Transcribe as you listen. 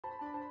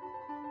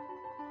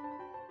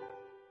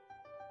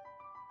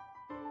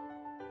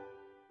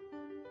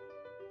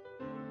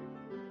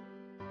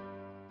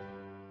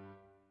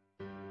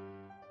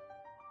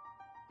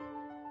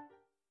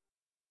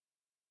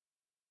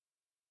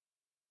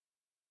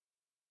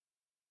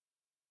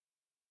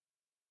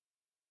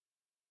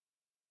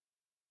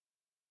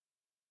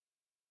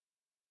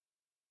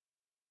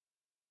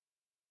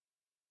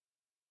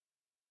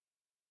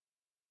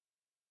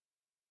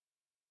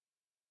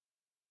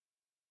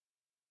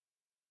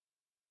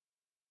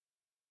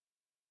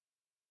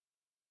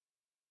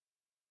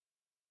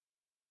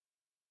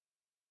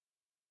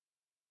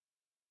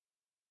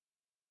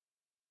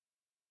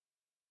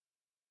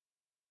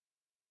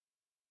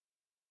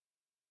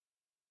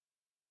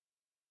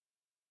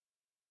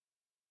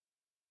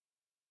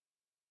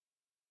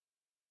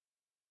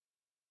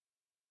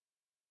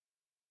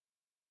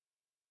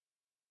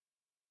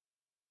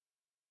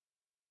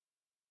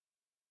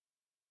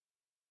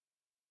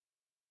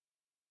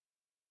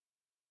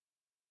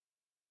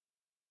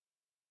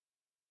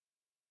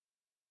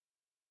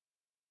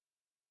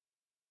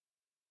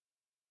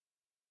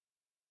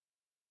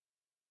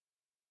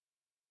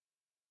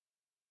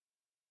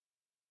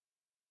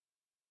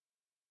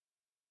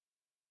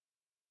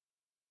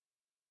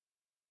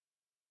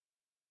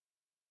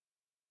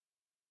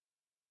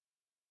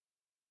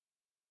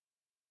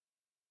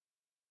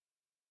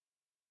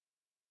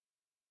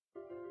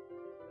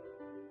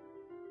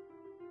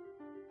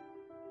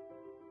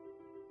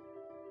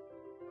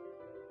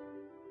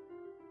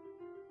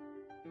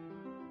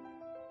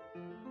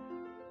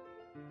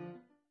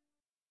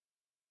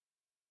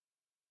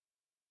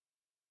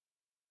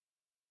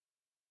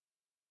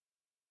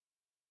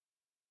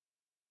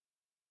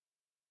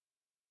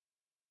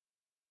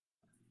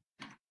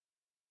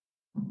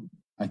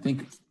I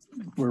think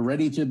we're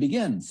ready to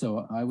begin.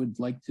 So I would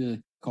like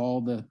to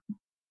call the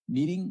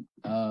meeting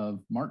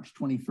of March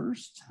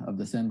 21st of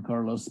the San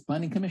Carlos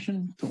Planning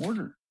Commission to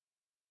order.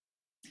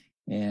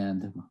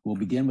 And we'll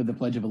begin with the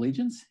Pledge of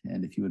Allegiance.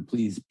 And if you would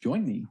please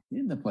join me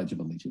in the Pledge of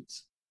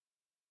Allegiance.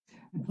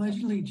 I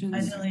pledge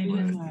allegiance to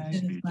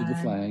the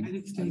flag of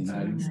the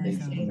United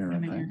States of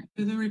America,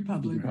 to the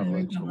republic for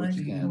which it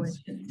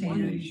stands,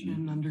 one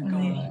nation under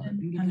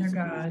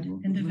God,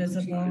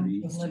 indivisible,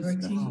 with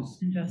liberty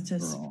and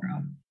justice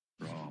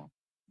for all.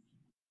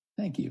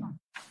 Thank you.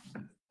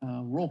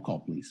 Roll call,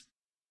 please.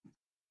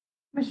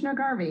 Commissioner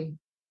Garvey.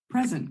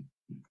 Present.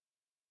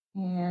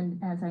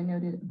 And as I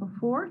noted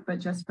before, but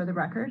just for the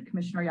record,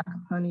 Commissioner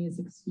Iacopone is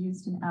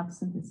excused and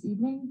absent this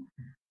evening.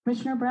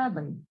 Commissioner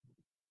Bradley.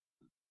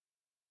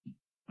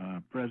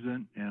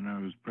 Present, and I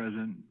was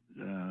present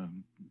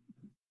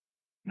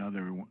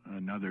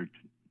another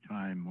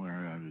time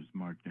where I was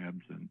marked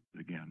absent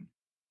again.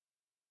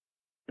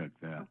 Check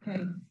that.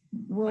 Okay,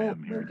 we'll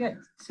get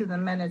to the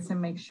minutes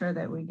and make sure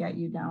that we get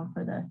you down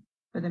for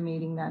the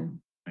meeting then.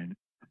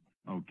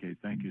 Okay,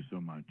 thank you so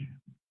much.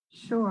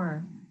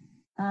 Sure.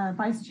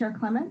 Vice Chair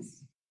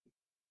Clements.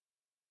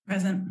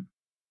 Present.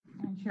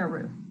 And Chair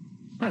Rue.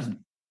 Present.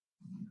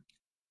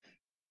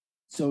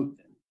 So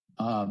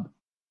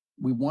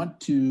we want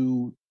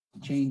to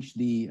change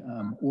the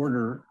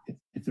order,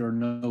 if there are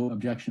no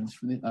objections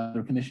from the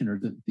other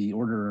commissioners, the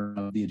order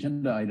of the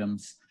agenda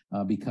items,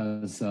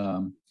 because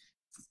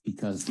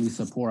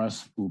Lisa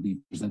Porras will be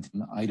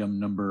presenting item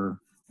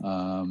number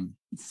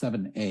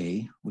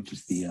 7A, which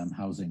is the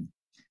housing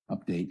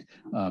update,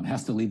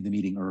 has to leave the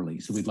meeting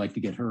early. So we'd like to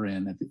get her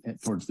in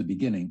towards the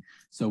beginning.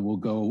 So we'll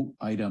go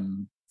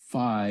item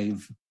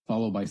 5,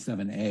 followed by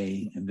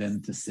 7A, and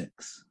then to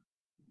 6.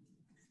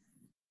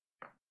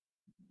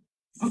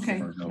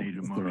 Okay.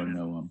 If there are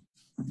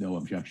no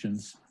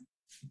objections.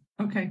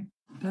 Okay,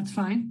 that's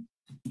fine.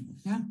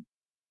 Yeah.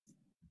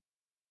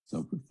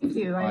 So thank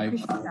you. I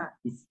appreciate that.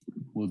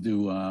 We'll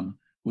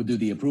do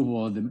the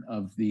approval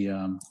of the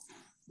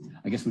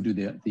I guess we'll do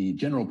the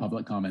general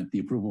public comment,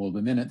 the approval of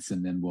the minutes,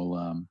 and then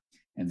we'll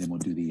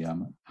do the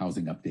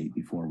housing update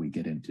before we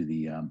get into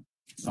the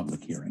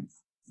public hearing.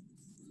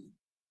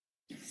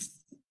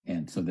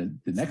 And so the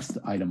next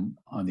item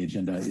on the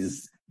agenda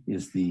is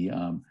the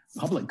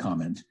public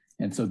comment.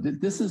 And so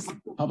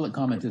public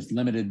comment is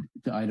limited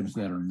to items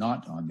that are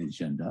not on the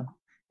agenda,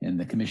 and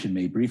the commission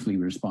may briefly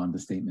respond to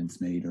statements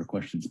made or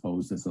questions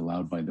posed as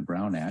allowed by the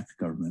Brown Act,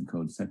 Government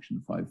Code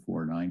Section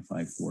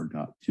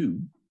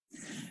 54954.2.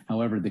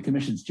 However, the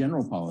commission's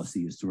general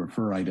policy is to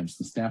refer items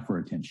to staff for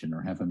attention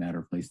or have a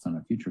matter placed on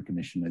a future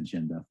commission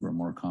agenda for a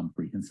more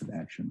comprehensive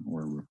action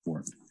or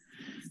report.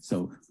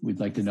 So we'd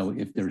like to know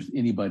if there's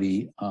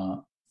anybody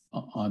on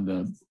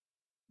the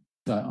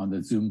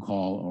Zoom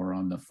call or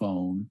on the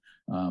phone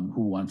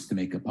who wants to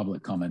make a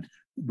public comment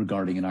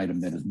regarding an item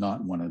that is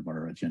not one of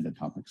our agenda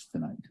topics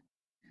tonight.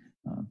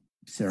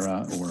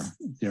 Sarah or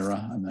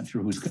Dara, I'm not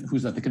sure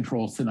who's at the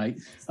controls tonight.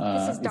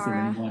 This is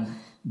Dara.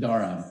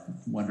 Dara,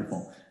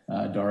 wonderful.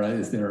 Dara,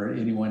 is there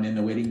anyone in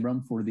the waiting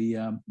room for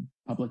the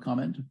public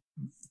comment?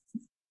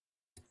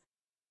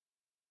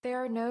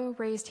 There are no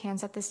raised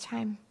hands at this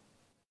time.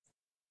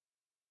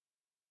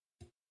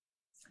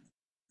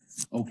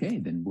 Okay,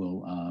 then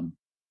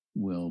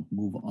we'll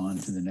move on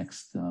to the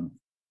next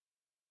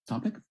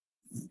topic,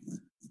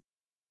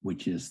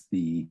 which is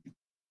the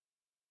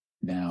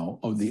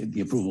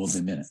approval of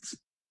the minutes.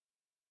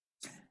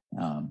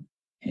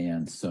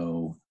 And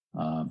so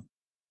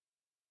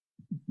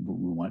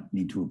we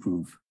need to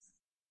approve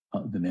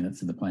the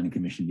minutes of the Planning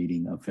Commission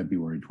meeting of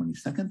February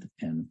 22nd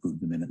and approve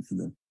the minutes of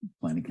the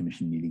Planning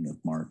Commission meeting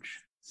of March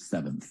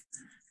 7th.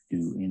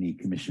 Do any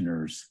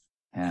commissioners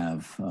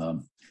have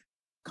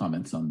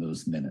comments on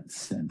those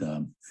minutes? And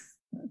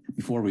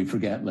before we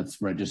forget, let's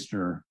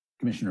register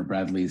Commissioner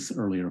Bradley's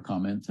earlier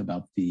comment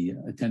about the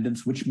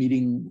attendance. Which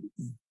meeting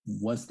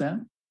was that?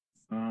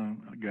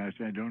 Gosh,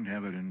 I don't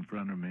have it in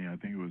front of me. I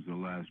think it was the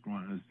last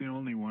one. It's the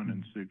only one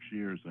in 6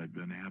 years I've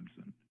been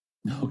absent.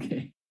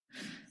 Okay.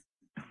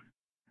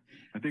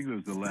 I think it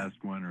was the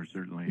last one, or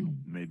certainly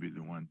maybe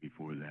the one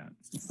before that.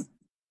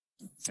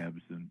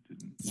 Absent.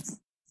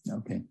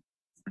 Okay.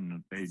 Turn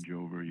the page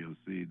over, you'll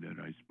see that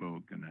I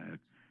spoke and I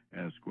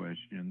asked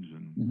questions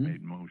and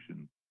made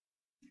motions.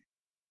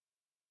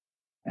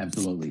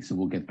 Absolutely. So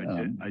we'll get.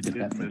 I did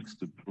miss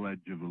the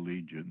Pledge of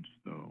Allegiance,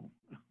 though.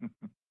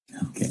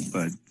 Okay.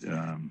 But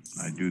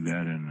I do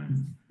that in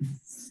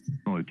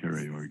a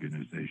military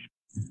organization.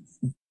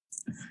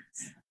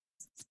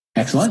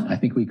 Excellent. I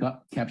think we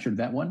captured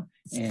that one.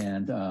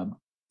 And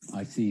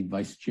I see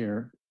Vice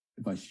Chair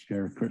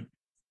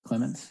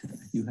Clements.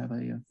 You have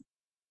a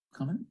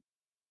comment?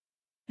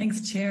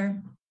 Thanks,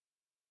 Chair.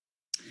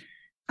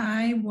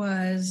 I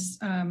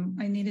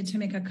needed to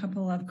make a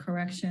couple of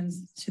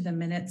corrections to the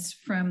minutes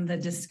from the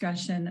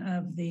discussion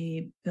of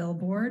the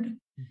billboard.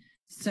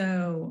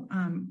 So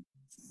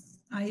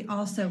I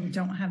also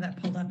don't have that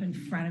pulled up in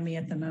front of me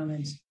at the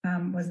moment.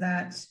 Was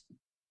that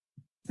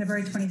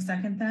February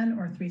 22nd then,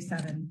 or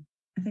 3/7?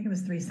 I think it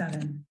was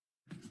 3/7.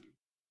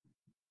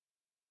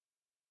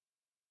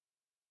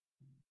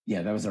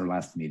 Yeah, that was our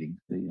last meeting.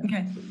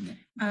 Okay.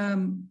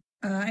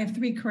 I have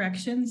 3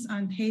 corrections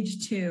on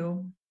page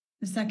 2,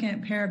 the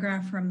second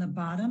paragraph from the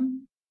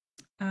bottom.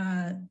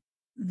 I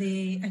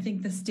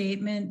think the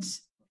statement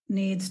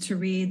needs to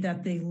read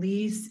that the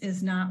lease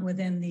is not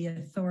within the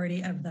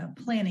authority of the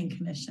Planning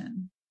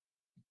Commission,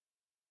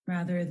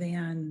 rather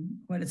than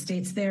what it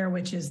states there,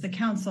 which is the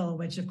council,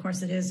 which of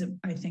course it is,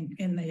 I think,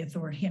 in the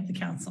authority of the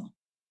council.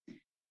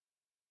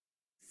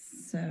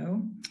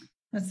 So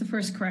that's the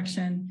first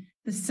correction.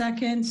 The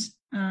second,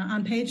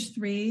 on page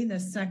 3, the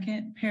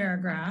second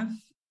paragraph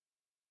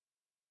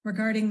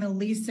regarding the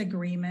lease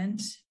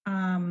agreement,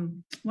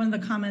 one of the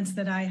comments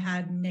that I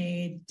had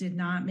made did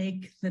not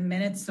make the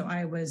minutes, so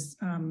I was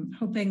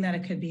hoping that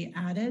it could be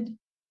added.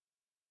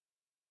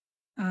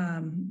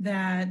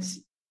 That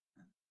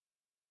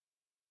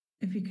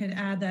if you could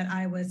add that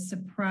I was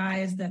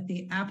surprised that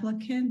the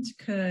applicant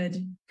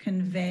could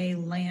convey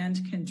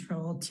land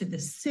control to the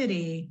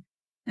city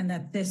and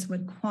that this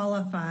would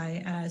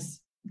qualify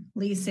as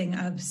leasing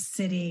of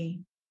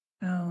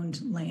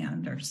city-owned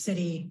land or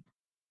city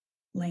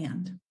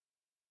land.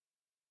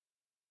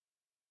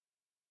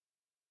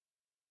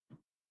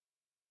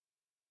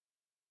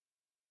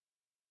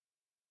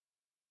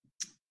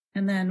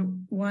 And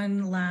then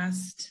one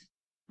last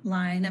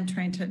line, I'm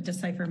trying to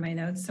decipher my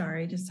notes,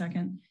 sorry, just a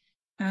second.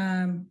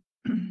 On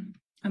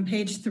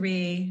page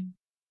 3,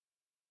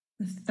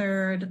 the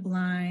third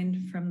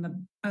line from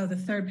the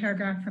third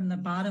paragraph from the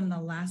bottom, the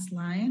last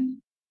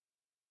line.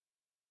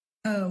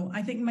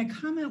 I think my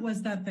comment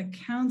was that the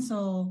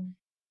council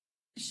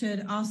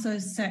should also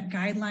set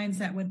guidelines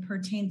that would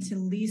pertain to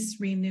lease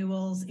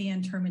renewals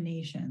and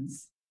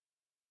terminations.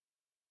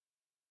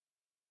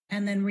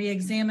 And then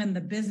re-examine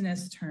the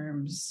business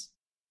terms,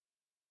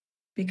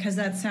 because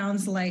that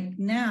sounds like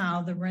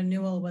now the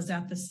renewal was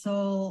at the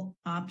sole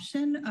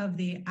option of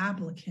the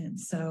applicant.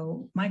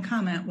 So my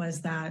comment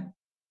was that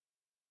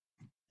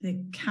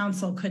the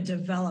council could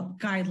develop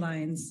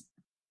guidelines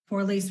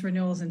for lease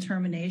renewals and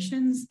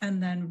terminations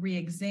and then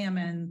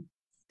re-examine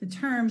the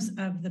terms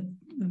of the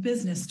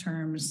business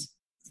terms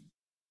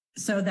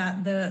so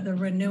that the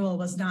renewal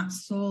was not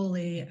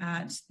solely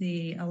at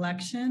the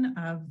election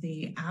of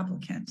the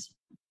applicant.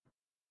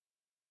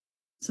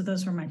 So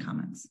those were my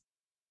comments.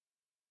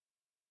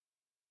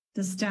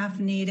 Does staff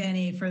need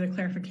any further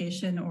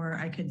clarification, or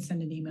I could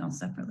send an email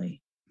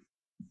separately?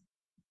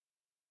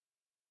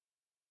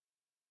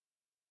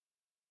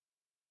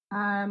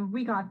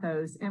 We got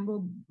those, and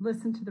we'll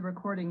listen to the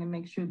recording and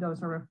make sure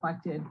those are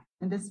reflected.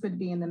 And this would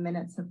be in the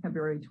minutes of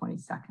February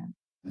 22nd.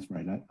 That's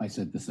right. I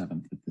said the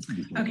 7th.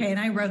 Okay, and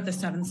I wrote the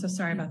 7th, so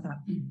sorry about that.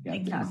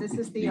 Yeah, this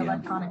is the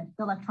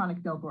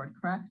electronic billboard,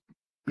 correct?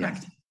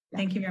 Correct. Yeah.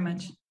 Thank you very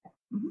much.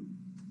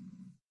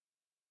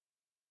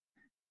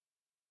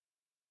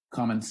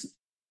 Comments,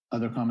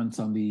 other comments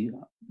on the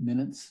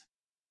minutes?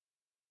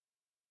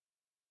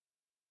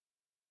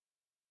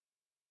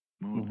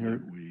 Move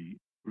that we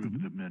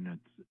approve the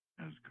minutes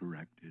as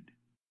corrected.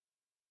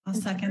 I'll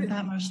second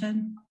that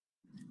motion.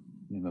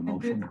 We have a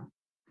motion.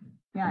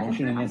 Yeah.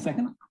 Motion in a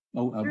second.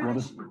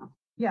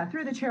 Yeah,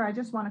 through the chair, I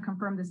just want to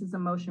confirm this is a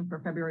motion for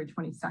February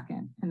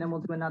 22nd, and then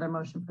we'll do another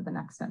motion for the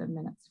next set of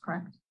minutes,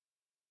 correct?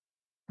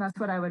 That's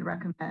what I would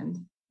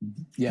recommend.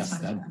 Yes,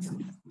 that's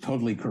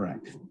totally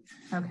correct.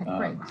 Okay,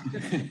 great.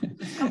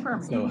 Just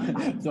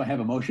confirming. So I have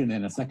a motion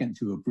and a second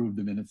to approve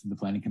the minutes of the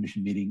Planning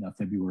Commission meeting of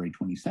February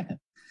 22nd.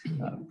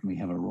 Can we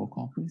have a roll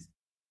call, please?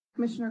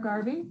 Commissioner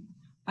Garvey?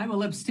 I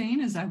will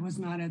abstain as I was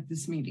not at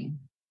this meeting.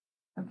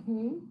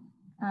 Okay.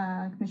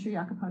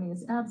 Commissioner Iacoponi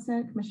is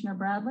absent. Commissioner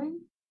Bradley?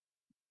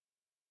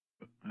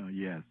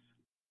 Yes.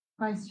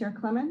 Vice Chair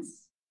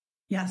Clements?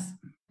 Yes.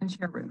 And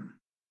Chair Roof?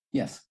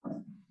 Yes.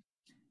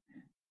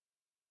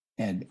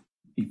 And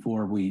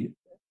before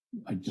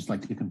I'd just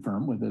like to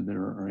confirm whether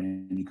there are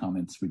any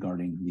comments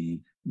regarding the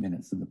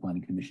minutes of the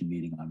Planning Commission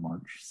meeting on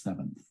March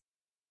 7th.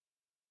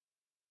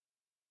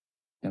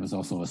 That was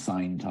also a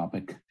signed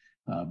topic,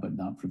 but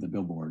not for the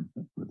billboard,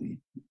 but for the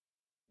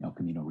El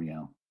Camino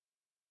Real.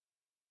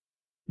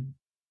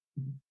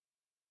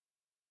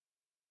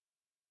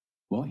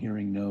 Well,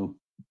 hearing no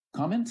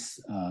comments,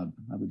 I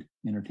would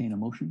entertain a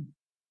motion.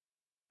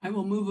 I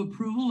will move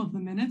approval of the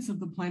minutes of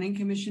the Planning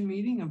Commission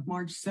meeting of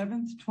March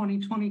 7th,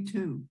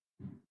 2022.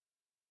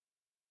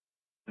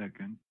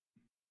 Second.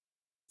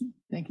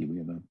 Thank you. We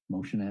have a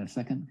motion and a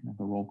second. Can I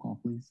have a roll call,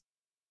 please?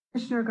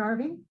 Commissioner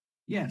Garvey?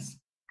 Yes.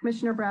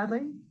 Commissioner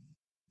Bradley?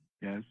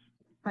 Yes.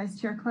 Vice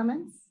Chair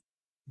Clements?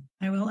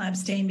 I will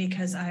abstain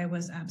because I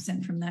was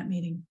absent from that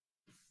meeting.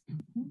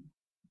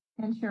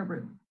 And Chair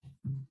Roof?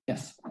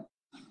 Yes.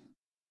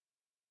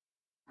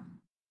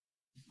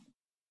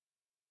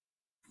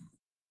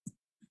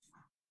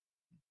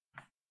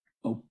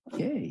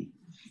 Okay.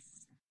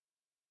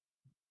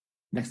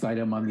 Next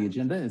item on the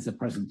agenda is a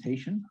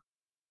presentation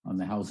on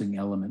the Housing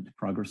Element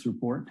Progress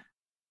Report.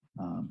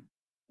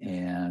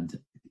 And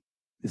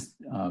this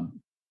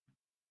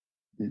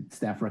the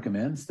staff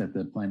recommends that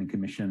the Planning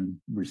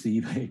Commission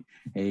receive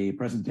a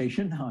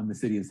presentation on the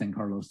City of San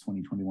Carlos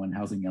 2021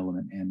 Housing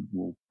Element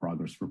Annual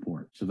Progress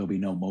Report. So there'll be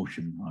no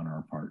motion on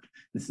our part.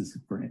 This is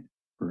for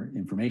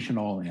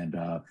informational, and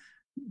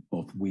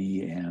both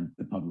we and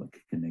the public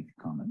can make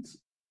comments.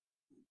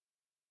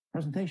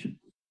 Presentation.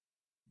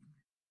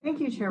 Thank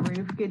you, Chair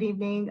Roof. Good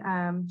evening,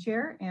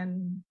 Chair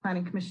and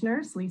Planning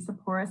Commissioners. Lisa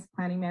Porras,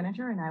 Planning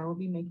Manager, and I will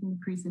be making the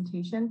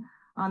presentation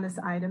on this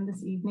item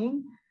this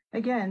evening.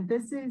 Again,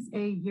 this is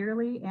a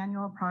yearly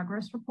annual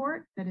progress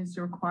report that is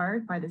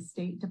required by the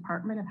State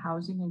Department of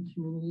Housing and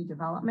Community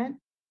Development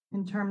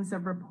in terms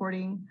of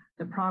reporting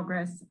the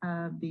progress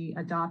of the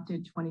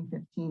adopted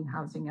 2015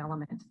 housing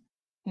element.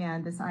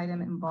 And this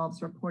item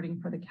involves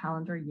reporting for the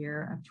calendar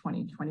year of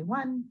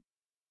 2021.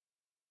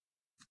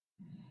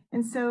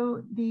 And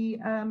so the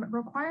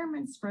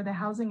requirements for the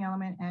housing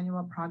element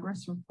annual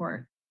progress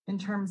report in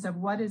terms of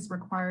what is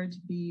required to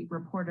be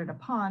reported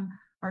upon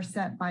are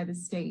set by the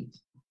state.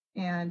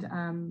 And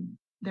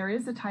there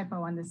is a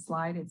typo on this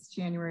slide. It's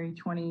January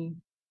 21st,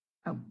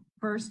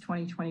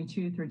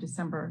 2022 through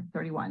December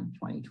 31,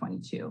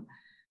 2022.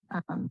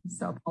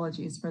 So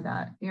apologies for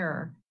that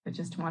error, but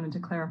just wanted to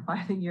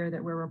clarify the year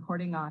that we're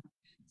reporting on.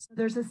 So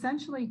there's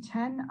essentially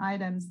 10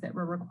 items that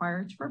we're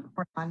required to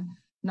report on.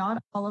 Not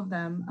all of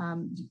them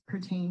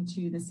pertain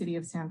to the City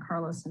of San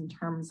Carlos in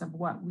terms of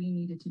what we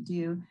needed to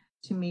do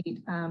to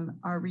meet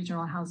our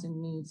regional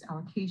housing needs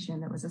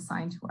allocation that was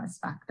assigned to us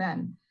back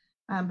then.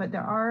 But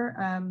there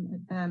are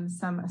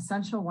some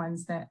essential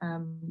ones that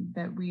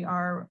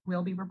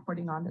we'll be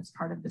reporting on that's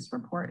part of this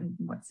report and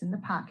what's in the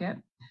packet.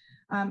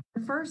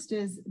 The first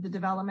is the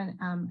development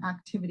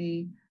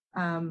activity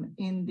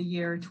in the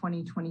year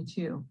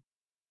 2022.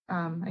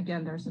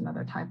 Again, there's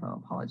another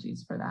typo,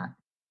 apologies for that.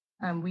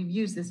 We've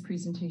used this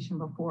presentation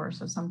before,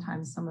 so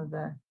sometimes some of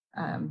the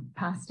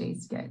past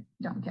dates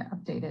don't get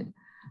updated.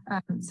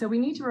 So we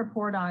need to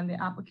report on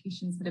the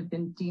applications that have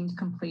been deemed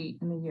complete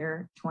in the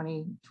year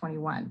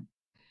 2021.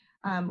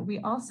 We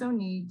also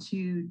need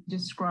to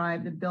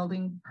describe the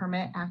building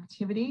permit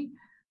activity,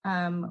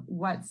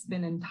 what's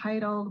been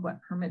entitled,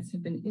 what permits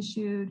have been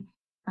issued,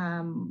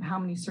 how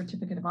many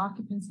certificate of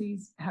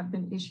occupancies have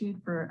been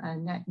issued for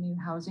net new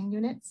housing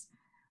units.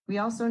 We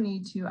also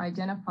need to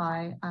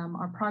identify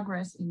our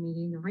progress in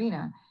meeting the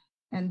RHNA,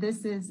 and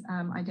this is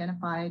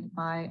identified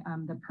by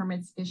the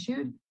permits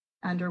issued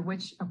under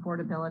which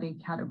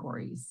affordability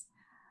categories.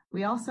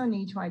 We also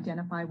need to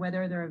identify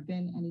whether there have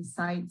been any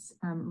sites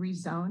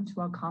rezoned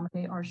to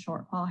accommodate our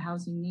shortfall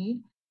housing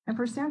need. And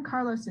for San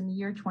Carlos in the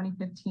year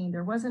 2015,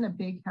 there wasn't a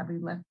big heavy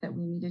lift that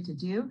we needed to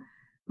do,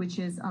 which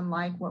is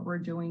unlike what we're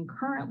doing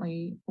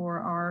currently for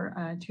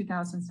our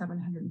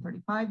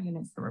 2,735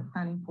 units that we're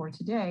planning for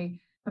today.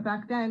 But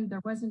back then,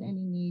 there wasn't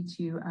any need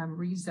to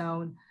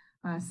rezone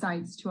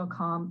sites to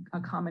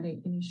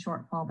accommodate any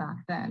shortfall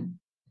back then.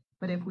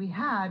 But if we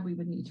had, we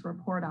would need to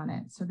report on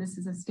it. So this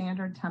is a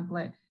standard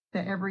template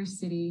that every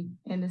city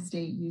in the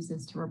state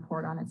uses to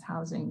report on its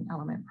housing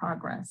element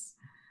progress.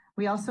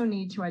 We also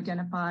need to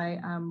identify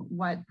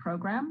what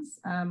programs,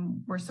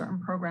 where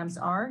certain programs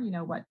are,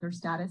 what their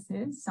status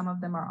is. Some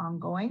of them are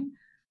ongoing.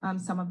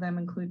 Some of them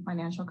include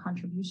financial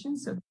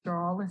contributions. So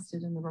they're all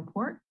listed in the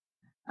report.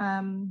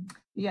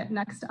 The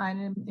next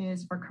item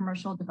is for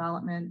commercial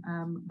development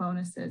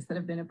bonuses that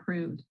have been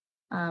approved.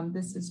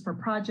 This is for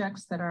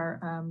projects that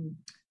are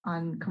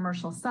on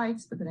commercial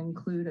sites, but that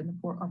include an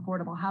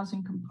affordable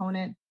housing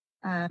component.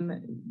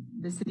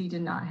 The city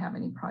did not have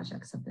any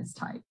projects of this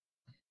type.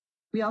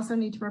 We also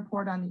need to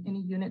report on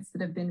any units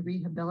that have been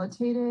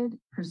rehabilitated,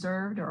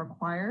 preserved, or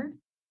acquired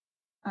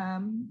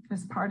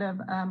as part of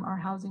our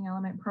housing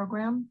element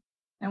program,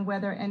 and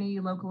whether any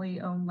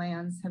locally owned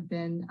lands have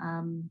been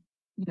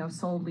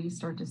sold,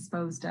 leased, or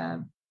disposed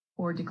of,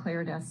 or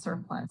declared as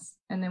surplus.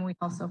 And then we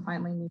also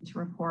finally need to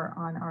report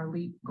on our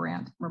LEAP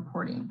grant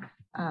reporting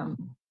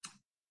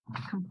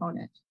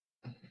component.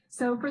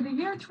 So for the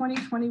year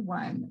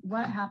 2021,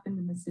 what happened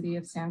in the City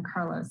of San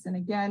Carlos? And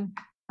again,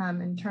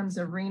 in terms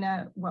of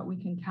RHNA, what we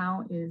can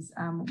count is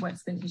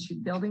what's been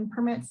issued building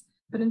permits.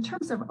 But in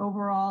terms of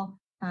overall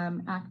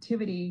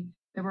activity,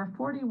 there were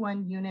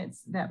 41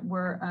 units that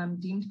were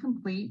deemed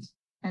complete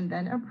and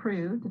then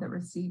approved that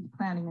received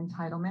planning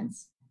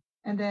entitlements.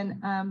 And then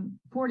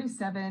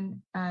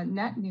 47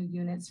 net new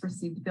units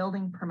received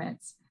building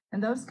permits.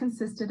 And those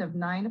consisted of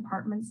 9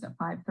 apartments at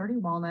 530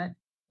 Walnut,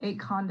 8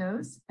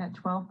 condos at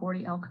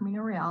 1240 El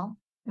Camino Real,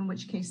 in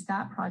which case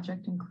that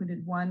project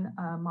included 1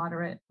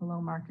 moderate below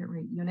market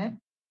rate unit,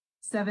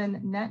 7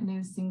 net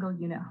new single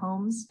unit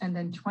homes, and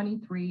then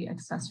 23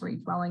 accessory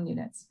dwelling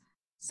units.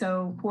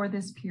 So for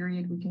this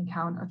period, we can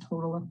count a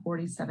total of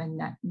 47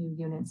 net new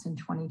units in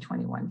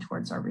 2021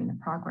 towards our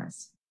RHNA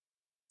progress.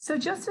 So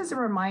just as a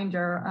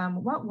reminder,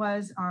 what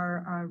was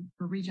our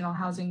regional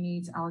housing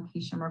needs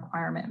allocation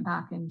requirement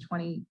back in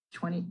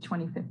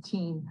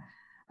 2015?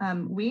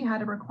 We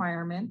had a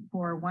requirement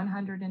for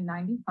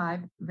 195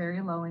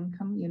 very low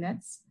income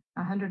units,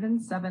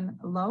 107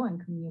 low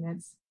income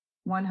units,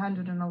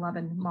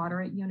 111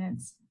 moderate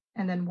units,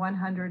 and then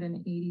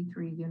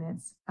 183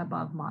 units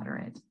above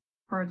moderate,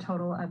 for a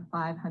total of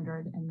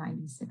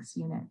 596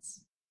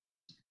 units.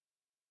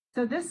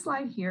 So this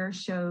slide here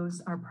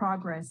shows our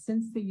progress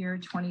since the year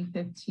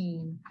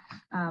 2015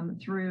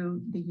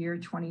 through the year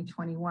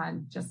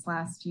 2021, just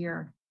last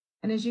year.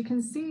 And as you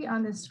can see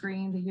on the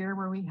screen, the year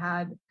where we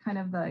had kind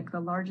of the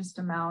largest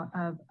amount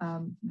of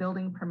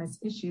building permits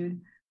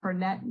issued for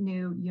net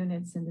new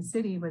units in the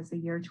city was the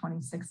year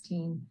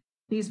 2016.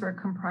 These were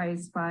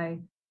comprised by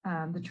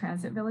the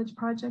Transit Village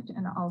project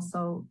and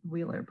also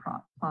Wheeler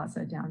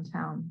Plaza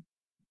downtown.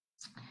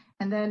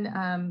 And then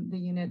the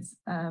units,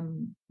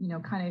 kind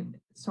of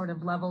sort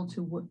of level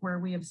to where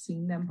we have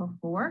seen them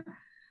before.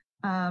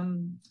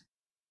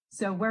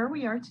 So where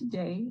we are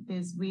today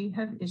is we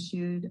have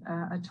issued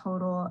a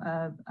total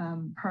of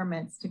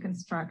permits to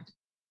construct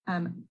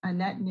a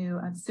net new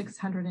of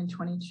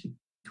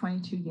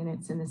 622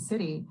 units in the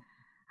city.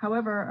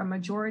 However, a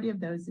majority of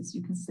those, as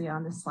you can see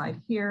on the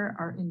slide here,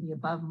 are in the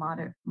above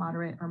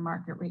moderate or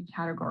market rate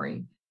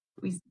category.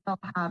 We still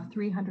have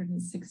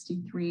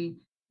 363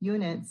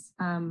 units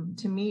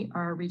to meet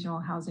our regional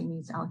housing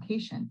needs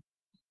allocation.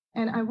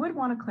 And I would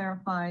want to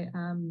clarify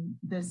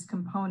this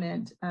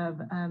component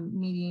of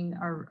meeting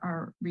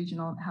our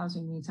regional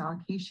housing needs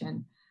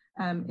allocation.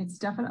 It's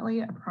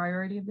definitely a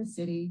priority of the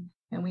city,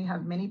 and we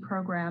have many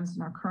programs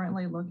and are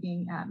currently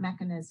looking at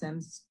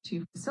mechanisms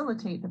to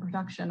facilitate the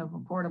production of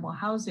affordable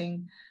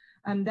housing.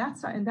 And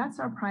that's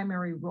our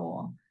primary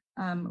role.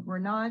 We're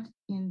not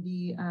in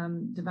the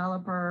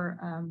developer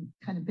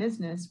kind of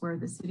business where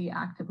the city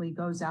actively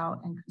goes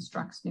out and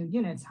constructs new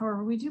units.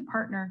 However, we do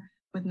partner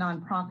with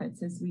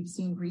nonprofits, as we've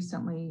seen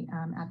recently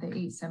at the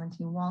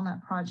 817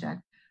 Walnut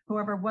project.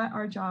 However, what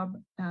our job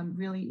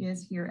really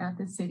is here at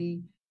the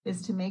city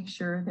is to make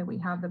sure that we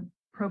have the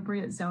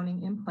appropriate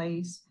zoning in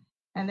place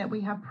and that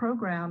we have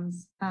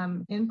programs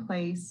in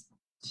place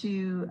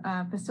to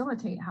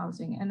facilitate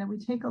housing, and that we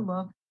take a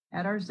look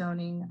at our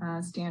zoning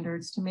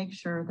standards to make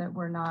sure that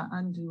we're not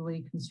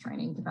unduly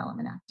constraining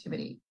development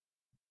activity.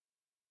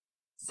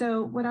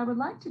 So what I would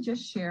like to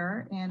just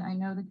share, and I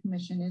know the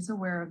commission is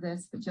aware of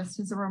this, but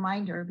just as a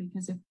reminder,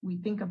 because if we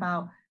think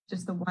about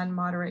just the one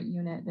moderate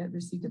unit that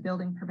received a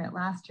building permit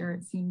last year,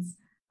 it seems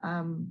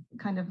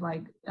kind of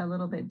like a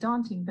little bit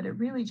daunting, but it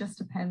really just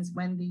depends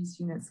when these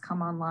units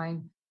come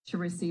online to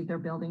receive their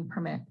building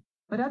permit.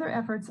 But other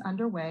efforts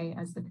underway,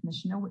 as the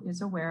commission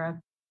is aware of,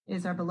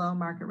 is our below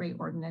market rate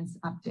ordinance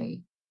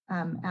update.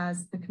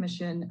 As the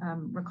commission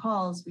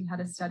recalls, we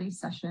had a study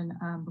session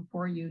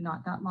before you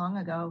not that long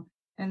ago.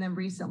 And then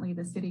recently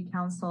the city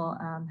council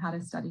had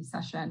a study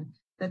session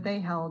that they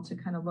held to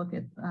kind of look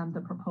at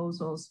the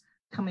proposals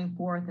coming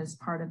forth as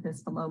part of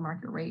this below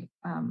market rate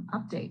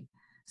update.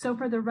 So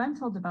for the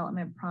rental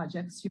development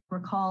projects, you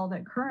recall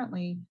that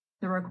currently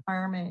the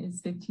requirement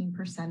is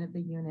 15% of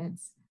the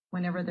units.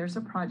 Whenever there's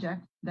a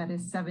project that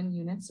is 7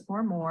 units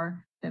or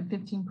more, then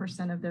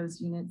 15% of those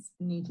units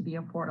need to be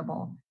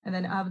affordable. And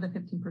then of the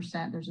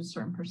 15%, there's a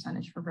certain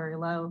percentage for very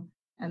low,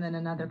 and then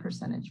another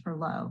percentage for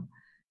low.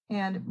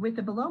 And with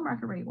the below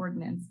market rate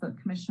ordinance, the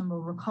commission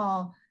will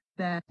recall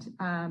that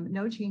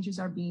no changes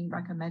are being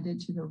recommended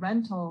to the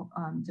rental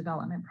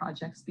development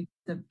projects because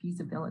of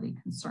feasibility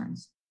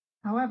concerns.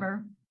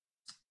 However,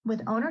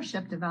 with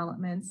ownership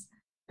developments,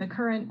 the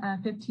current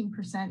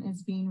 15%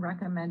 is being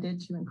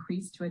recommended to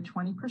increase to a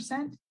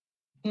 20%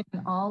 in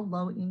all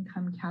low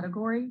income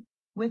category,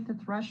 with the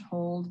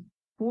threshold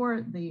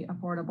for the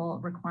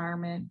affordable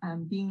requirement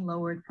being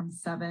lowered from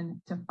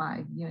 7 to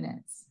 5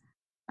 units.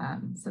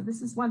 So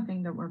this is one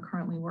thing that we're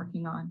currently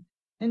working on.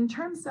 In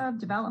terms of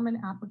development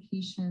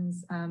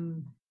applications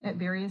at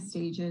various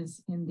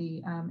stages in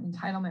the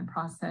entitlement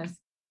process,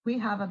 we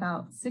have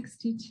about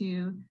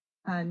 62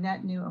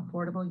 net new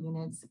affordable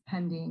units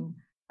pending.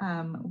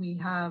 We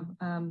have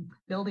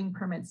building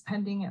permits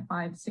pending at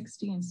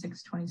 560 and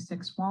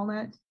 626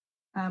 Walnut.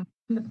 In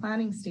the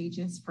planning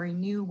stages for a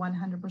new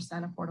 100%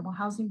 affordable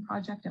housing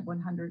project at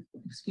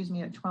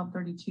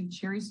 1232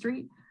 Cherry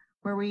Street,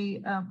 where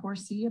we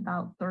foresee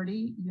about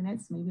 30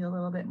 units, maybe a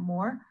little bit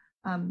more,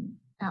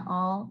 at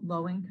all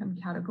low-income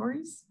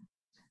categories.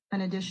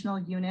 An additional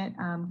unit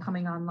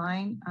coming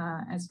online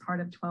as part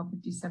of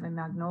 1257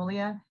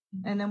 Magnolia.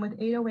 And then with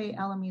 808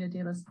 Alameda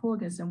de las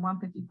Pulgas and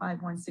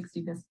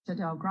 155-160 Vista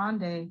del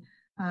Grande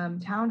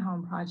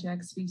townhome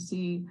projects, we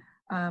see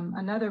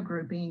another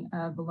grouping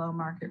of below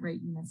market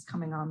rate units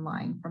coming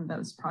online from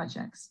those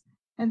projects.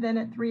 And then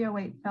at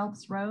 308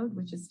 Phelps Road,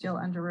 which is still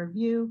under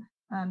review,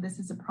 this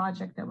is a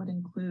project that would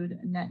include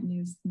net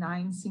new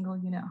 9 single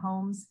unit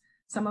homes.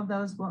 Some of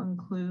those will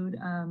include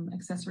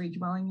accessory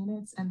dwelling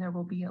units, and there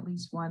will be at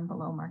least 1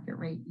 below market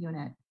rate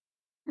unit.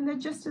 And then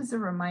just as a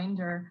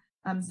reminder,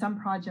 some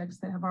projects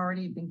that have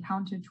already been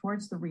counted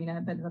towards the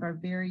RHNA, but that are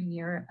very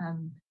near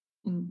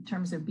in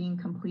terms of being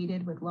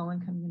completed with low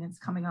income units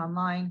coming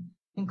online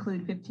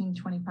include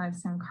 1525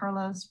 San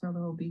Carlos, where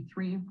there will be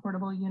 3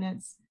 affordable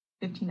units,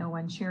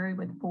 1501 Cherry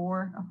with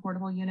 4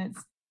 affordable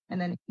units, and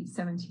then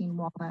 817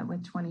 Walnut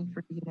with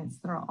 23 units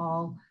that are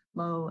all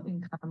low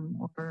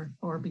income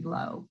or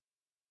below.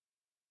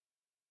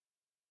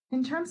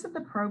 In terms of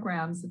the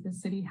programs that the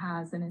city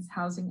has in its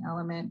housing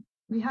element,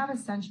 we have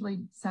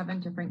essentially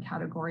 7 different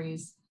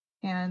categories,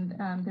 and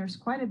there's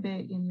quite a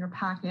bit in your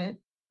packet,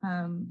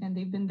 and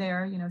they've been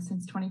there,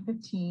 since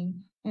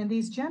 2015. And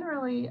these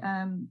generally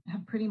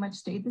have pretty much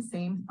stayed the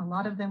same. A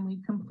lot of them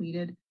we've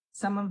completed.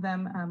 Some of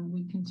them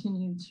we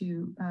continue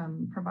to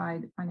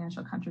provide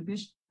financial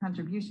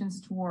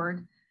contributions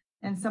toward,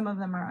 and some of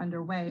them are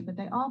underway, but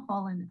they all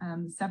fall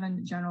in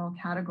 7 general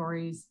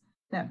categories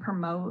that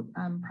promote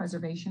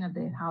preservation of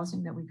the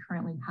housing that we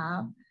currently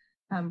have,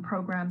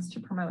 programs to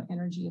promote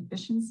energy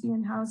efficiency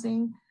in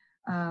housing,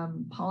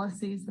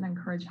 policies that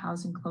encourage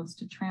housing close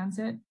to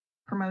transit,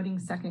 promoting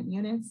second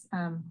units.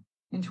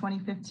 In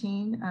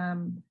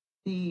 2015,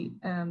 the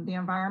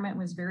environment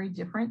was very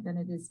different than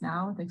it is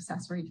now with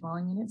accessory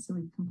dwelling units. So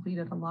we've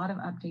completed a lot of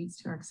updates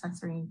to our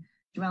accessory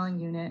dwelling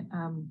unit,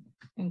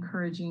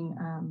 encouraging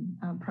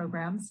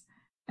programs.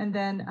 And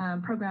then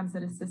programs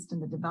that assist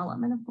in the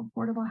development of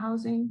affordable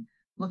housing,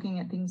 looking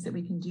at things that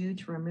we can do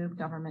to remove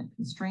government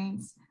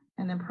constraints,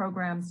 and then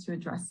programs to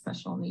address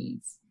special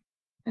needs.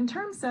 In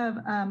terms of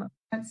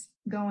what's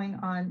going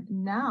on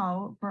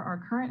now for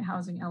our current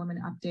housing element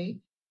update,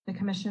 the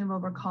Commission will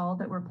recall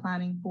that we're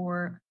planning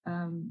for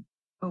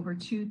over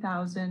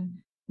 2,000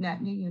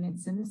 net new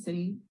units in the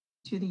city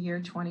to the year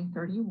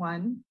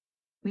 2031.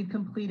 We've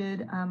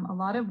completed a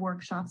lot of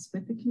workshops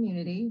with the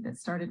community that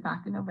started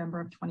back in November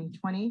of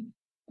 2020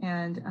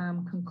 and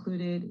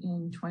concluded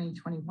in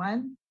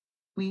 2021.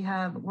 We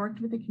have worked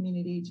with the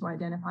community to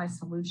identify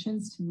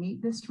solutions to meet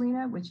this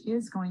RHNA, which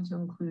is going to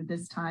include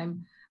this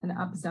time an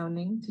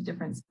upzoning to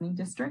different zoning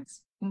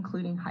districts,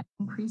 including height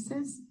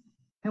increases.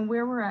 And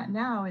where we're at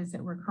now is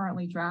that we're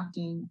currently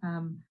drafting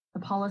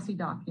the policy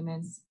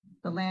documents,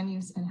 the land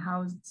use and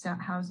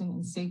housing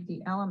and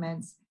safety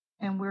elements,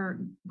 and we're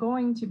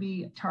going to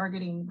be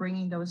targeting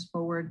bringing those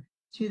forward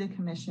to the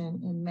Commission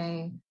in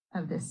May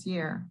of this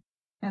year.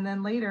 And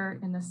then later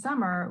in the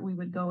summer, we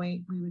would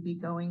be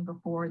going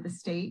before the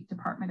State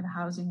Department of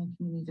Housing and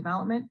Community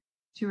Development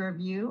to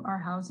review our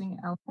housing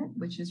element,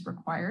 which is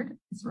required.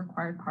 It's a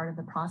required part of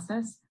the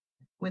process,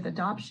 with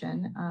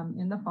adoption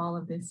in the fall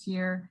of this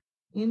year,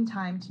 in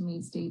time to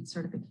meet state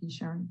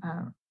certification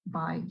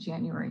by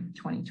January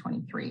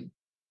 2023.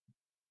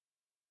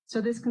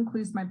 So this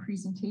concludes my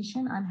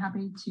presentation. I'm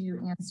happy to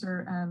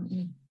answer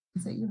any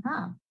questions that you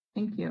have.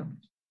 Thank you.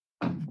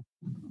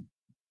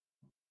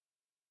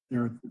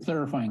 There are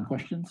clarifying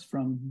questions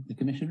from the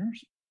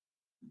commissioners.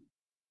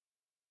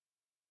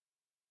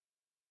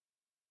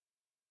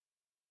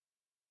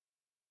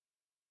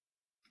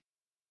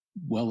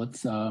 Well,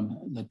 let's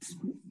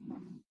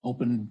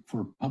open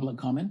for public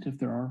comment if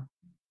there are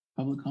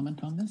public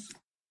comment on this.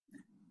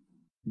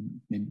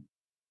 Maybe.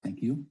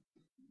 Thank you.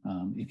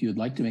 If you would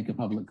like to make a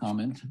public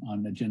comment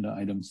on agenda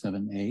item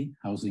 7A,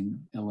 Housing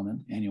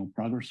Element Annual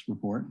Progress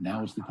Report,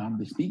 now is the time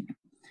to speak.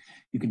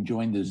 You can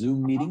join the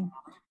Zoom meeting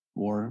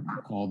or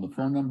call the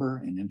phone number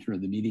and enter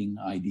the meeting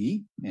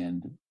ID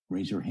and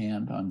raise your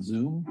hand on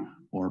Zoom,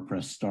 or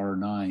press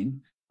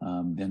 *9,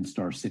 then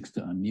 *6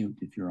 to unmute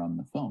if you're on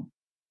the phone.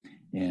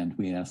 And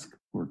we ask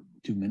for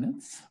 2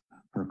 minutes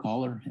per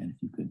caller, and if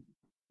you could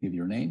give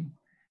your name.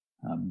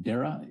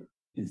 Dara,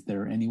 is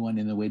there anyone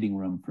in the waiting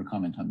room for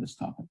comment on this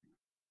topic?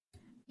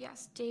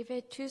 Yes,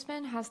 David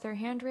Tuzman has their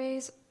hand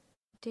raised.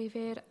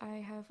 David, I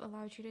have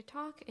allowed you to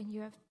talk, and you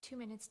have 2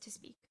 minutes to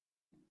speak.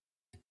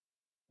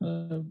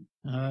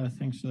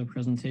 Thanks for the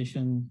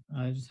presentation.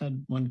 I just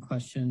had one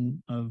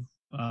question of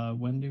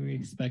when do we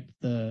expect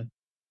the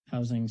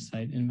housing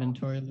site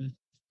inventory list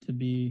to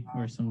be,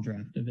 or some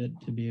draft of it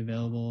to be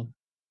available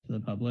to the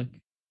public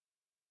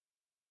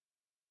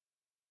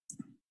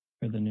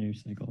for the new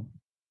cycle?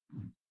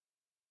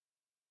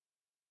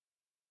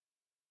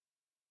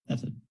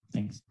 That's it.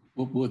 Thanks.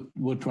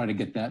 We'll try to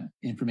get that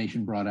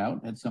information brought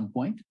out at some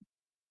point.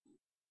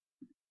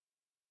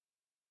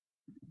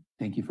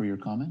 Thank you for your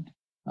comment.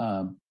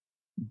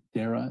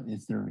 Dara,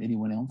 is there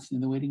anyone else in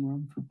the waiting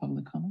room for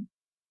public comment?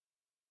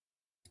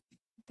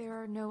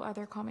 There are no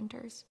other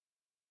commenters.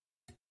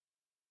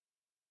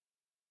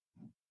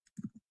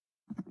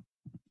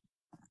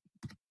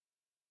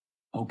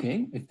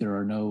 Okay, if there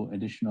are no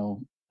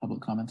additional public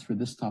comments for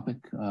this topic,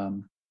 I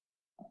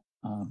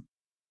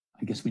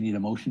guess we need a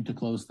motion to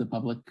close the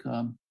public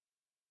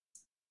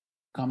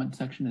comment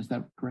section. Is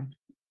that correct?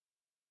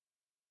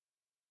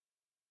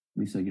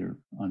 Lisa, you're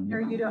on.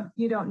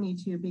 You don't need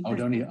to, because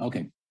don't need.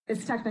 Okay.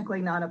 It's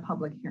technically not a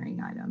public hearing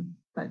item,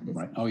 but it's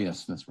right. Oh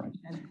yes, that's right.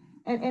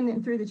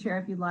 And through the chair,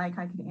 if you'd like,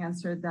 I could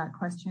answer that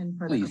question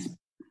for please.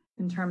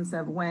 In terms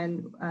of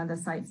when the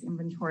site's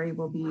inventory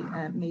will be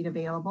made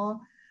available.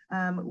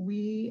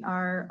 We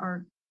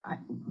are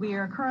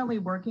currently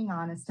working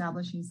on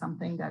establishing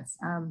something that's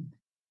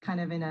kind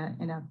of in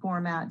a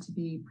format to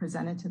be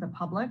presented to the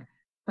public,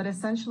 but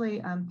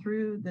essentially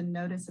through the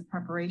notice of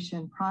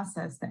preparation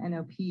process, the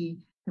NOP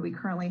that we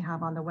currently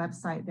have on the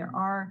website, there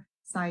are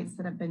sites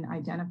that have been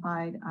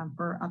identified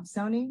for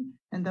upzoning,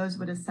 and those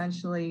would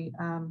essentially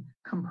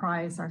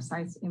comprise our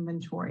site's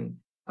inventory.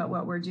 But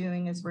what we're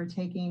doing is we're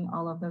taking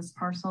all of those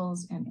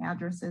parcels and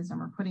addresses and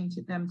we're putting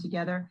them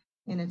together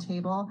in a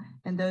table.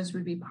 And those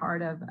would be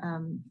part of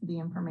the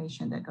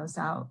information that goes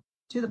out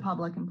to the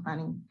Public and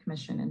Planning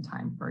Commission in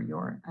time for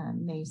your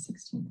May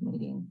 16th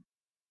meeting.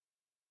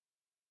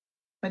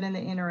 But in the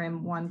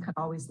interim, one could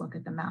always look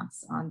at the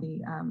maps on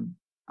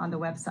the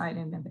website.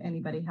 And if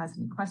anybody has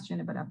any question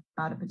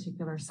about a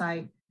particular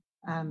site,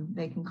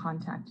 they can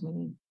contact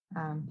me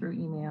through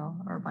email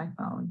or by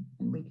phone,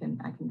 and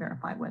I can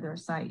verify whether a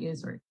site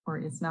is or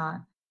is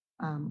not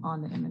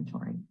on the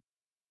inventory.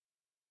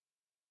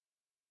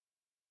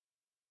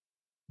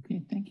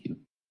 Okay, thank you.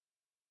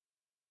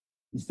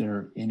 Is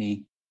there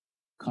any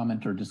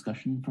comment or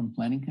discussion from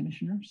planning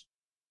commissioners?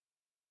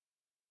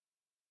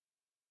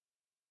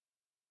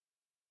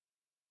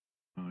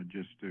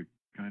 Just a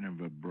kind of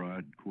a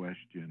broad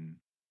question.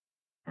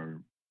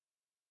 Are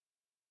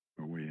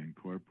we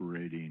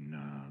incorporating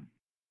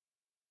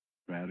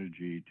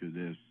strategy to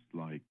this,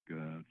 like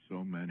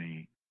so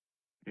many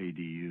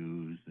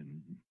ADUs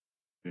and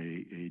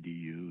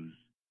ADUs?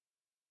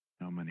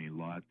 How many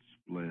lot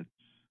splits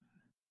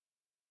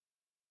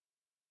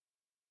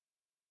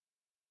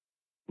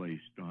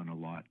placed on a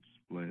lot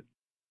split?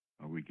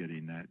 Are we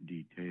getting that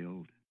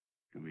detailed?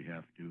 Do we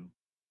have to?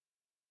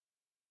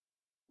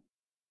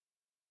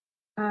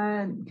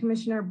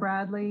 Commissioner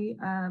Bradley,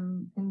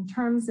 in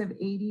terms of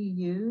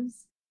ADUs,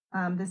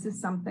 this is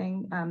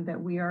something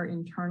that we are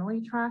internally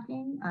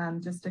tracking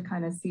just to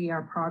kind of see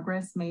our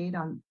progress made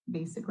on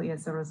basically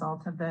as a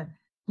result of the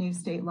new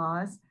state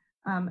laws.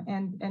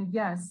 And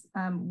yes,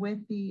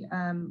 with the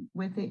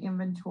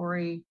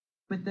inventory,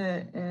 with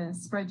the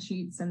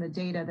spreadsheets and the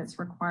data that's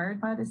required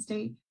by the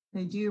state,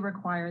 they do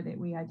require that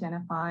we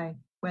identify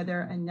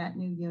whether a net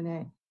new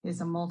unit is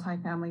a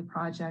multifamily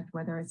project,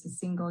 whether it's a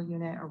single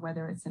unit or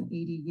whether it's an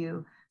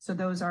ADU. So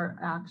those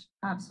are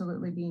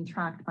absolutely being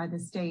tracked by the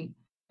state.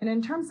 And in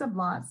terms of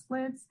lot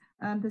splits,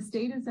 the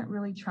state isn't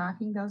really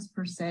tracking those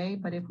per se,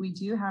 but if we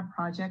do have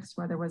projects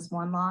where there was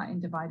one lot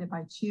and divided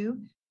by two,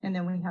 and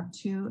then we have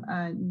two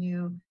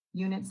new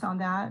units on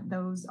that,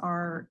 those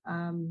are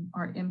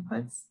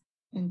inputs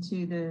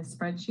into the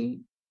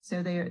spreadsheet.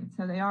 So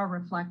they are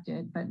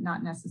reflected, but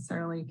not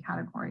necessarily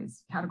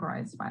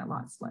categorized by a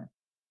lot split.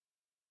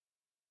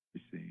 I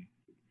see.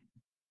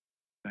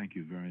 Thank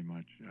you very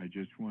much. I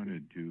just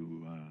wanted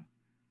to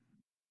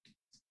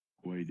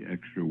avoid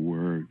extra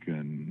work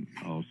and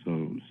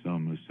also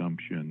some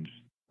assumptions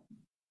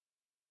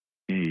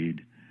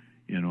made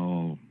in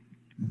all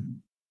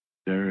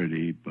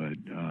sincerity, but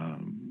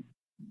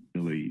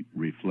really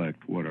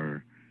reflect what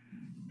our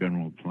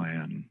general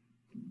plan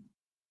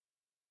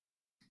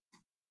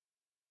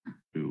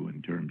do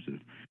in terms of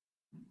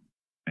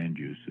land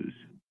uses.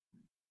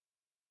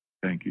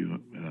 Thank you.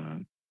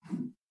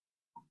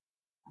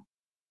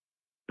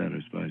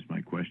 Satisfies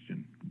my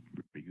question.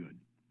 Very good.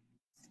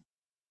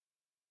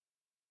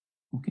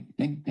 Okay,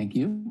 thank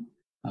you.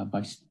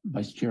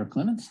 Vice Chair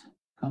Clements,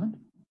 comment?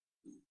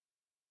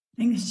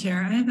 Thanks,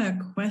 Chair. I have a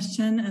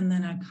question and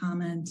then a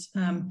comment.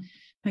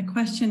 My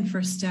question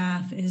for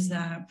staff is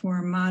that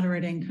for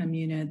moderate income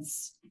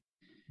units,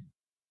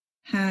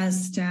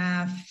 has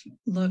staff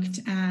looked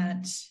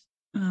at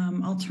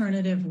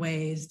alternative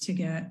ways to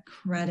get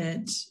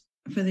credit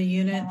for the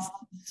units?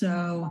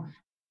 So,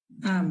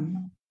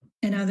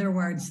 in other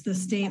words, the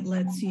state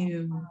lets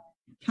you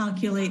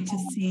calculate to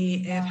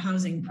see if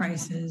housing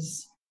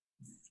prices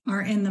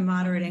are in the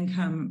moderate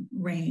income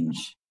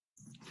range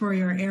for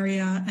your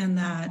area, and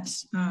that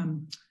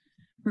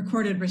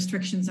recorded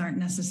restrictions aren't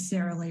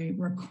necessarily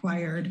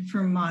required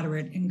for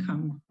moderate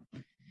income.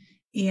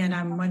 And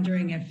I'm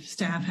wondering if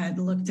staff had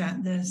looked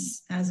at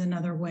this as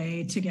another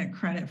way to get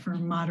credit for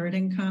moderate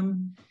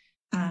income.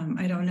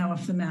 I don't know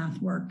if the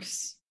math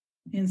works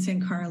in San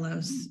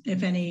Carlos,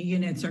 if any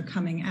units are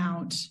coming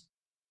out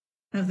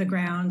of the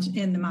ground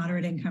in the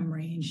moderate income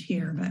range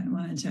here, but I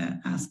wanted to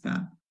ask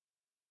that.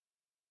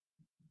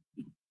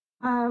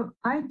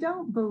 I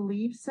don't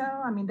believe so.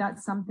 I mean,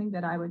 that's something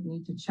that I would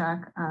need to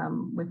check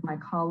with my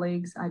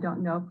colleagues. I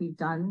don't know if we've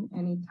done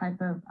any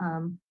type of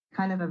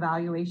kind of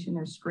evaluation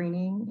or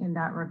screening in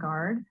that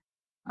regard.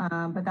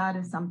 But that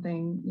is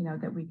something,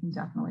 that we can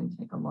definitely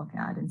take a look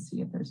at and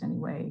see if there's any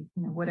way,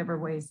 whatever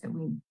ways that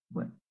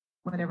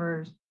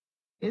whatever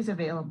is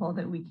available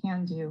that we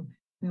can do,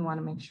 we want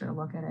to make sure to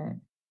look at it.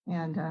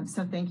 And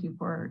so thank you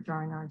for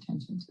drawing our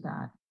attention to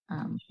that.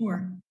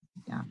 Sure.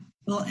 Yeah.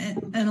 Well,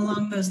 and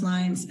along those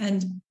lines,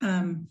 and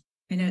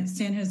I know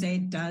San Jose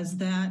does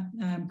that,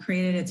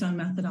 created its own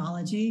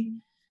methodology,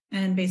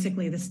 and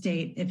basically the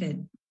state,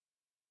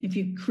 if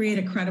you create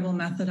a credible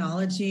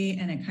methodology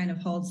and it kind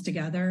of holds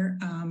together,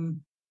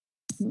 San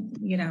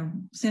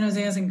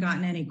Jose hasn't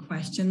gotten any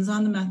questions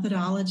on the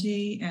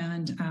methodology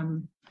and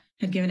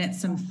had given it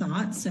some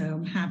thought. So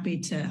I'm happy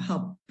to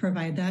help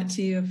provide that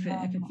to you if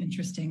it's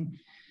interesting.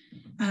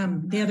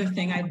 The other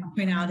thing I'd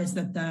point out is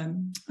that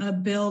the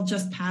bill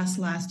just passed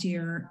last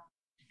year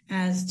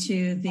as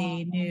to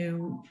the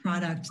new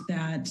product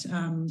that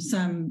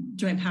some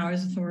joint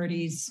powers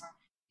authorities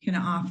can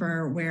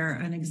offer where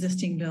an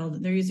existing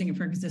they're using it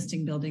for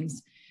existing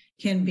buildings,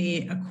 can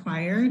be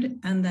acquired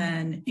and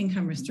then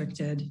income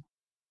restricted.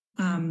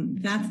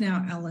 That's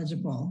now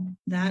eligible.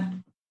 That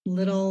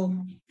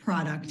little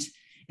product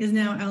is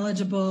now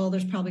eligible.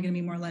 There's probably going to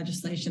be more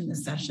legislation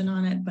this session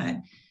on it, but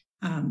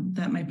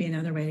that might be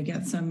another way to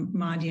get some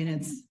mod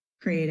units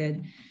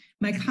created.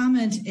 My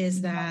comment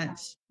is that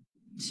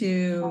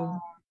to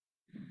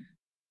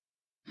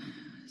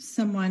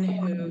someone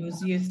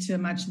who's used to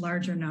much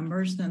larger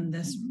numbers than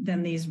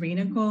these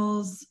RHNA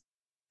goals,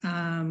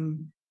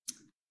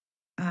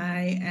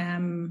 I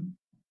am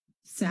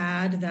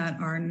sad that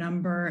our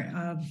number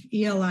of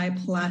ELI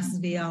plus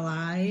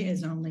VLI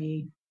is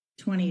only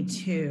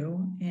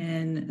 22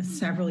 in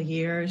several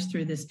years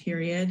through this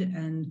period.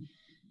 And,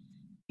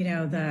 you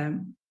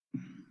know,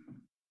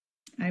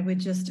 I would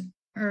just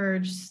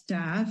urge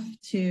staff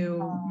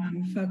to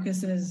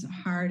focus as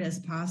hard as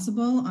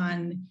possible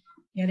on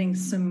getting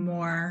some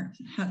more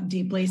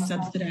deeply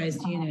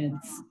subsidized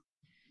units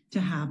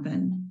to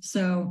happen.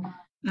 So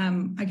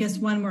I guess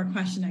one more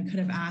question I could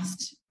have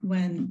asked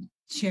when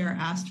Chair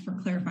asked for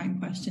clarifying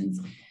questions.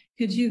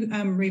 Could you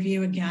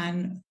review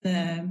again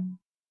the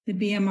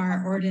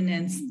BMR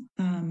ordinance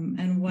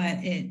and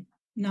what it,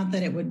 not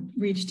that it would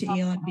reach to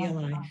ELI,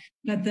 BLI,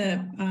 but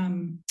the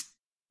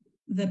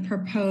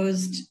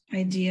proposed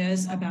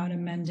ideas about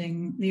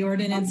amending the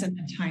ordinance and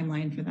the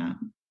timeline for that?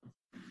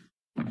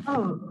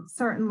 Oh,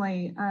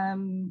 certainly.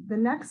 The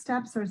next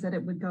steps are that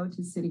it would go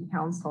to City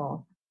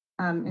Council.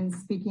 In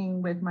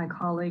speaking with my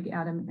colleague,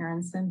 Adam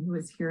Aronson, who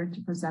is here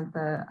to present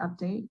the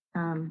update,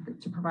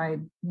 to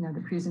provide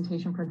the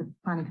presentation for the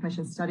Planning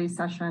Commission study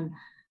session,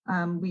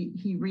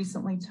 he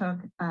recently took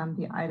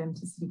the item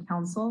to City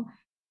Council,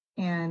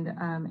 and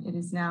it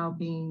is now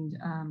being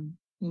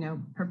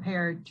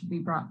prepared to be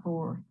brought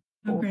forward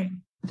for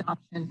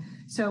adoption.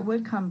 So it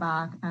would come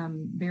back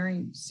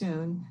very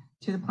soon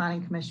to the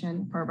Planning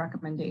Commission for a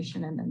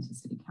recommendation and then to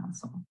City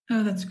Council.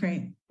 Oh, that's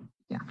great.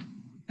 Yeah.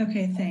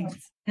 Okay,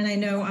 thanks. And I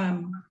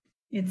know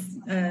it's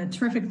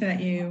terrific that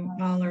you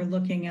all are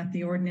looking at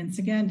the ordinance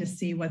again to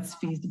see what's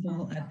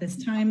feasible at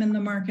this time in the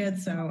market.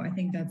 So I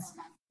think that's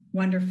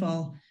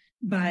wonderful.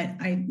 But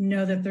I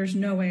know that there's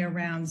no way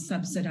around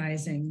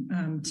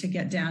subsidizing to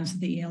get down to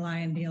the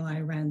ELI and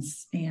BLI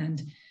rents.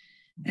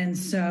 And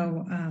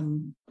so,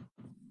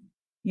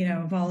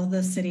 of all of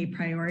the city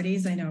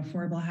priorities, I know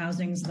affordable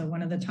housing is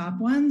one of the top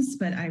ones,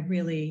 but I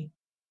really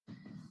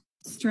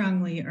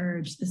strongly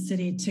urge the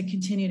city to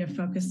continue to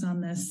focus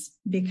on this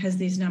because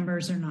these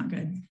numbers are not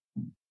good.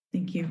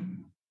 Thank you.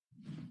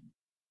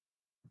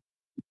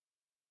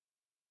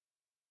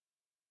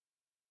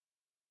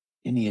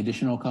 Any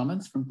additional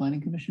comments from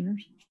planning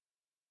commissioners?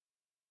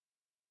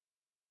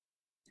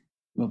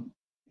 Well,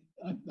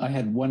 I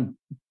had one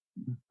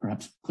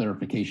perhaps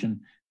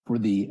clarification for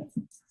the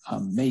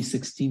May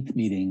 16th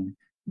meeting.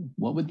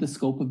 What would the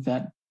scope of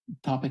that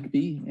topic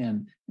be?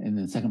 And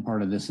the second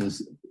part of this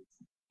is,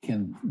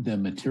 can the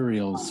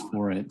materials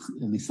for it,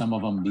 at least some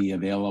of them, be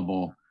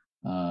available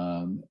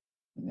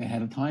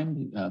ahead of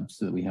time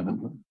so that we have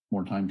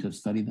more time to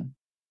study them?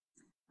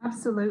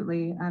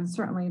 Absolutely.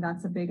 Certainly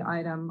that's a big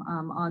item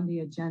on the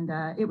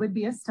agenda. It would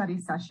be a study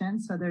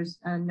session, so there's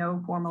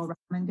no formal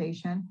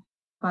recommendation,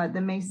 but the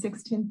May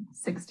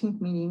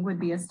 16th meeting would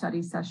be a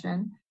study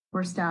session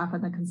where staff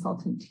and the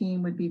consultant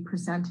team would be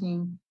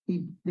presenting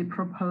the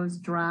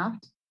proposed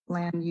draft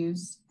land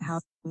use,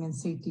 housing, and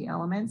safety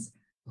elements,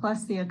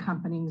 plus the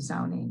accompanying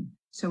zoning.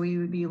 So we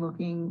would be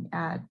looking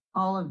at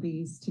all of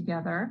these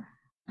together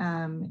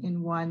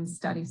in one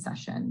study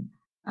session.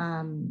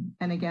 And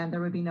again,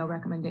 there would be no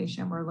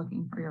recommendation. We're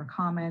looking for your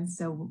comments.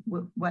 So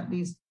what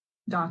these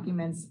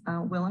documents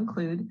will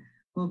include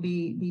will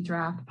be the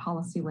draft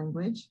policy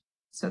language.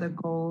 So the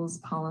goals,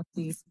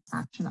 policies,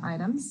 action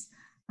items,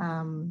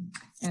 and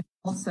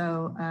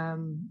also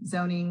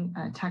zoning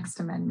text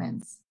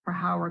amendments for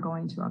how we're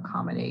going to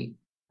accommodate,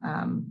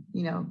 our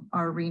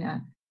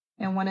RHNA.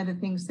 And one of the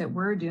things that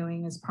we're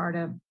doing as part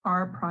of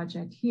our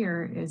project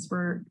here is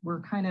we're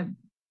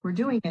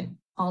doing it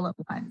all at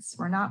once.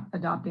 We're not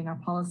adopting our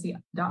policy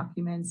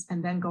documents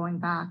and then going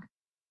back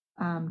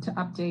to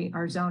update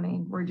our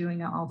zoning. We're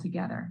doing it all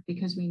together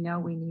because we know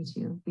we need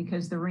to,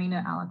 because the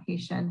RHNA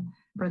allocation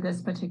for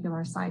this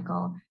particular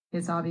cycle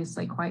is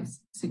obviously quite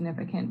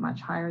significant, much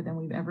higher than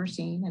we've ever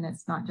seen. And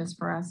it's not just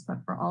for us, but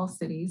for all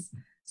cities.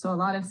 So a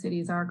lot of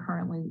cities are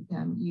currently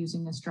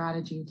using a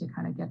strategy to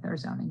kind of get their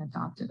zoning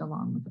adopted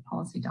along with the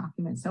policy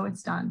document. So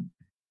it's done.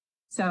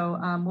 So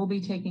we'll be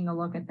taking a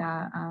look at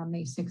that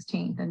May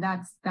 16th, and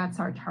that's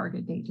our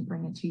target date to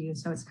bring it to you.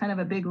 So it's kind of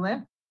a big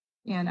lift,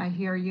 and I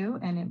hear you,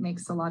 and it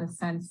makes a lot of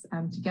sense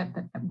to get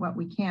what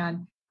we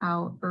can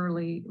out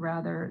early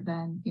rather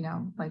than,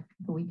 like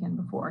the weekend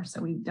before.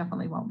 So we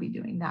definitely won't be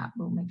doing that.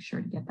 We'll make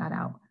sure to get that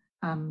out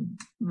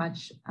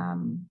much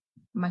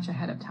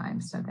ahead of time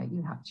so that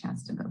you have a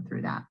chance to go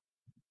through that.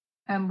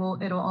 And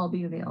it'll all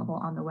be available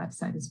on the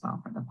website as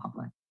well for the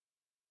public.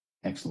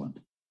 Excellent.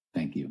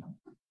 Thank you.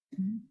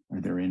 Are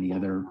there any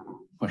other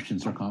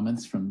questions or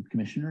comments from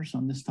commissioners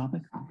on this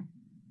topic?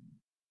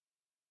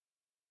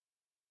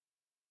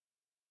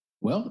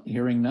 Well,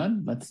 hearing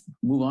none, let's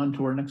move on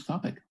to our next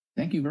topic.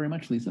 Thank you very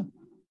much, Lisa.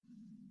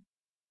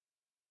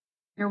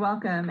 You're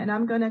welcome. And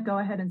I'm going to go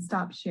ahead and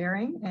stop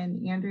sharing,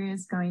 and Andrea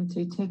is going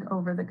to take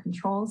over the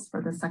controls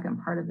for the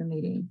second part of the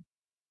meeting.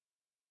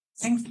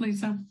 Thanks,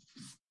 Lisa.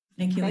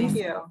 Thank you, Thank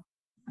Lisa. you.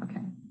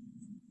 Okay.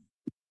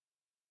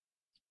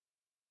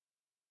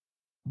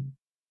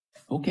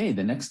 Okay,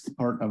 the next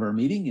part of our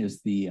meeting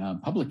is the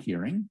public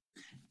hearing.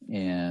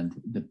 And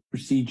the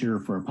procedure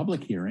for a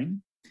public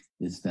hearing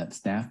is that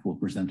staff will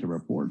present a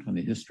report on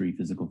the history,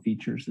 physical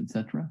features,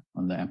 etc.,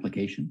 on the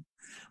application,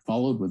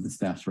 followed with the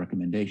staff's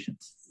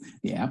recommendations.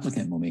 The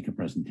applicant will make a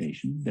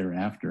presentation.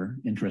 Thereafter,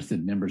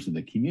 interested members of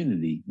the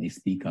community may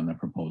speak on the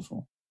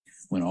proposal.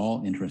 When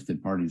all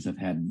interested parties have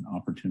had an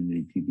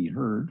opportunity to be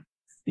heard,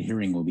 the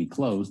hearing will be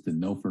closed and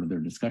no further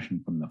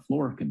discussion from the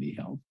floor can be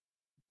held.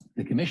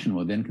 The commission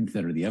will then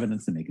consider the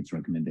evidence and make its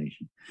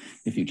recommendation.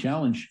 If you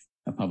challenge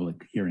a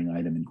public hearing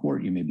item in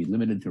court, you may be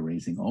limited to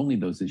raising only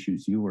those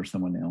issues you or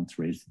someone else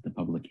raised at the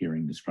public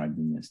hearing described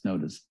in this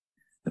notice,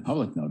 the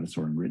public notice,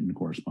 or in written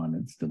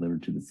correspondence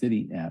delivered to the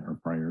city at or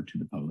prior to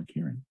the public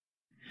hearing.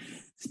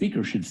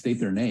 Speakers should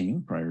state their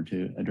name prior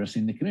to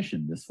addressing the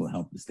commission. This will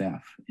help the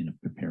staff in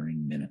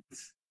preparing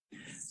minutes.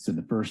 So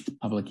the first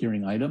public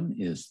hearing item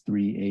is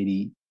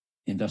 380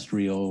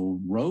 Industrial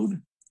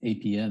Road,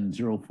 APN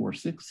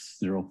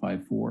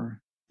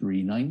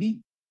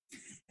 046-054-390.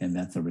 And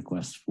that's a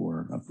request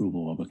for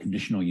approval of a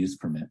conditional use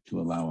permit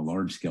to allow a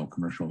large-scale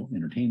commercial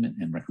entertainment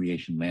and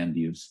recreation land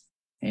use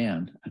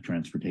and a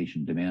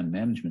transportation demand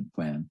management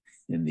plan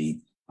in the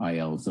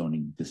IL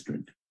zoning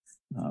district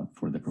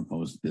for the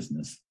proposed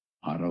business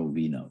Auto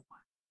Vino.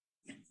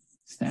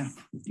 Staff,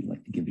 would you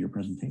like to give your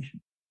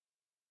presentation?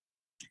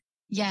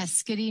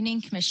 Yes, good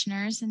evening,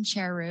 commissioners and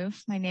Chair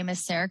Roof. My name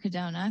is Sarah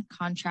Cadona,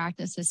 Contract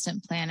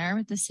Assistant Planner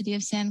with the City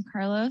of San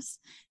Carlos.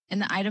 And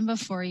the item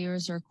before you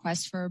is a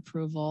request for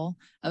approval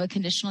of a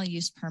conditional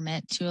use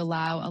permit to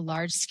allow a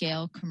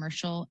large-scale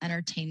commercial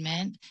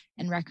entertainment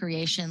and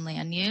recreation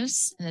land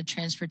use and the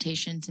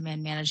transportation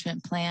demand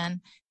management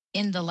plan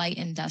in the light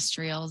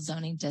industrial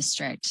zoning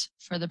district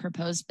for the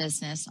proposed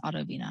business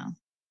Auto Vino.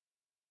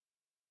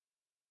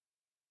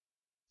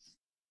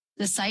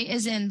 The site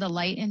is in the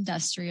light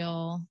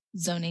industrial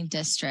zoning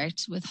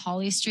district with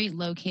Holly Street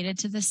located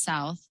to the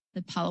south,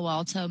 the Palo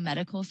Alto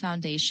Medical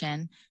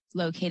Foundation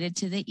located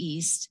to the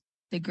east,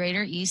 the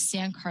Greater East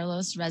San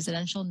Carlos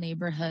residential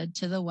neighborhood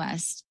to the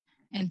west,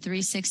 and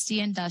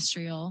 360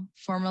 Industrial,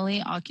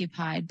 formerly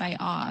occupied by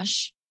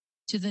Osh,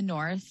 to the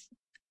north.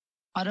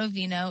 Auto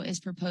Vino is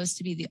proposed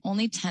to be the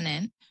only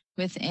tenant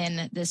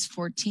within this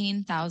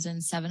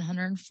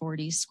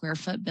 14,740 square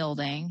foot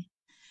building.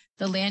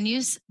 The land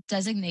use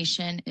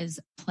designation is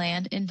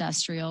planned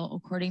industrial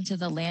according to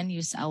the land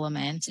use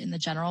element in the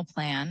general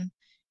plan.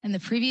 And the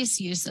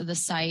previous use of the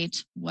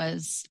site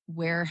was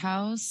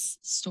warehouse,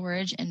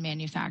 storage, and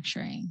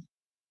manufacturing.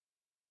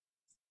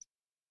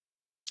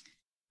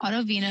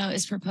 Auto Vino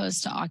is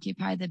proposed to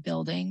occupy the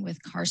building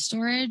with car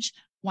storage,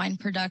 wine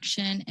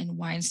production, and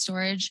wine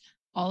storage,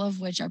 all of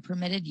which are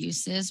permitted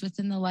uses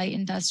within the light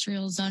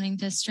industrial zoning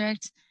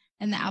district.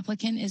 And the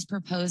applicant is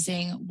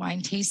proposing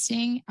wine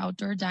tasting,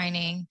 outdoor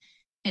dining,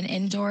 and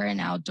indoor and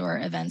outdoor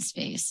event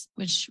space,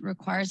 which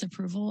requires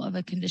approval of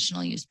a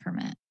conditional use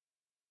permit.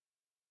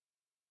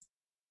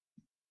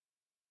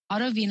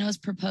 Auto Vino's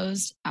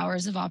proposed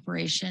hours of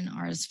operation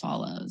are as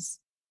follows.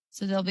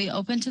 So they'll be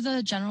open to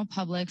the general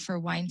public for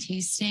wine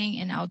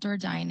tasting and outdoor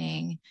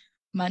dining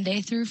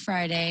Monday through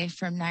Friday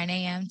from 9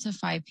 a.m. to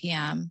 5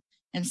 p.m.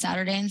 and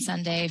Saturday and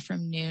Sunday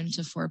from noon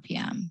to 4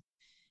 p.m.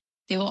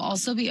 They will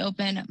also be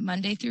open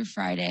Monday through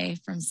Friday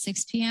from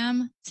 6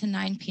 p.m. to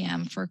 9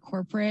 p.m. for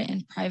corporate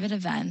and private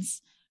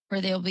events where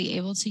they will be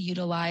able to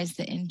utilize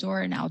the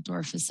indoor and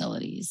outdoor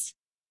facilities.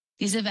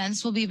 These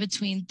events will be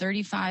between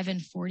 35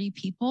 and 40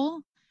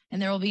 people,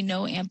 and there will be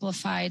no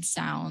amplified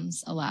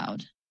sounds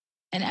allowed.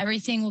 And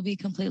everything will be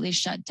completely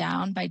shut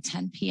down by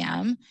 10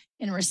 p.m.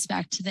 in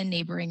respect to the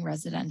neighboring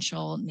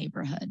residential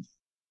neighborhood.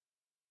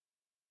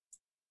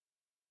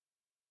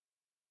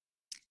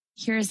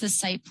 Here is the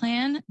site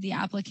plan. The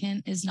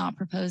applicant is not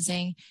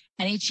proposing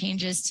any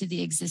changes to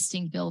the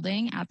existing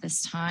building at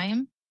this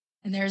time.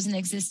 And there is an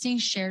existing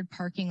shared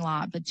parking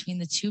lot between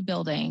the two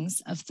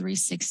buildings of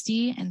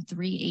 360 and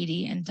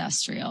 380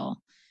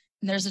 Industrial.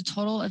 And there's a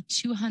total of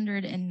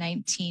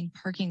 219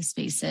 parking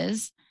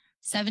spaces.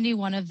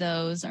 71 of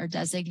those are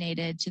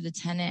designated to the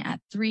tenant at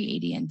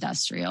 380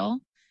 Industrial.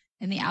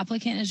 And the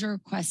applicant is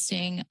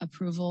requesting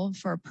approval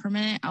for a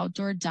permanent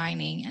outdoor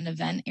dining and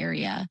event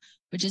area,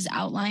 which is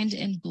outlined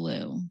in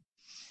blue.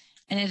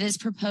 And it is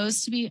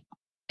proposed to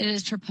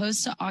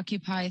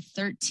occupy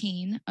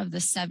 13 of the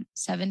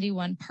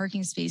 71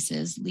 parking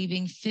spaces,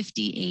 leaving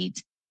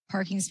 58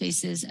 parking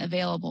spaces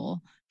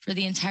available for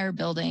the entire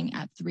building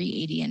at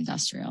 380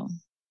 Industrial.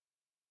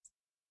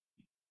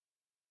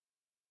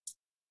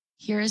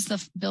 Here is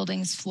the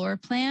building's floor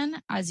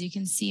plan. As you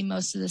can see,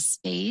 most of the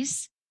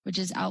space, which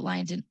is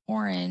outlined in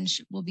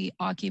orange, will be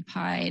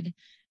occupied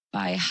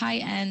by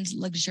high-end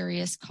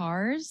luxurious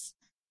cars.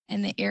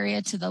 And the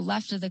area to the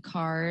left of the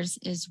cars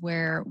is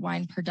where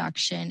wine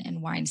production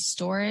and wine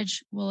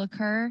storage will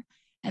occur.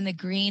 And the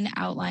green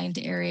outlined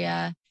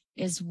area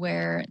is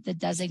where the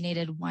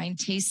designated wine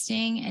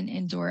tasting and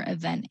indoor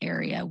event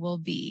area will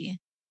be.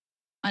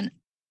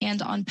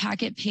 And on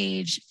packet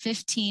page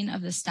 15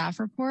 of the staff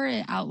report,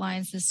 it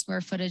outlines the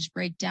square footage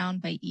breakdown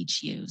by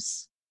each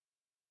use.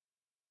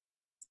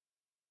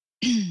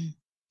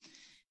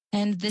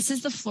 And this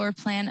is the floor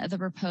plan of the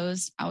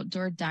proposed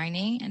outdoor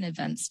dining and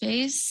event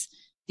space.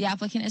 The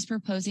applicant is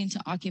proposing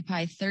to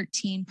occupy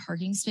 13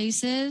 parking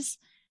spaces.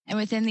 And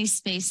within these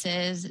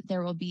spaces,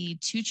 there will be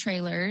 2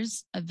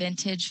 trailers, a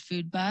vintage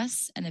food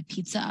bus, and a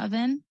pizza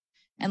oven.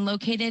 And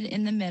located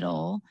in the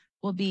middle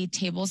will be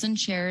tables and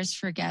chairs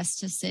for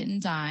guests to sit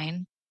and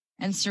dine.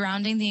 And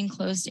surrounding the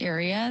enclosed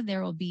area,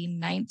 there will be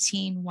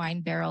 19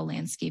 wine barrel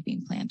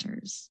landscaping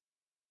planters.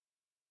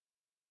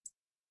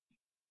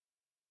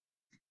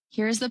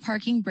 Here's the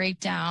parking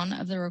breakdown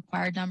of the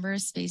required number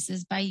of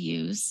spaces by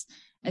use.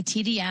 A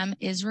TDM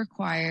is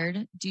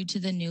required due to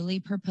the newly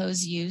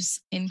proposed use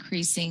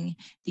increasing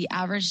the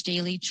average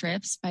daily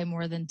trips by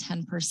more than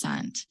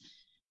 10%.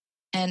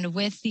 And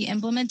with the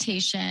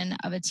implementation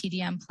of a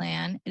TDM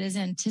plan, it is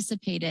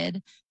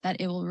anticipated that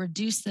it will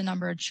reduce the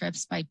number of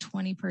trips by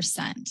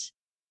 20%.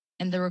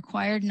 And the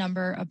required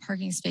number of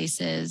parking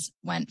spaces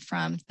went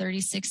from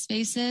 36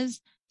 spaces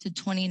to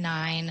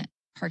 29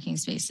 parking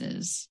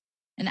spaces.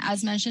 And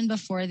as mentioned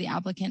before, the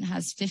applicant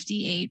has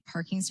 58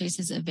 parking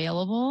spaces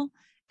available,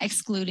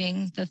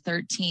 excluding the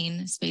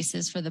 13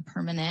 spaces for the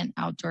permanent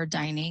outdoor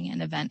dining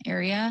and event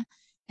area.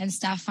 And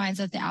staff finds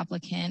that the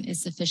applicant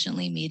is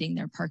sufficiently meeting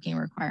their parking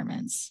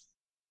requirements.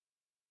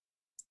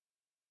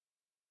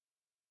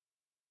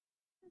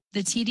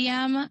 The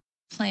TDM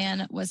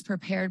plan was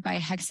prepared by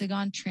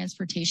Hexagon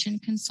Transportation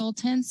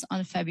Consultants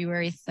on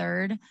February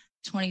 3rd,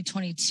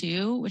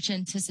 2022, which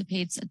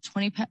anticipates a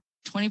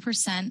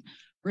 20%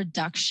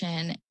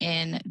 reduction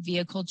in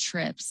vehicle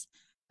trips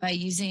by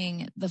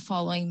using the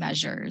following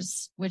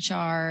measures, which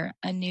are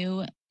a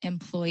new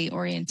employee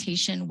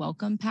orientation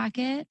welcome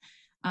packet,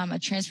 a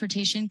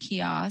transportation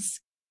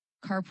kiosk,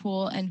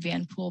 carpool and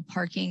vanpool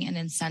parking and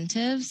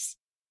incentives,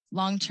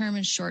 long-term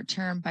and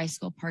short-term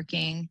bicycle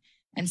parking,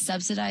 and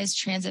subsidized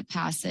transit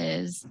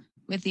passes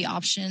with the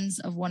options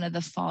of one of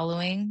the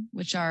following,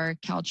 which are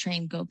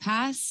Caltrain Go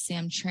Pass,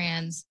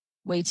 Samtrans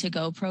Way to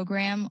Go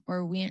program,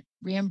 or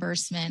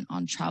reimbursement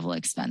on travel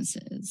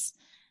expenses,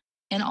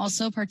 and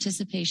also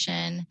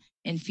participation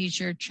in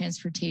Future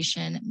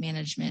Transportation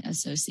Management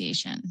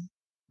Association.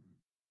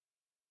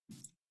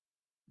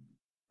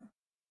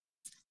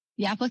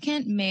 The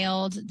applicant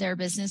mailed their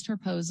business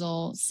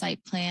proposal,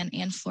 site plan,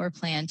 and floor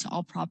plan to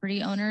all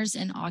property owners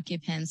and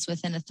occupants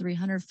within a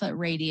 300-foot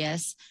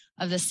radius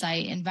of the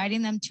site,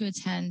 inviting them to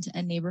attend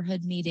a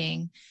neighborhood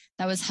meeting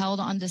that was held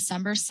on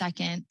December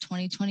 2nd,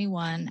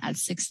 2021 at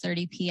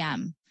 6:30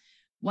 p.m.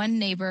 One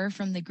neighbor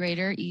from the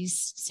Greater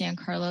East San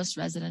Carlos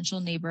residential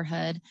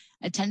neighborhood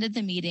attended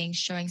the meeting,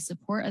 showing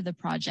support of the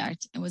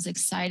project and was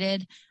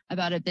excited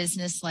about a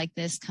business like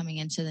this coming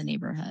into the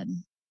neighborhood.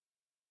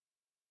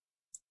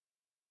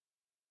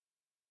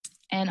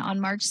 And on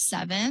March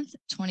 7th,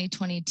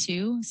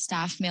 2022,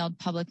 staff mailed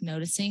public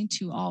noticing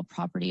to all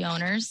property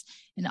owners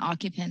and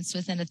occupants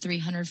within a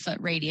 300-foot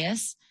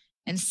radius.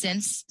 And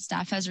since,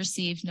 staff has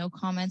received no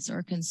comments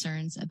or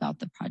concerns about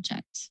the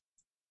project.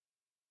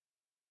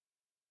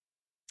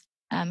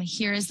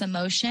 Here is the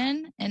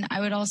motion. And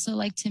I would also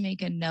like to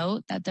make a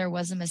note that there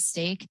was a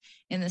mistake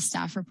in the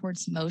staff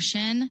report's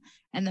motion.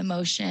 And the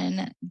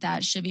motion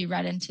that should be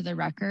read into the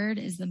record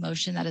is the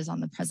motion that is on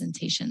the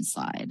presentation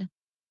slide.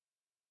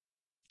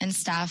 And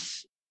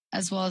staff,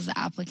 as well as the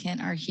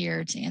applicant, are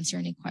here to answer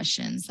any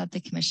questions that the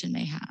commission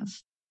may have.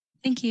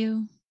 Thank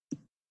you.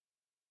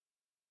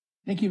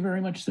 Thank you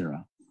very much,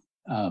 Sarah.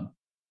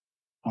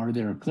 Are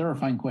there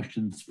clarifying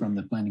questions from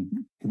the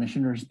planning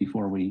commissioners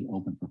before we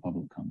open for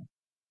public comment?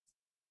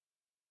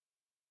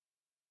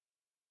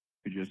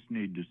 I just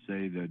need to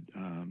say that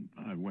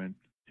I went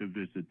to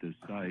visit the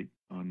site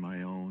on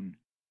my own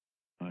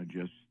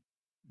just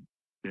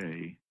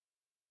today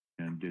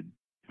and did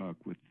talk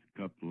with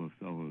a couple of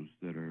fellows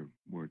that are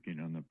working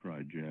on the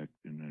project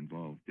and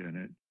involved in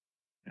it,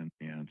 and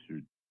they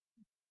answered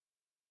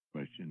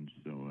questions,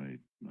 so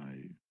I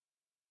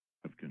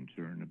have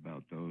concern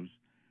about those.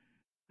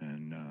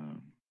 And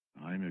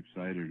I'm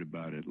excited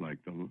about it, like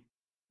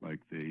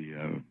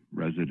the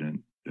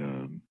resident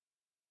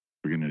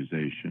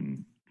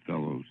organization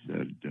fellow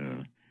said.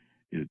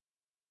 It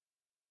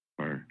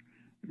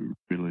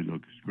really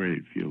looks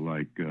great. Feel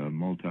like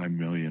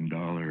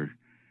multi-million-dollar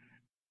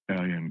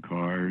Italian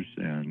cars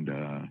and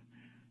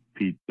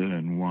pizza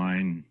and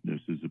wine.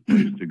 This is a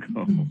place to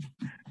go.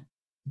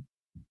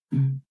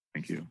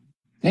 Thank you.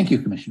 Thank you,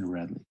 Commissioner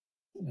Bradley.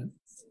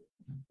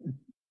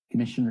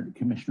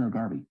 Commissioner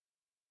Garvey.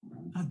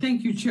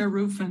 Thank you, Chair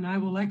Roof, and I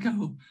will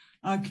echo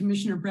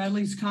Commissioner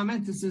Bradley's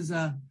comment. This is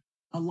a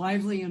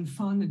lively and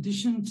fun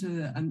addition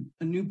to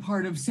a new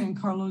part of San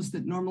Carlos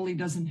that normally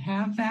doesn't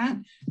have that.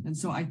 And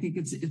so I think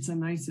it's a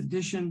nice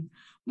addition.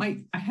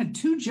 I had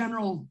two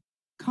general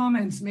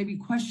comments, maybe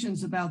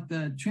questions about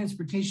the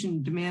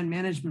transportation demand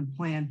management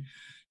plan.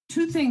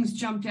 Two things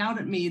jumped out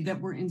at me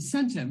that were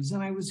incentives,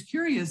 and I was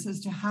curious as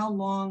to how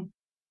long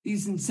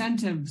these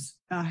incentives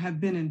have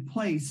been in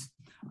place.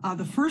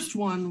 The first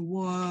one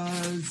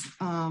was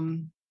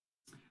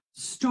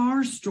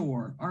Star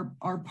Store,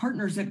 our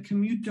partners at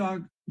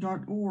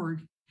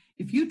commute.org.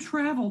 If you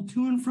travel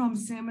to and from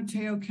San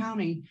Mateo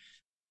County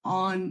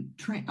on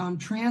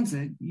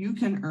transit, you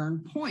can earn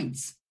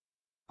points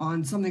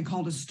on something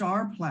called a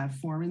Star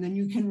platform, and then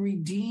you can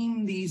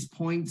redeem these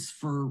points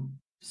for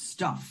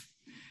stuff.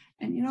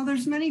 And, you know,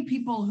 there's many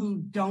people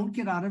who don't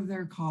get out of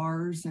their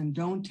cars and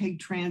don't take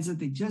transit.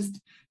 They just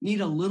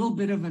need a little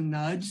bit of a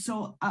nudge.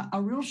 So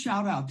a real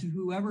shout out to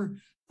whoever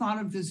thought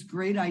of this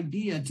great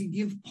idea to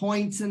give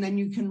points and then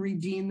you can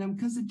redeem them,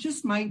 because it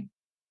just might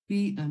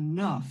be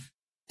enough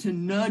to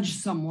nudge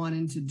someone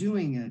into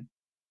doing it.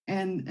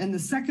 And the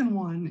second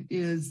one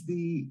is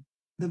the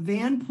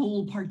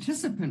Vanpool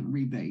participant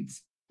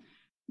rebates.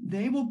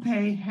 They will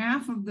pay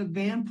half of the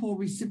Vanpool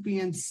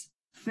recipients'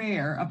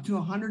 fare, up to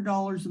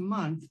 $100 a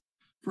month,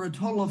 for a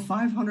total of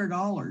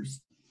 $500.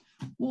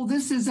 Well,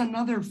 this is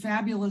another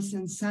fabulous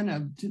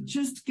incentive to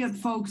just get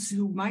folks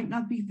who might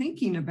not be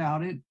thinking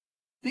about it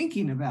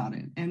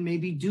and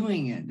maybe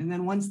doing it. And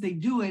then once they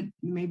do it,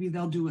 maybe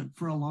they'll do it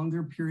for a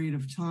longer period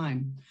of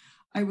time.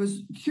 I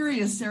was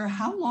curious, Sarah,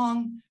 how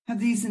long have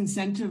these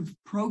incentive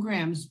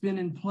programs been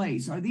in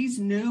place? Are these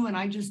new and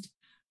I just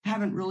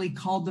haven't really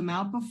called them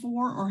out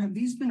before, or have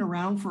these been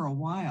around for a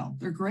while?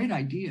 They're great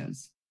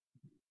ideas.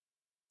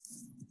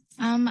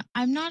 I'm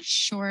not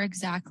sure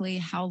exactly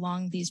how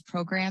long these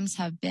programs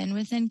have been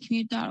within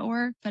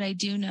commute.org, but I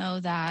do know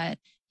that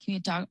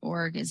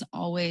commute.org is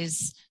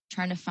always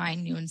trying to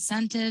find new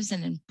incentives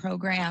and in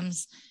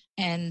programs,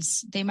 and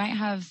they might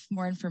have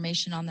more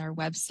information on their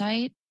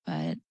website.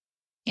 But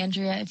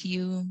Andrea, if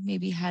you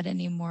maybe had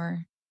any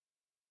more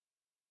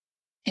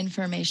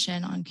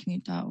information on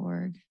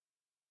commute.org.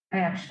 I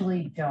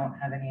actually don't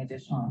have any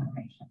additional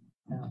information.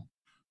 No.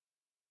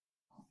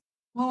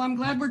 Well, I'm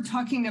glad we're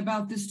talking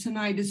about this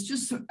tonight.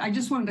 I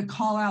just wanted to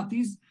call out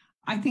these.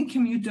 I think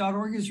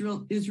commute.org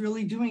is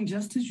really doing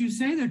just as you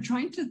say. They're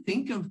trying to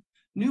think of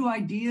new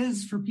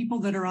ideas for people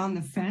that are on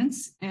the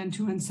fence and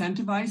to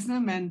incentivize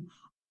them. And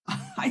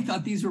I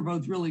thought these were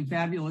both really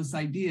fabulous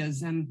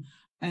ideas. And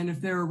if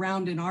they're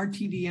around in our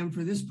TDM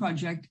for this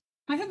project,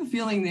 I have a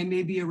feeling they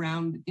may be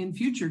around in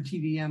future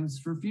TDMs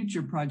for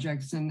future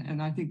projects.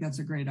 And I think that's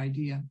a great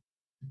idea.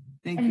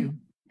 Thank you.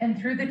 And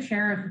through the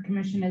chair, if the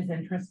commission is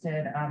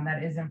interested,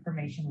 that is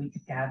information we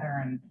could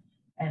gather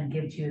and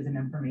give to you as an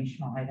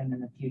informational item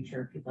in the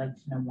future. If you'd like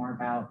to know more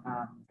about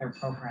their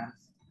programs,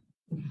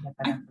 we can get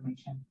that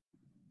information.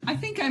 I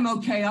think I'm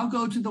okay. I'll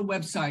go to the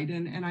website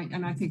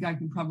and I think I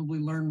can probably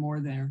learn more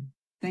there.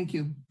 Thank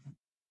you.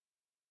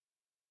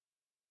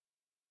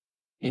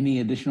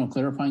 Any additional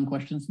clarifying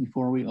questions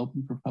before we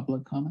open for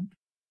public comment?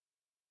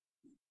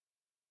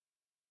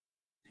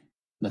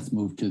 Let's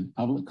move to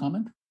public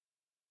comment.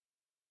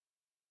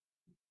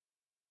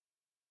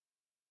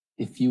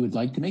 If you would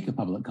like to make a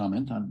public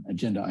comment on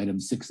agenda item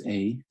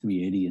 6A,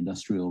 380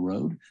 Industrial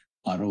Road,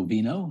 Auto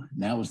Vino,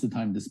 now is the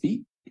time to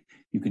speak.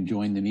 You can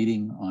join the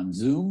meeting on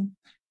Zoom,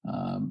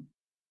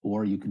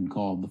 or you can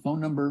call the phone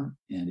number.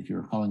 And if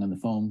you're calling on the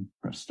phone,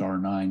 press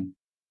 *9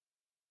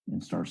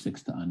 and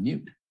 *6 to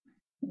unmute.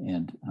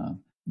 And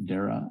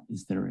Dara,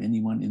 is there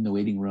anyone in the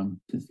waiting room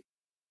to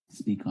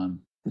speak on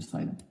this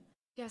item?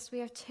 Yes, we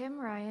have Tim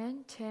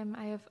Ryan. Tim,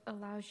 I have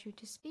allowed you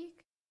to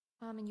speak,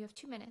 and you have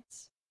 2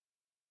 minutes.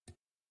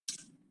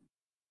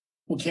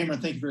 Well,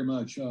 Cameron, thank you very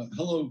much.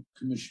 Hello,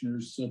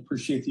 commissioners.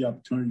 Appreciate the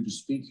opportunity to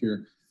speak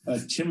here.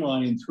 Tim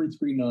Ryan,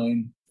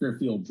 339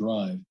 Fairfield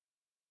Drive.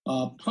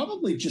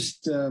 Probably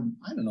just,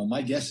 I don't know,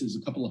 my guess is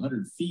a couple of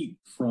 100 feet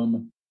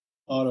from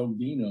Auto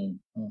Vino.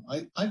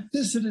 I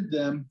visited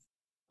them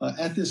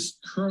at this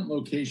current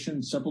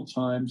location several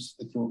times,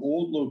 at their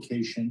old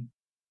location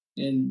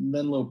in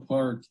Menlo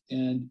Park.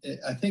 And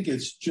I think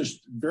it's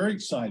just very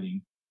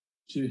exciting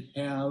to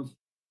have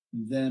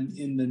them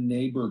in the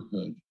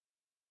neighborhood.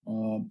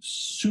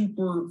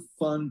 Super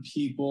fun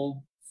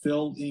people.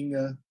 Phil,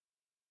 Inga,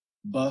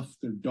 Buff,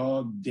 their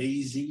dog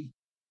Daisy.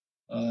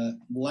 The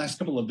last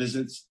couple of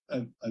visits,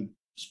 I've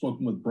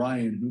spoken with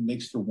Brian, who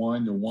makes their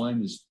wine. Their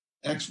wine is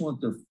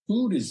excellent. Their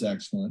food is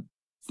excellent.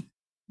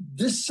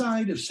 This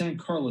side of San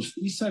Carlos,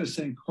 the east side of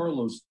San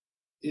Carlos,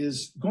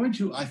 is going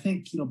to, I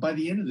think, by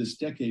the end of this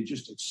decade,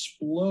 just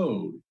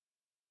explode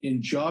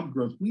in job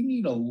growth. We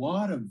need a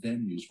lot of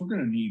venues. We're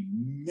going to need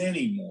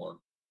many more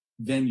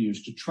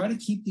venues to try to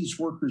keep these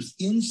workers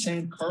in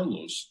San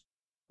Carlos,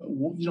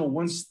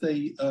 once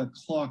they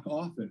clock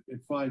off at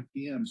 5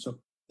 p.m. So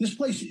this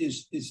place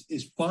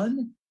is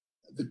fun.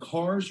 The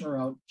cars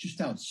are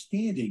just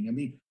outstanding. I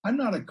mean, I'm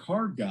not a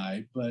car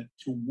guy, but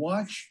to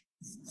watch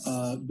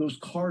those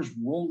cars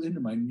roll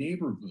into my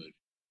neighborhood,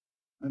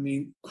 I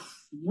mean,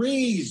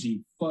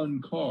 crazy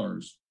fun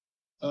cars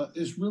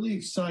is really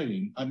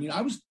exciting. I mean,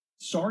 I was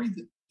sorry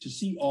to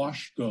see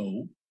Osh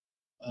go.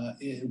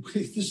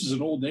 This is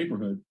an old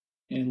neighborhood,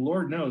 and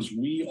Lord knows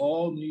we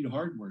all need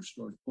hardware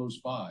stores close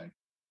by.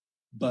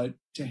 But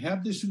to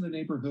have this in the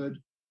neighborhood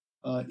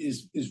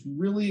is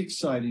really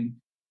exciting.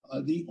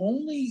 The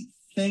only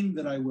thing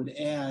that I would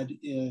add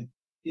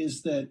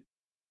is that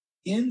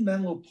in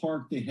Menlo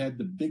Park, they had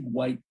the big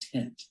white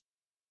tent.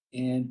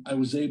 And I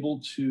was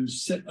able to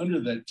sit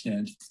under that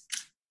tent,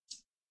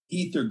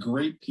 eat their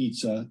great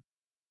pizza,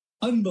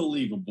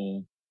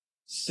 unbelievable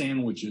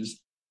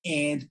sandwiches.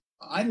 And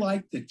I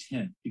like the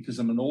tent because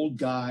I'm an old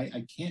guy.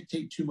 I can't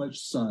take too much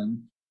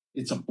sun.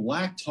 It's a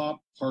blacktop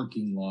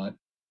parking lot.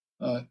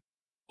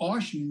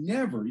 Osh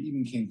never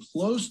even came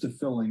close to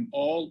filling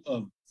all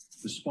of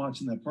the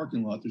spots in that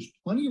parking lot. There's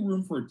plenty of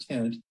room for a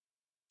tent.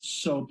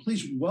 So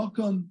please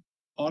welcome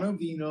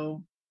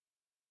Autovino.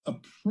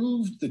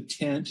 Approve the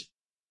tent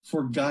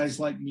for guys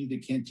like me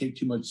that can't take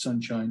too much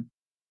sunshine,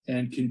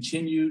 and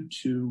continue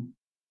to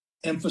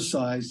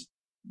emphasize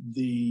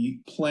the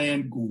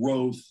planned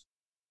growth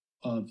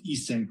of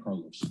East San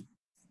Carlos.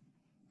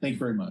 Thank you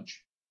very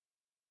much.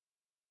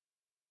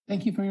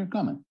 Thank you for your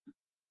comment.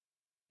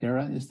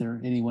 Dara, is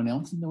there anyone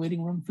else in the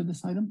waiting room for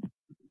this item?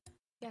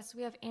 Yes,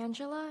 we have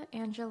Angela.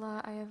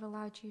 Angela, I have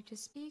allowed you to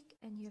speak,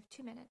 and you have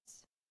 2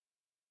 minutes.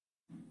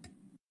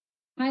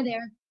 Hi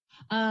there.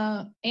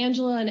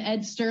 Angela and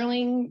Ed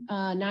Sterling,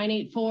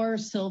 984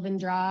 Sylvan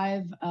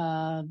Drive,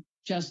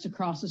 just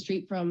across the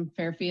street from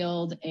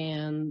Fairfield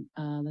and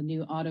the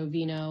new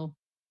Autovino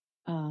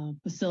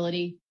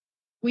facility.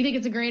 We think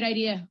it's a great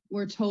idea.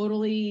 We're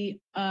totally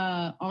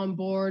on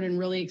board and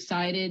really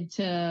excited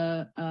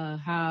to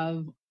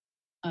have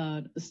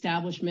an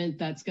establishment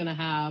that's going to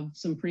have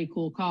some pretty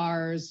cool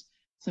cars,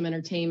 some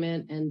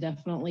entertainment, and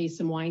definitely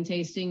some wine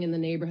tasting in the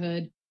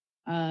neighborhood.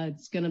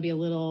 It's going to be a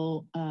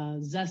little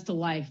zest of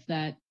life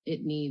that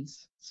it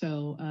needs.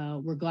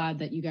 So we're glad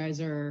that you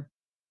guys are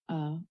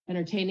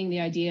entertaining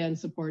the idea and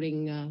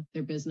supporting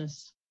their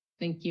business.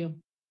 Thank you.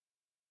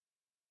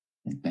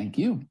 Thank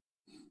you.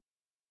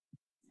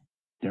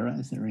 Dara,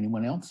 is there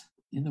anyone else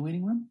in the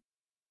waiting room?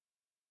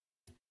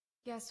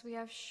 Yes, we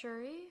have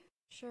Shuri.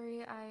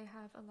 Shuri, I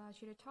have allowed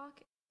you to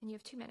talk, and you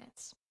have 2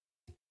 minutes.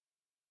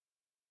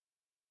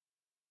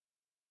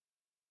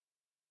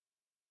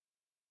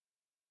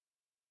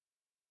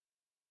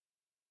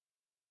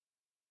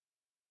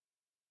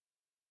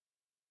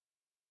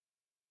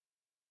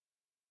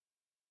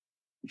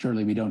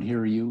 Shirley, we don't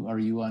hear you. Are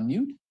you on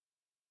mute?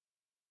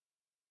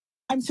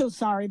 I'm so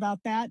sorry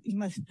about that. You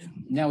must.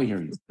 Now we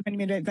hear you. I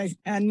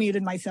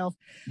unmuted myself.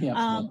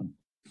 Yeah.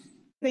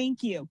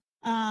 Thank you.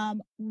 My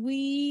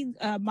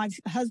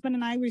husband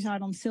and I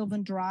reside on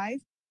Sylvan Drive,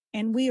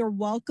 and we are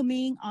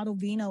welcoming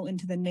Autovino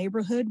into the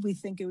neighborhood. We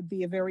think it would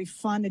be a very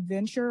fun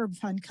adventure, a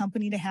fun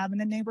company to have in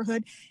the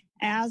neighborhood.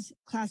 As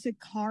classic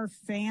car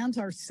fans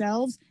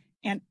ourselves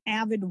and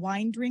avid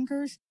wine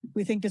drinkers,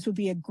 we think this would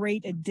be a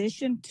great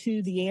addition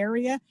to the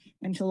area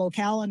and to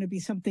locale, and it'd be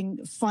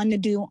something fun to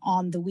do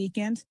on the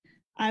weekends.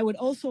 I would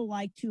also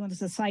like to,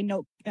 as a side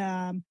note,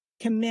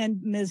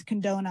 commend Ms.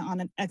 Condona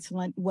on an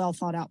excellent, well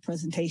thought out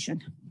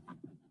presentation.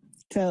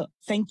 So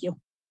thank you.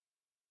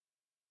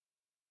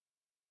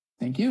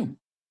 Thank you.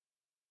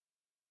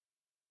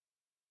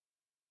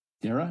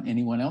 Dara,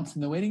 anyone else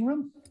in the waiting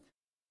room?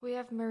 We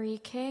have Marie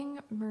King.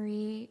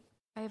 Marie,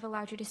 I have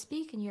allowed you to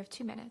speak, and you have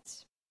 2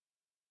 minutes.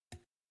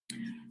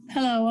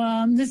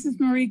 Hello, this is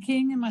Marie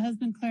King and my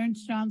husband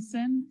Clarence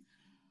Johnson,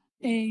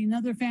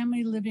 another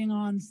family living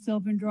on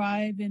Sylvan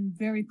Drive in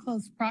very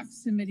close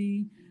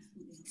proximity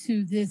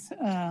to this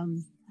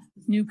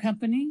new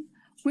company.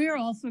 We are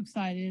also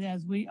excited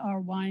as we are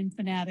wine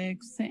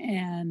fanatics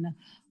and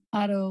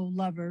auto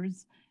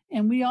lovers.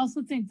 And we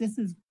also think this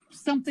is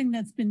something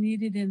that's been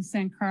needed in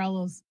San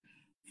Carlos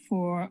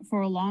for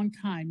a long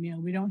time. You know,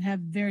 we don't have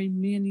very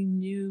many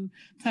new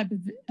type of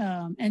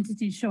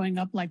entities showing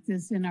up like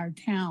this in our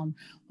town.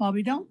 While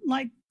we don't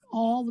like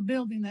all the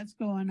building that's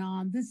going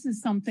on, this is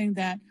something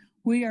that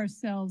we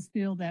ourselves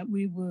feel that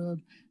we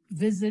would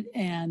visit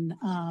and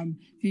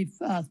be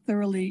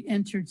thoroughly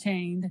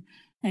entertained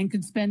and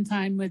could spend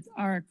time with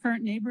our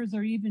current neighbors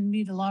or even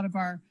meet a lot of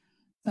our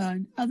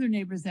other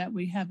neighbors that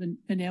we haven't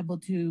been able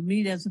to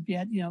meet as of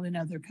yet, you know, in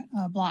other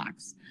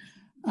blocks.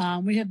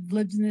 We have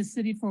lived in this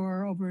city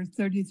for over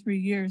 33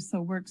 years,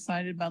 so we're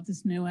excited about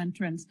this new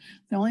entrance.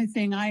 The only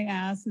thing I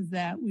ask is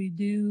that we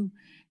do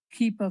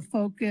keep a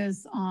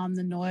focus on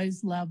the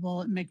noise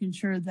level and making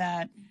sure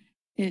that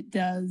it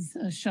does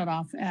shut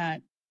off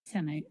at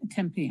 10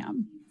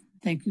 p.m.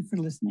 Thank you for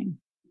listening.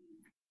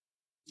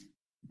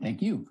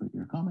 Thank you for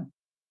your comment.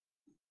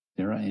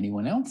 Sarah,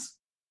 anyone else?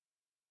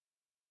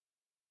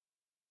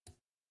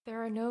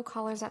 There are no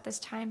callers at this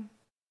time.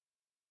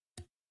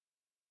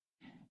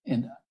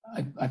 And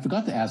I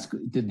forgot to ask,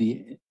 did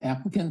the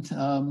applicant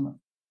are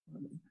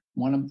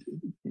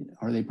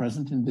they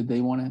present and did they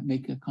want to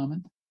make a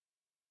comment?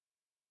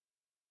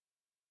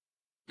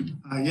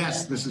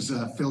 Yes, this is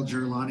Phil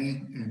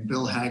Giurlani and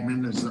Bill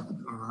Hagman is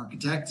our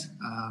architect.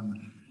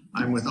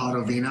 I'm with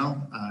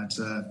Autovino.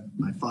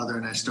 My father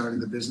and I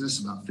started the business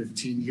about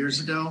 15 years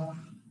ago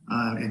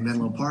in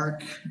Menlo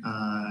Park.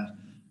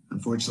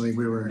 Unfortunately,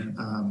 we were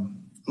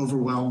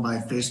overwhelmed by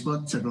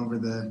Facebook, took over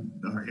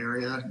our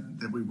area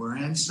that we were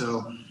in.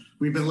 So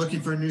we've been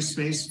looking for a new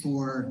space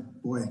for,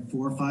 4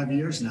 or 5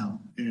 years now,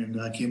 and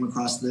came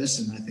across this,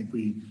 and I think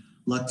we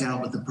lucked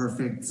out with the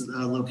perfect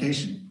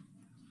location.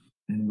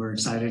 And we're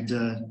excited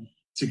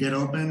to get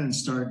open and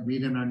start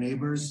meeting our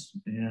neighbors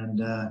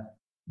and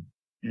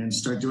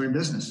start doing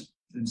business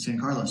in San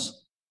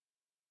Carlos.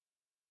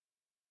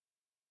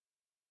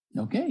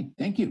 Okay,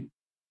 thank you.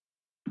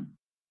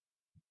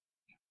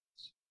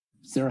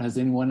 Sarah, has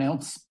anyone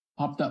else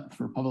popped up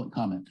for public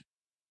comment?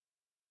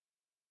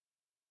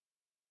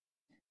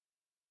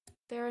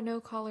 There are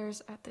no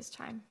callers at this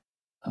time.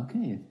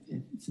 Okay,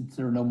 since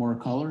there are no more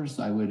callers,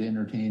 I would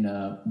entertain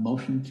a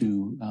motion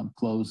to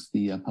close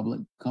the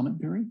public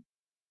comment period.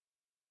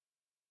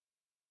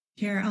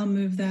 Chair, I'll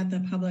move that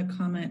the public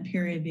comment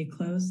period be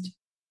closed.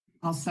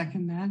 I'll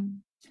second that.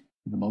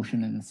 The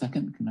motion and a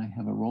second. Can I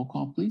have a roll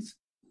call, please?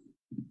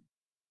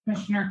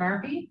 Commissioner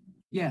Garvey?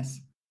 Yes.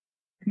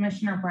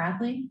 Commissioner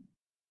Bradley?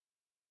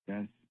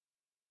 Yes.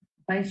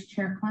 Vice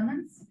Chair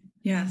Clements?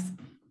 Yes.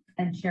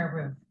 And Chair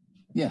Roof?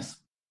 Yes.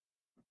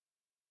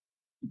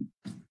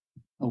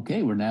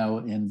 Okay, we're now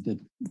in the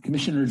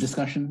commissioner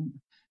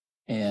discussion,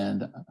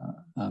 and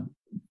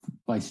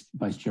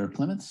Vice Chair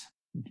Clements,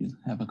 would you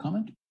have a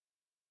comment?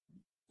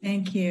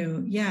 Thank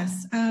you.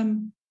 Yes.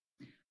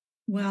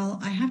 Well,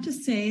 I have to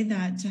say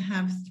that to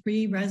have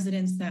 3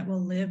 residents that will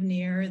live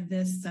near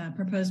this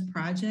proposed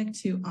project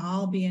to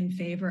all be in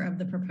favor of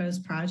the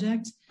proposed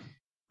project,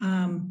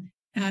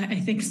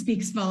 I think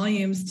speaks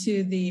volumes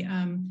to the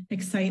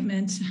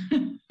excitement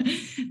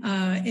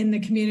in the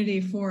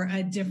community for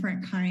a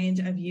different kind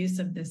of use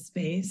of this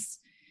space.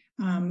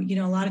 You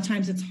know, a lot of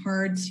times it's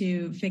hard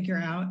to figure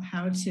out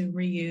how to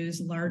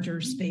reuse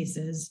larger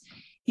spaces.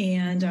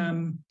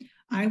 And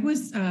I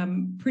was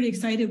pretty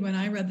excited when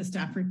I read the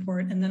staff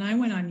report, and then I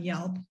went on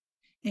Yelp,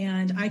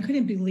 and I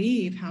couldn't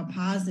believe how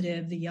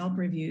positive the Yelp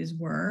reviews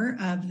were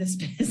of this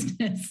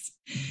business.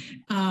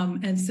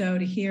 And so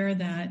to hear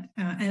that,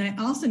 and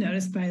I also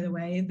noticed, by the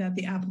way, that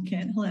the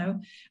applicant,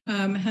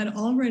 had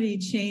already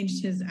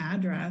changed his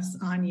address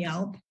on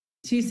Yelp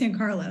to San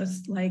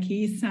Carlos. Like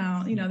they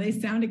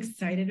sound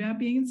excited about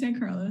being in San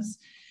Carlos.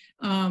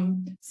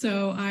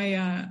 So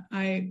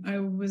I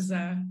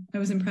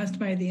was impressed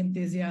by the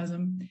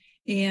enthusiasm,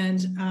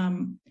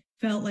 and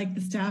felt like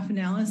the staff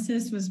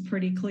analysis was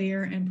pretty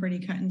clear and pretty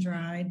cut and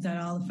dried,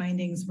 that all the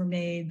findings were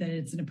made, that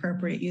it's an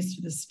appropriate use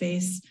for the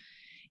space,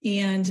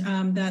 and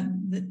that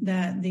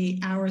the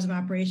hours of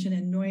operation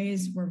and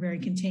noise were very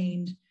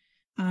contained,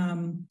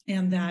 and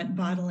that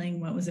bottling,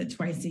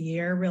 twice a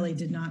year, really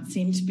did not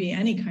seem to be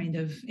any kind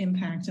of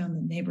impact on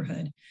the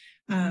neighborhood,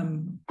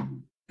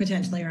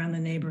 potentially around the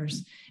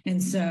neighbors.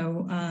 And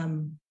so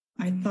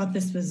I thought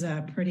this was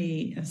a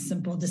pretty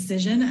simple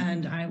decision,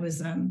 and I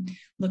was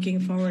looking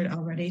forward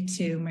already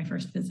to my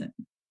first visit.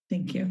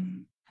 Thank you.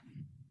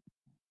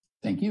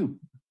 Thank you.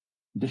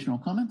 Additional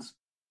comments?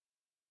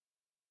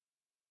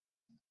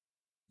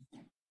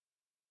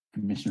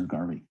 Commissioner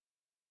Garvey.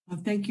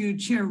 Thank you,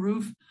 Chair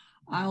Roof.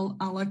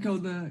 I'll echo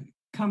the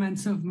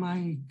comments of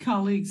my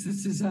colleagues.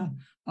 This is a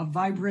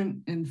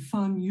vibrant and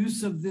fun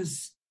use of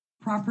this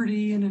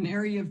property in an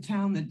area of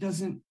town that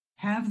doesn't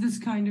have this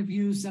kind of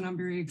use, and I'm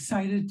very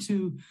excited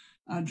to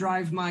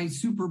drive my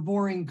super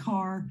boring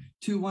car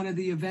to one of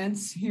the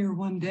events here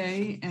one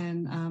day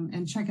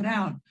and check it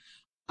out.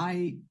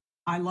 I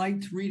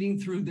liked reading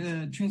through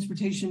the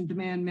Transportation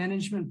Demand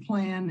Management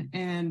Plan,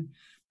 and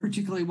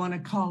particularly want to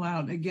call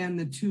out again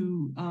the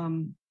 2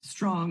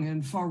 strong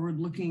and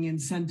forward-looking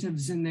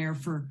incentives in there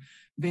for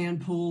van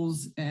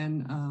pools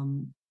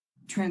and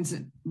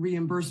transit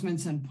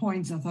reimbursements and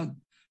points. I thought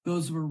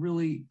those were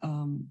really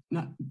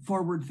not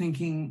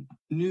forward-thinking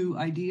new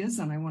ideas,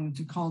 and I wanted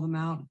to call them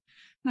out.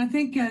 And I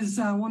think, as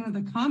one of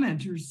the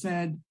commenters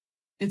said,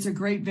 it's a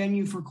great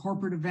venue for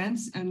corporate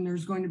events, and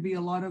there's going to be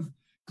a lot of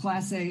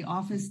Class A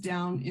office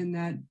down in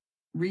that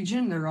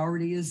region. There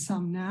already is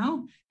some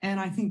now, and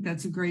I think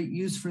that's a great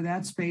use for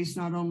that space,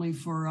 not only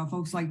for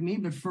folks like me,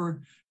 but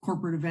for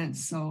corporate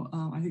events. So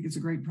I think it's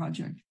a great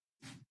project.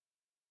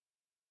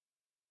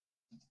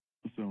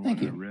 So when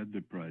I read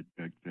the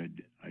project,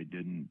 I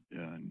didn't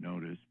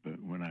notice, but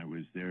when I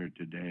was there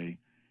today,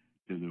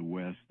 to the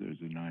west, there's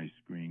a nice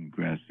green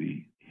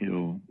grassy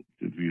hill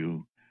to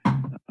view,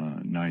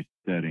 nice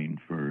setting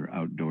for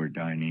outdoor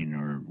dining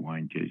or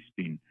wine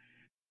tasting.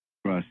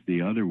 Across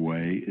the other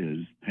way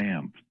is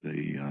PAMP,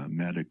 the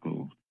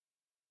medical,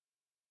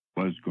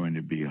 was going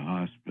to be a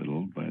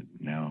hospital, but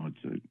now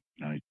it's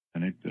a nice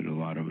clinic that a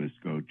lot of us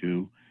go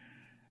to.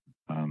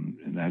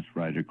 And that's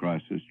right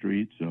across the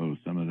street. So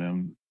some of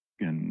them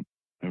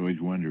I always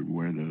wondered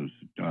where those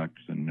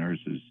docs and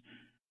nurses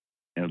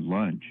had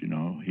lunch. You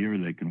know, here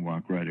they can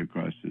walk right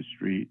across the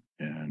street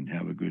and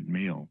have a good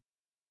meal.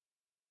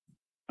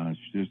 It's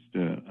just,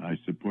 I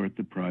support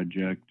the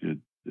project. It's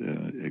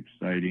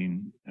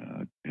exciting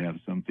to have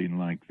something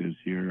like this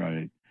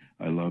here.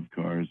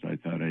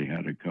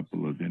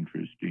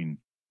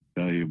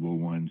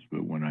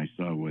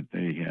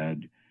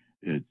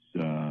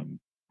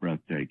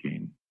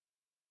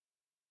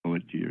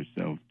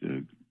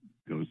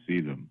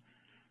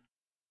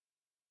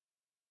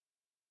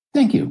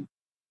 Thank you.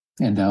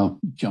 And I'll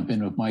jump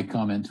in with my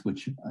comment,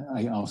 which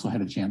I also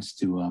had a chance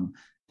to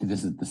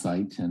visit the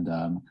site, and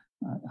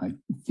I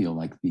feel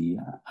like the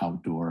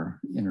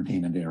outdoor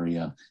entertainment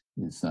area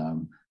is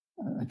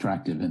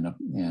attractive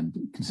and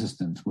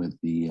consistent with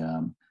the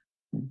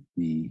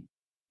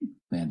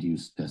land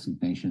use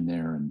designation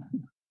there, and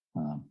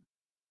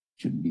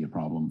shouldn't be a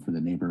problem for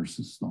the neighbors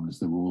as long as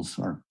the rules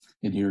are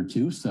adhered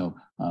to. So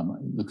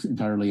it looks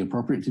entirely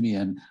appropriate to me,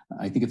 and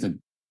I think it's a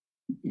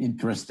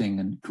interesting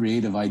and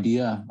creative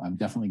idea. I'm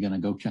definitely going to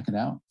go check it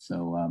out.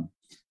 So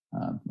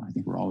I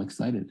think we're all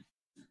excited.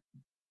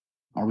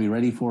 Are we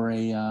ready for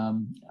a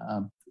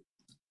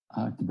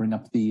to bring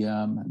up the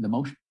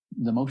motion?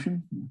 The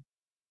motion.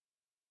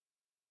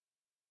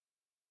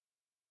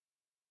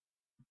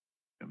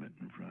 Have it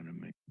in front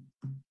of me.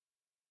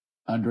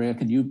 Andrea,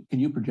 can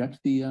you project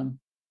the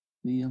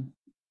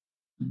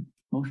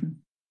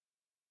motion?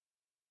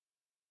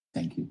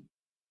 Thank you.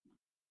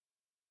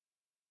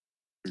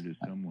 Or does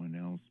someone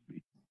else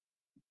speak?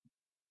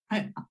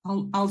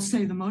 I'll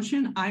say the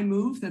motion. I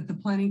move that the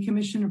Planning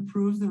Commission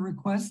approve the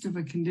request of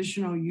a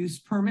conditional use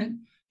permit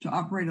to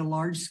operate a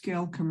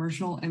large-scale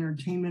commercial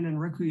entertainment and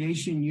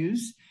recreation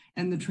use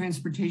and the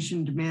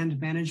transportation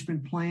demand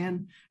management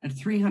plan at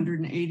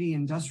 380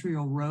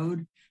 Industrial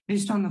Road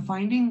based on the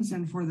findings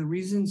and for the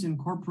reasons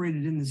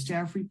incorporated in the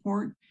staff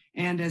report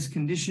and as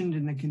conditioned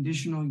in the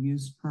conditional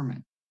use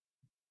permit.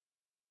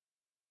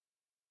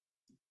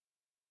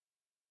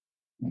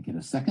 Can I get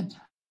a second?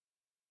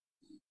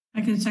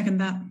 I can second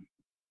that.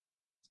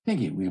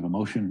 Thank you. We have a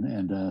motion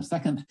and a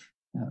second.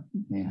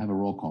 May I have a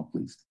roll call,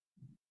 please?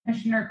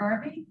 Commissioner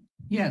Garvey?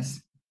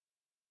 Yes.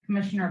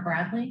 Commissioner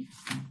Bradley?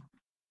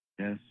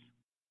 Yes.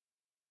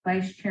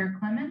 Vice Chair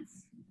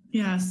Clements?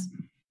 Yes.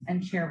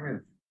 And Chair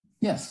Ruth?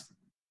 Yes.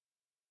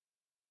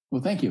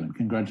 Well, thank you and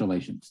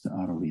congratulations to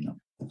Autovino.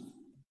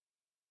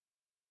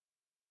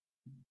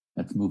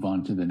 Let's move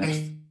on to the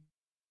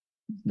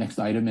next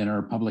item in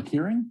our public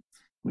hearing,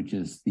 which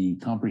is the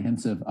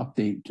comprehensive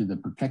update to the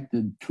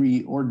protected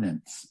tree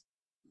ordinance.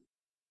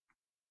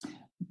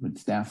 Would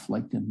staff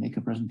like to make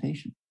a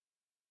presentation?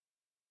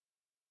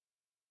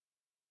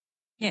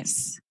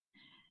 Yes.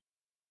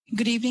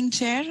 Good evening,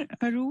 Chair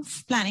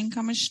Aroof, Planning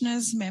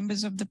Commissioners,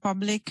 members of the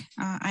public.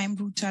 I am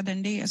Rucha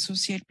Dande,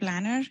 Associate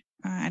Planner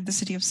at the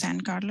City of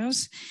San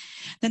Carlos.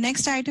 The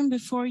next item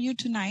before you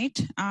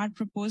tonight are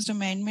proposed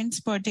amendments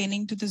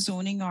pertaining to the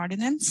zoning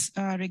ordinance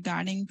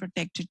regarding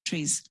protected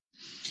trees.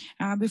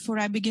 Before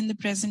I begin the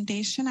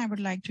presentation, I would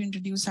like to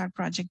introduce our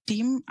project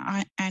team,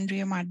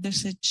 Andrea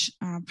Mardersic,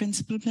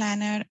 Principal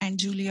Planner, and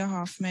Julia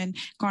Hoffman,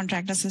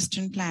 Contract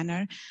Assistant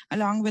Planner,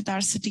 along with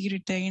our city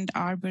retained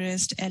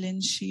arborist, Ellen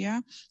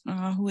Shia,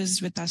 who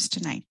is with us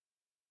tonight.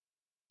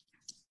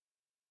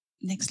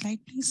 Next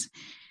slide, please.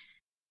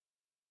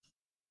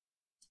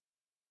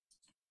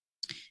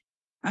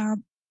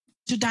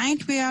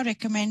 Tonight, we are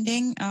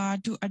recommending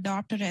to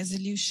adopt a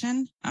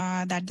resolution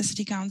that the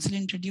City Council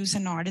introduce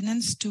an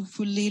ordinance to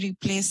fully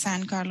replace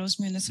San Carlos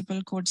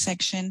Municipal Code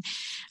Section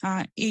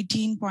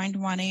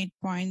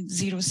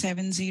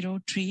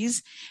 18.18.070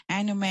 trees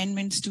and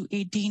amendments to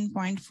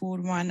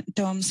 18.41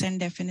 terms and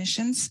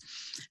definitions.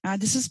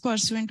 This is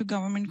pursuant to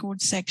Government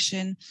Code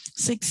Section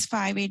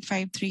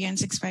 65853 and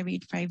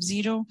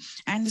 65850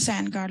 and the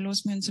San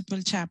Carlos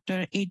Municipal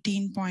Chapter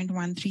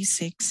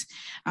 18.136.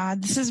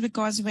 This is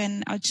because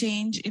when a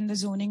change in the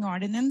zoning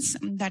ordinance,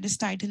 that is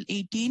Title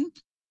 18,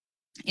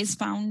 is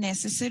found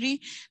necessary,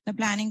 the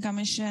Planning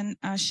Commission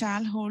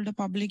shall hold a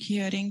public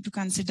hearing to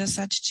consider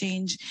such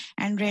change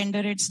and render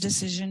its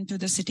decision to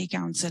the City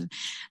Council.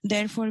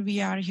 Therefore,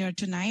 we are here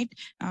tonight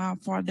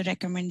for the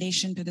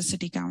recommendation to the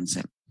City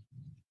Council.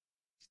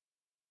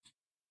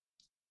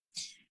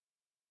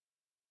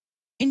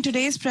 In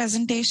today's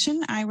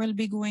presentation, I will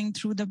be going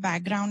through the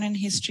background and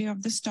history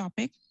of this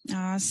topic,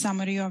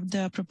 summary of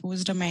the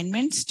proposed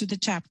amendments to the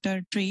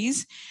chapter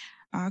trees,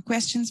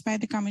 questions by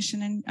the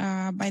commission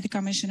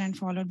and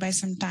followed by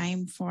some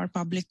time for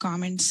public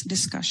comments,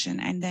 discussion,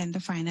 and then the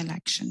final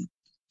action.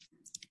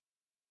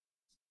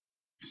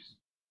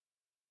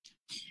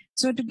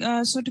 So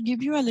to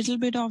give you a little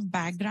bit of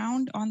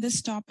background on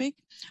this topic,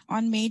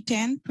 on May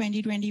 10,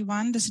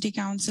 2021, the City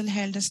Council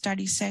held a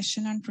study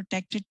session on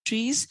protected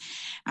trees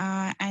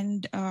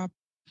and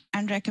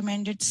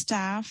recommended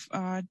staff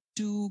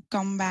to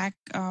come back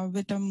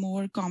with a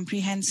more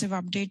comprehensive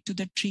update to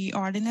the tree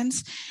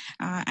ordinance.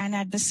 And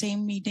at the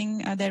same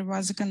meeting, there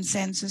was a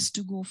consensus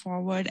to go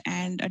forward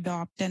and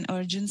adopt an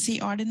urgency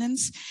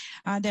ordinance.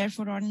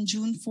 Therefore, on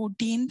June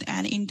 14th,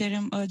 an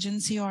interim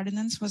urgency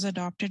ordinance was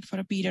adopted for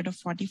a period of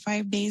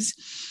 45 days,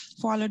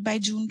 followed by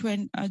June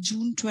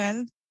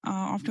 12th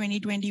of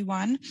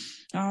 2021,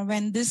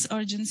 when this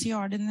urgency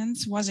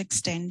ordinance was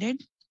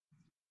extended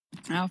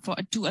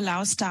to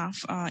allow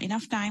staff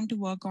enough time to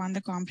work on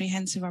the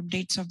comprehensive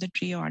updates of the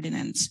tree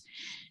ordinance.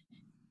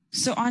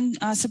 So on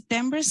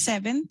September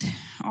 7th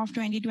of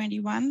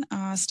 2021,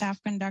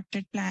 staff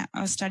conducted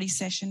a study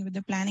session with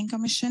the Planning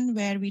Commission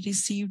where we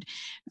received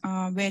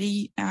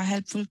very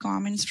helpful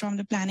comments from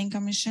the Planning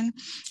Commission.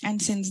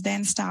 And since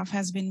then, staff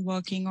has been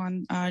working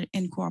on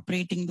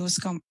incorporating those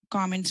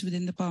comments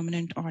within the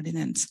permanent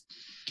ordinance.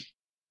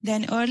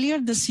 Then earlier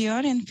this year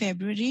in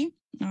February,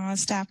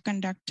 staff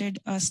conducted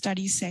a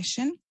study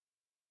session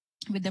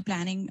with the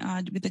planning,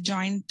 with the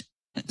joint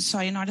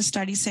sorry, not a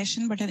study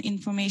session, but an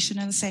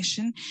informational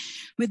session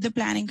with the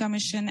Planning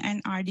Commission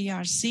and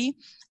RDRC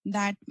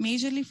that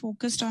majorly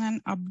focused on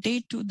an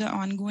update to the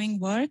ongoing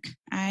work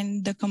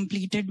and the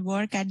completed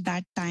work at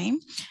that time,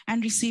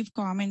 and received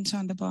comments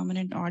on the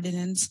permanent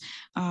ordinance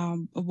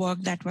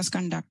work that was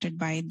conducted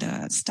by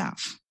the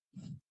staff.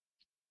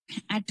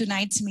 At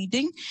tonight's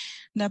meeting,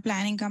 the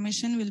Planning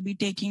Commission will be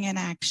taking an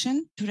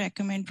action to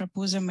recommend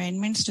proposed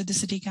amendments to the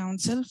City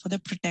Council for the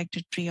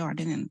protected tree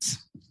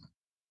ordinance.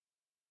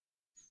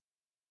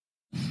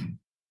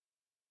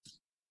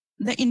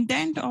 The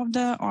intent of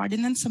the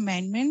ordinance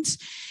amendments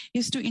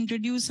is to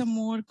introduce a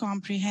more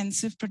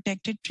comprehensive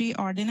protected tree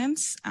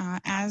ordinance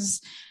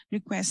as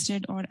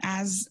requested or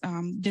as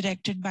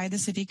directed by the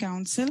City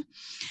Council.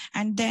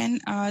 And then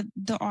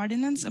the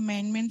ordinance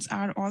amendments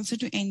are also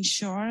to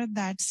ensure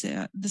that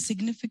the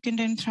significant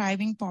and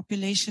thriving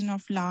population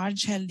of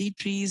large healthy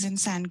trees in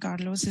San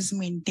Carlos is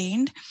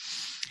maintained.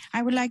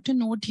 I would like to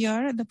note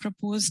here the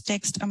proposed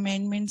text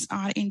amendments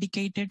are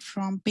indicated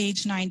from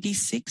page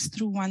 96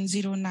 through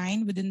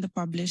 109 within the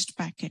published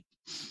packet.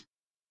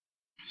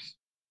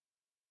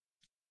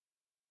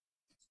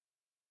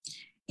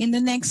 In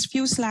the next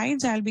few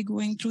slides, I'll be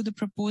going through the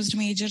proposed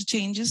major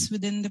changes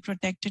within the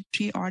protected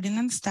tree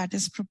ordinance that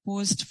is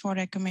proposed for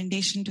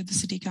recommendation to the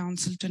City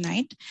Council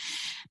tonight.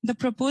 The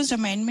proposed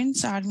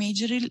amendments are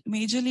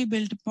majorly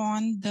built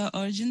upon the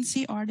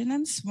urgency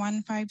ordinance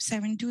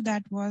 1572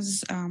 that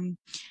was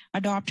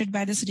adopted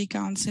by the City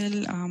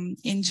Council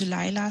in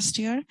July last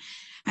year.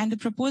 And the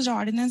proposed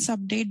ordinance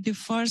update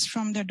differs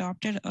from the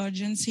adopted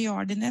urgency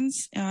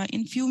ordinance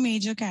in few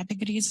major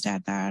categories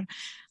that are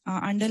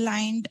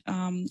underlined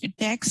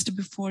text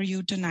before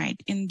you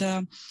tonight in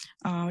the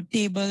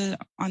table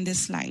on this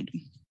slide.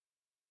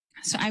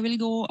 So I will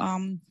go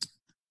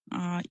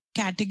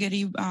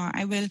category,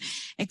 I will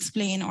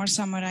explain or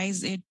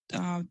summarize it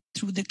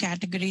through the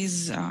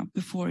categories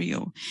before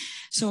you.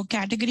 So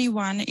category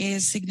 1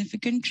 is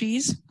significant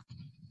trees.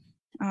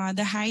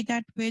 The height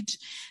at which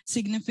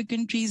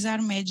significant trees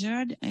are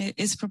measured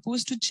is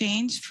proposed to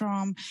change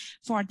from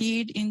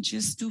 48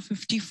 inches to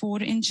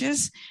 54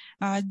 inches.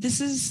 This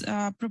is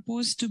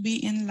proposed to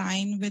be in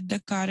line with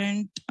the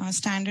current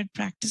standard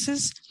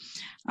practices.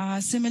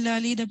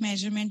 Similarly, the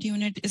measurement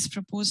unit is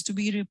proposed to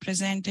be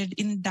represented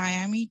in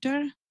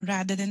diameter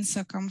rather than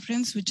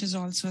circumference, which is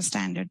also a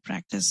standard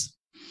practice.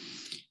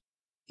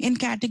 In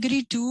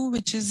category 2,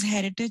 which is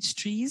heritage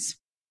trees,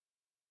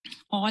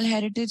 all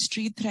heritage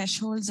tree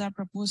thresholds are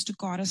proposed to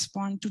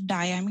correspond to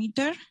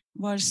diameter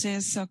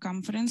versus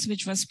circumference,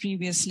 which was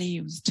previously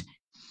used.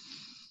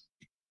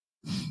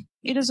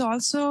 It is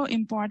also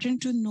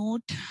important to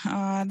note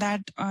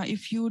that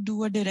if you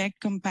do a direct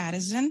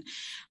comparison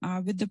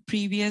with the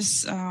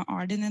previous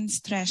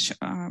ordinance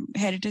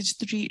heritage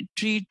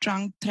tree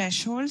trunk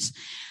thresholds,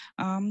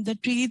 the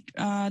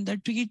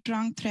tree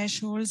trunk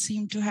thresholds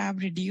seem to have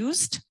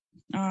reduced.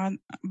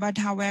 But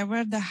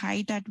however, the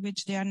height at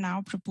which they are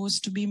now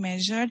proposed to be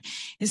measured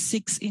is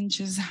 6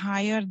 inches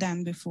higher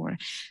than before.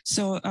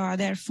 So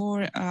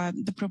therefore,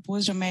 the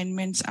proposed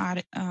amendments are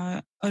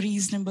a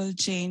reasonable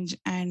change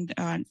and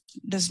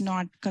does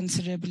not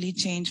considerably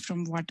change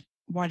from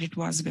what it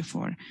was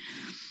before.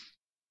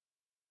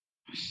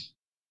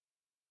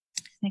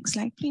 Next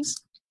slide, please.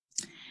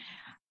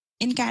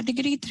 In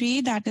category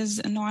 3, that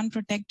is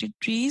non-protected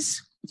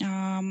trees,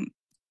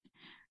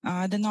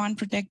 the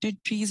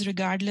non-protected trees,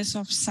 regardless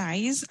of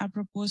size, are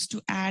proposed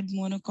to add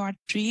monocot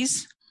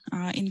trees,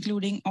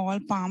 including all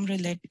palm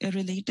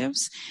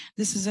relatives.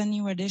 This is a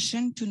new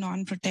addition to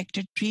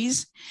non-protected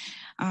trees.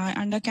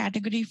 Under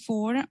category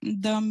 4,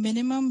 the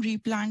minimum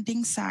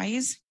replanting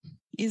size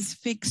is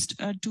fixed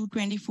to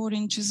 24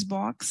 inches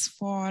box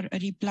for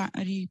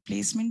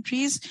replacement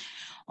trees,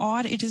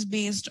 or it is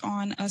based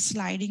on a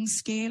sliding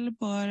scale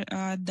per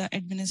the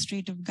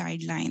administrative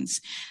guidelines.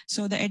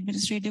 So the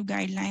administrative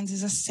guidelines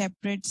is a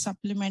separate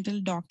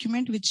supplemental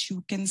document, which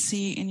you can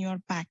see in your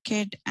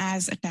packet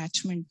as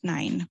attachment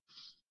 9.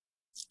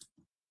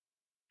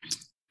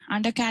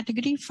 Under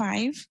category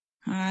 5,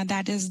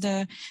 that is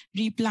the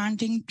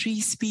replanting tree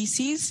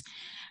species,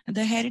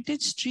 the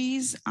heritage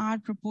trees are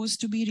proposed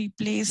to be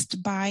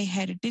replaced by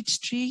heritage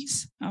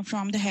trees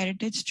from the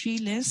heritage tree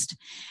list,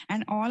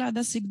 and all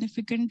other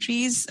significant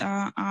trees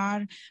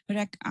are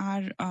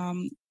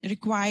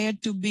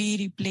required to be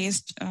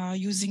replaced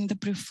using the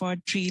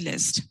preferred tree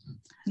list.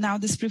 Now,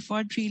 this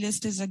preferred tree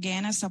list is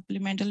again a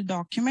supplemental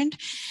document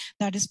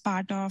that is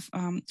part of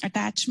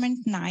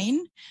attachment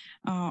 9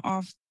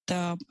 of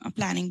the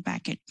planning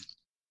packet.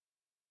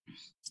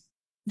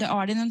 The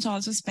ordinance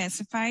also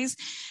specifies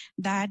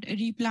that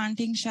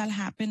replanting shall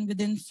happen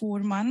within 4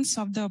 months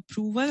of the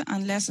approval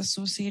unless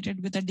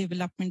associated with a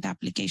development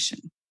application.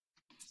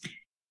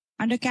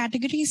 Under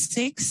category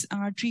 6,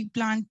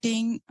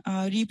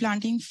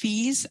 replanting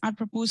fees are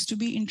proposed to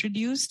be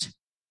introduced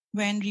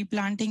when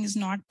replanting is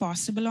not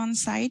possible on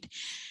site.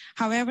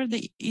 However,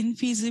 the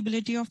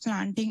infeasibility of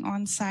planting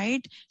on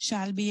site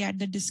shall be at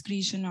the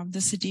discretion of the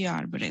city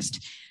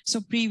arborist.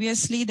 So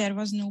previously there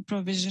was no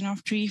provision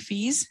of tree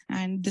fees,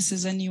 and this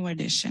is a new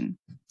addition.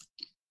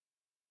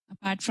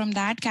 Apart from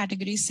that,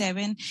 category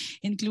 7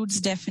 includes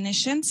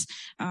definitions.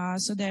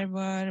 So there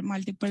were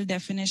multiple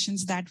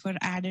definitions that were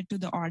added to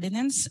the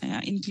ordinance,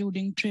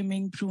 including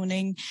trimming,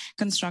 pruning,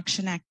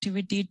 construction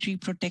activity, tree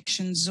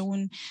protection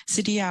zone,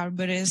 city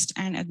arborist,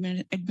 and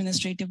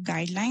administrative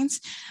guidelines,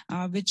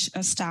 which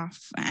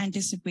staff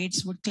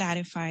anticipates would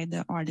clarify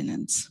the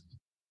ordinance.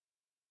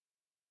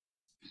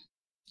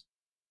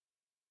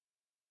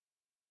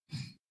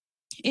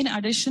 In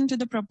addition to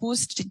the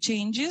proposed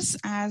changes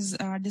as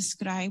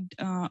described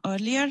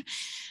earlier,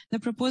 the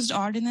proposed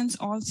ordinance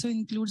also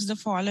includes the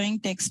following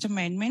text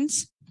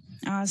amendments.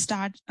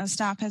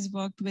 Staff has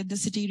worked with the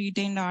city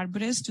retained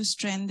arborist to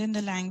strengthen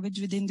the language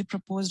within the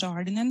proposed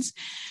ordinance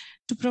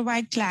to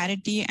provide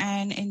clarity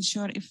and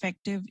ensure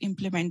effective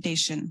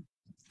implementation.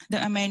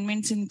 The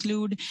amendments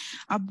include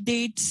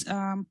updates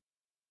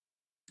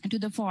to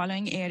the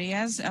following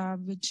areas,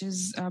 which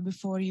is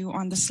before you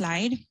on the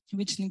slide,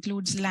 which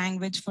includes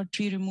language for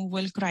tree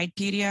removal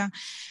criteria,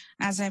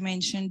 as I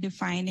mentioned,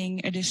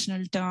 defining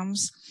additional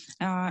terms,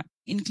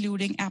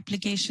 including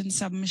application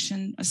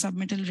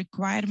submittal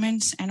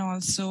requirements, and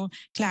also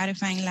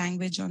clarifying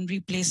language on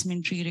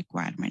replacement tree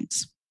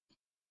requirements.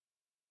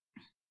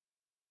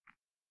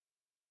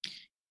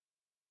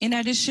 In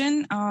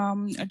addition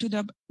to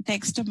the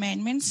text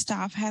amendments,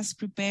 staff has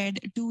prepared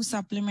 2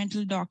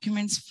 supplemental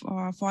documents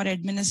for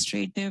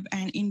administrative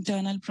and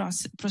internal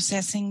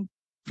processing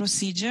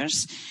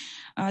procedures.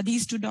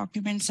 These 2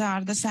 documents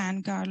are the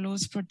San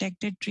Carlos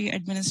Protected Tree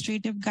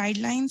Administrative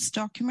Guidelines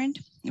document,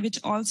 which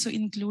also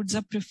includes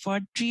a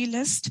preferred tree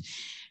list,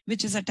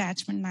 which is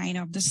attachment 9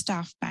 of the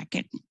staff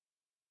packet.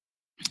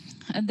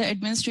 The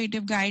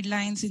administrative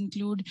guidelines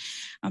include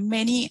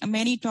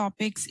many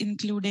topics,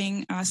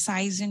 including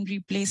size and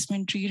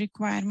replacement tree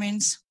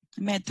requirements,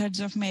 methods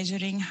of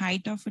measuring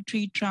height of a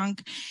tree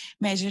trunk,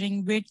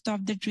 measuring width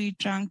of the tree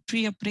trunk,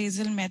 tree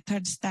appraisal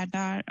methods that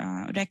are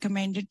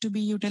recommended to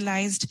be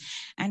utilized,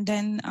 and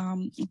then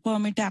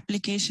permit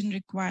application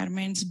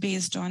requirements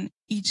based on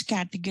each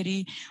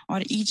category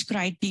or each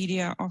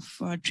criteria of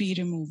tree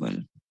removal.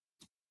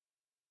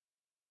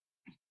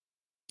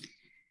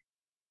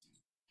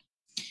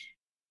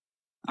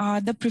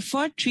 The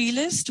preferred tree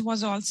list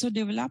was also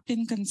developed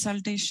in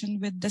consultation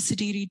with the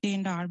city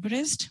retained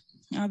arborist,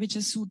 which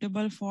is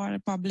suitable for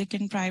public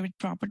and private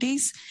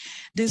properties.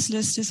 This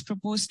list is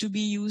proposed to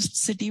be used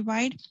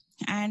citywide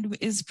and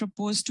is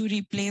proposed to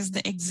replace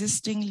the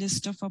existing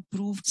list of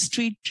approved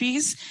street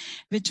trees,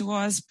 which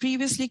was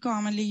previously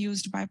commonly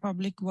used by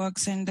Public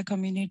Works and the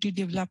Community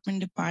Development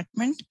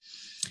Department.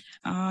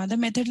 The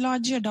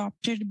methodology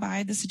adopted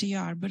by the city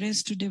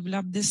arborist to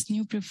develop this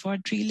new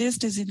preferred tree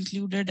list is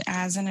included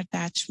as an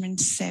attachment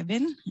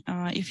 7,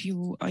 if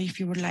you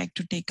would like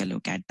to take a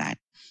look at that.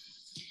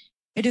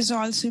 It is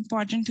also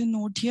important to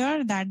note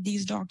here that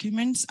these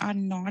documents are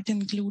not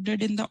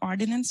included in the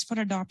ordinance for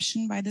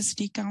adoption by the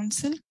City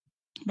Council,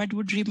 but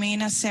would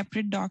remain a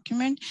separate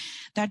document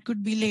that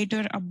could be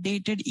later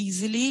updated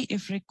easily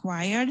if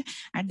required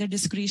at the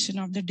discretion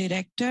of the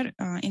director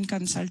in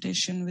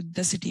consultation with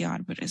the city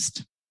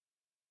arborist.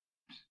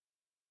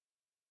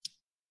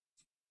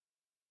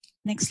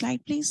 Next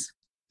slide, please.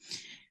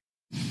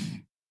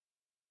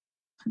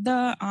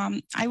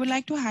 I would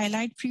like to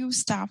highlight few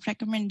staff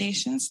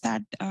recommendations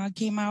that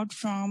came out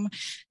from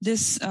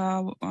this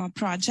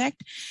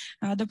project.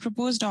 The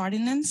proposed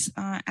ordinance,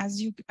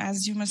 as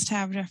you must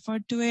have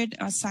referred to it,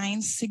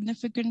 assigns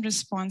significant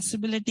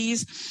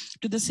responsibilities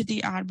to the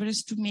city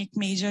arborist to make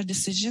major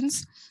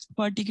decisions,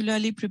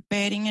 particularly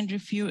preparing and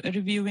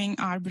reviewing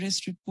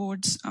arborist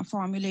reports,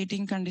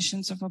 formulating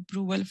conditions of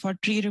approval for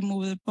tree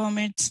removal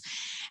permits,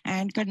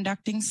 and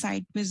conducting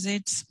site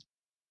visits,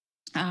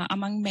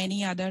 among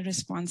many other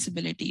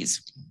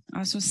responsibilities.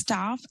 So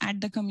staff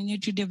at the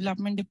Community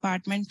Development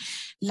Department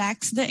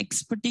lacks the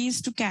expertise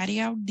to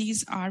carry out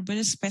these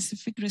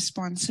arborist-specific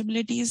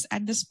responsibilities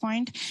at this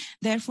point.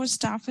 Therefore,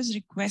 staff is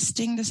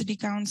requesting the City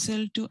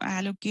Council to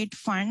allocate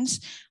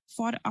funds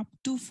for up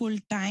to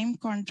full-time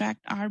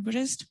contract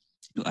arborist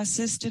to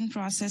assist in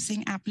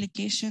processing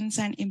applications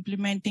and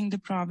implementing the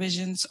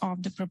provisions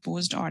of the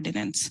proposed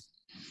ordinance.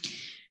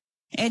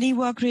 Any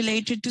work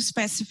related to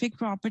specific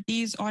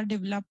properties or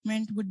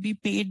development would be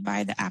paid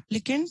by the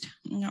applicant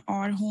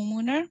or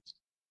homeowner,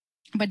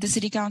 but the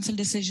City Council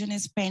decision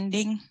is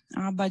pending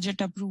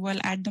budget approval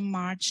at the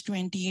March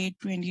 28,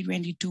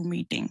 2022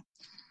 meeting.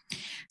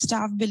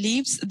 Staff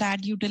believes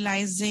that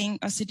utilizing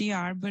a city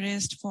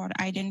arborist for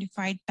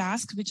identified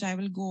tasks, which I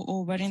will go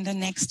over in the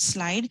next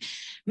slide,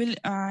 will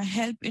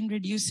help in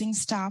reducing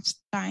staff's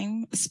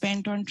time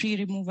spent on tree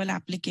removal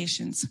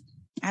applications.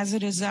 As a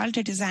result,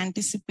 it is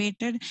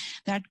anticipated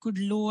that could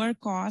lower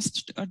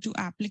cost to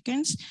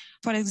applicants.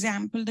 For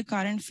example, the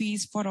current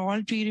fees for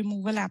all tree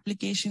removal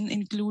application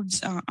includes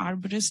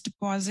arborist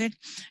deposit,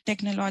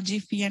 technology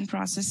fee, and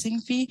processing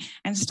fee.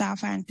 And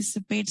staff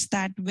anticipates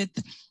that with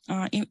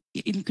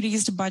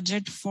increased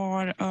budget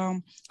for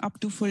up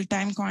to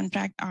full-time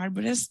contract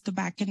arborists, the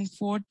back and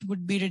forth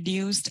would be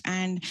reduced,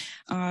 and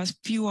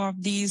few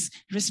of these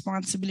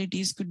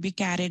responsibilities could be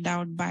carried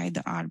out by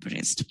the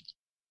arborist.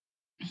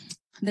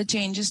 The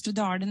changes to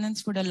the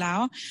ordinance would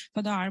allow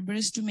for the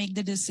arborist to make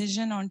the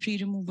decision on tree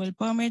removal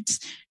permits,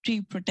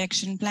 tree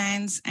protection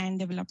plans, and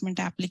development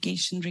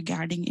application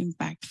regarding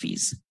impact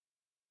fees.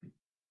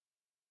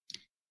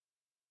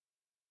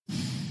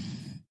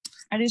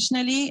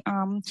 Additionally,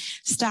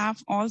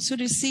 staff also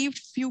received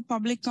few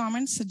public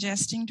comments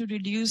suggesting to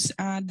reduce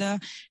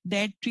the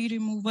dead tree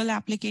removal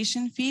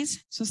application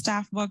fees. So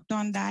staff worked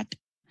on that.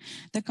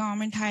 The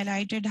comment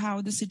highlighted how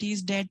the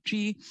city's dead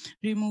tree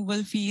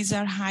removal fees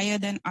are higher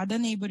than other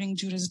neighboring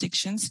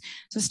jurisdictions.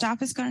 So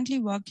staff is currently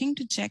working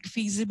to check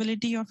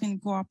feasibility of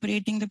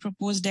incorporating the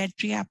proposed dead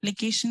tree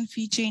application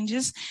fee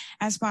changes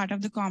as part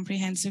of the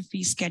comprehensive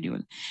fee schedule.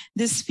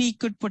 This fee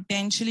could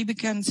potentially be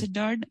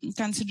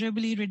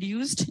considerably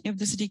reduced if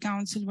the city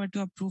council were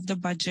to approve the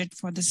budget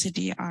for the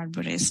city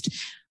arborist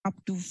up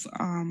to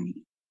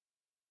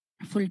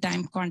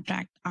full-time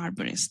contract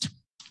arborist.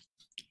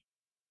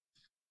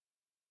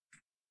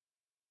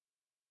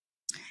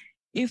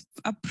 If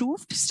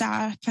approved,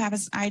 staff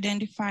has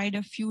identified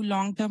a few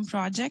long-term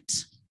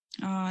projects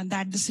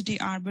that the city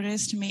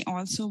arborist may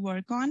also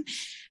work on,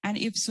 and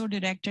if so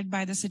directed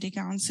by the city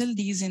council.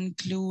 These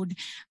include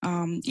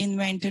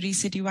inventory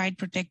citywide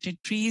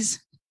protected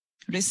trees,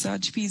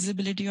 research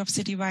feasibility of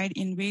citywide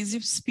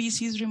invasive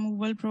species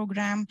removal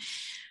program,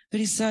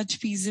 research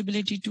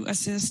feasibility to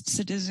assist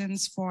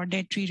citizens for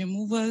dead tree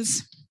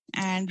removals,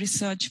 and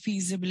research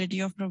feasibility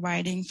of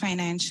providing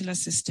financial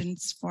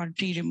assistance for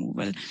tree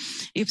removal,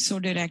 if so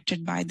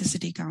directed by the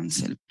city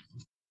council.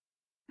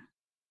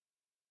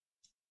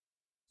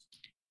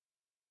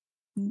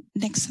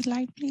 Next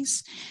slide,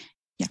 please.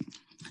 Yeah.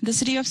 The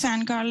City of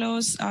San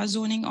Carlos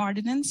zoning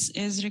ordinance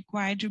is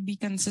required to be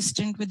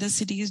consistent with the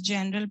city's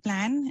general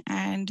plan.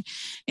 And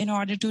in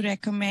order to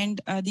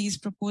recommend these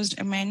proposed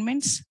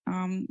amendments,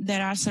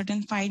 there are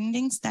certain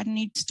findings that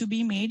needs to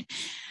be made.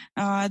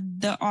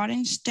 The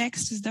orange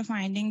text is the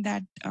finding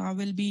that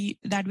will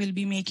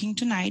be making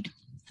tonight.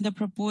 The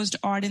proposed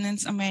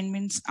ordinance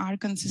amendments are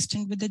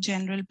consistent with the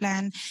general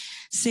plan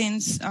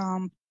since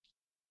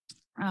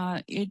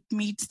it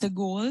meets the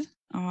goal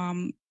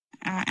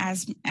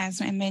as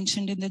I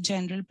mentioned in the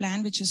general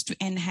plan, which is to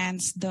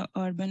enhance the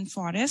urban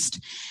forest,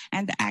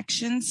 and the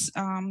actions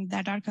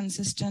that are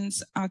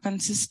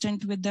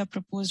consistent with the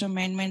proposed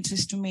amendments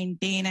is to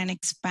maintain and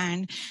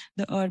expand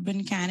the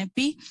urban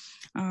canopy,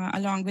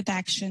 along with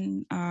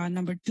action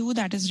number 2,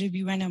 that is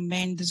review and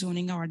amend the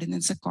zoning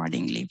ordinance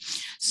accordingly.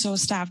 So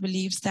staff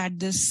believes that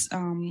this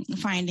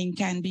finding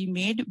can be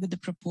made with the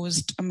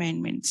proposed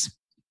amendments.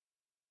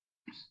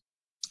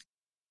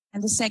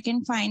 And the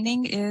second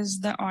finding is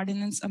the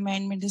ordinance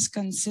amendment is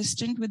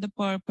consistent with the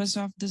purpose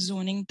of the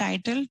zoning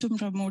title to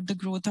promote the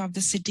growth of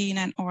the city in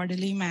an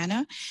orderly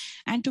manner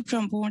and to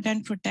promote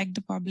and protect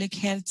the public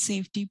health,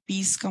 safety,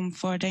 peace,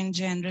 comfort, and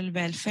general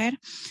welfare.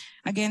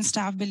 Again,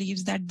 staff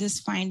believes that this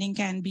finding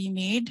can be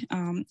made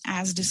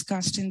as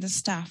discussed in the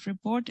staff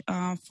report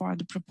for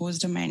the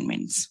proposed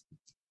amendments.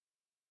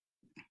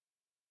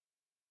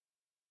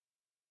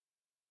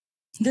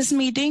 This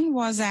meeting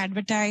was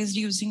advertised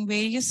using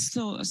various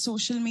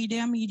social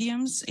media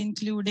mediums,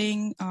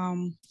 including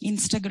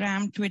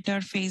Instagram, Twitter,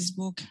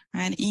 Facebook,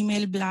 and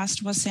email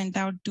blast was sent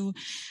out to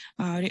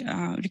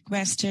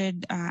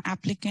requested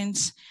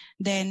applicants.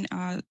 Then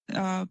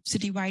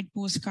citywide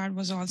postcard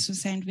was also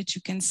sent, which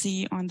you can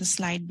see on the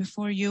slide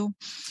before you.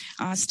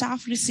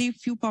 Staff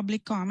received few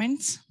public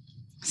comments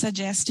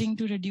suggesting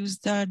to reduce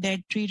the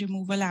dead tree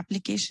removal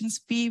applications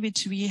fee,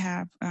 which we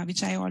have,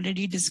 which I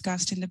already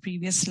discussed in the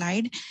previous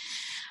slide.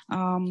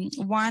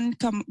 One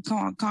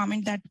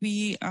comment that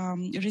we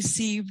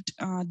received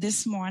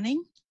this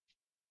morning,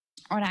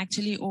 or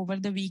actually over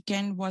the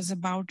weekend, was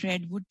about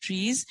redwood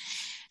trees.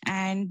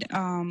 And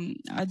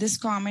this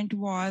comment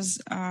was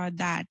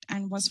that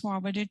and was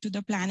forwarded to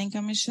the Planning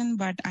Commission,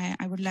 but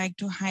I would like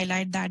to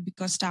highlight that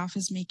because staff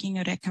is making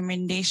a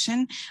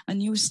recommendation, a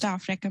new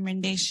staff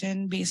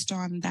recommendation based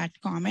on that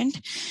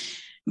comment.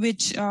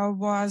 which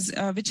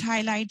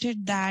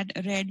highlighted that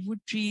redwood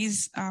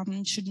trees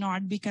should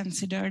not be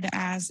considered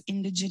as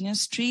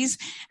indigenous trees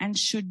and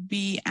should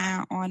be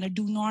on a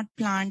do not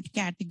plant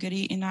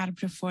category in our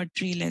preferred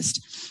tree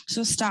list.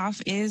 So staff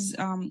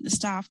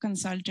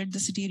consulted the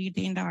city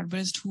retained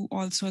arborist, who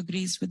also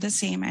agrees with the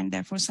same, and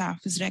therefore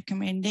staff is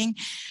recommending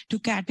to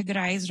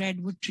categorize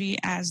redwood tree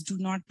as do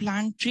not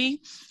plant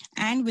tree.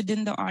 And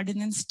within the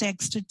ordinance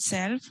text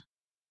itself,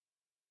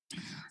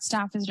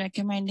 staff is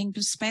recommending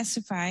to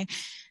specify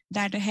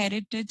that a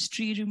heritage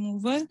tree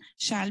removal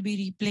shall be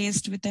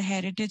replaced with a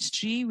heritage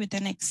tree with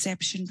an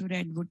exception to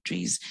redwood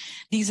trees.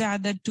 These are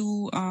the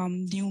two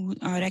new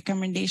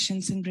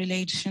recommendations in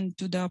relation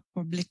to the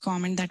public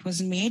comment that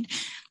was made,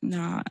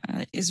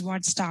 is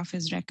what staff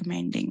is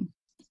recommending.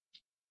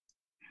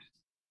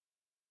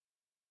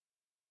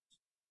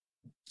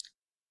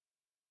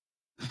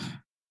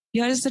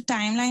 Here is the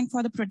timeline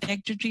for the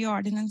protected tree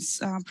ordinance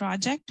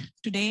project.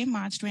 Today,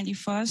 March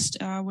 21st,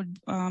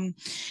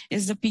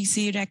 is the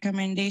PC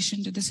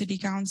recommendation to the City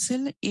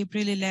Council.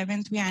 April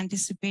 11th, we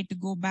anticipate to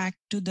go back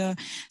to the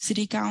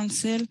City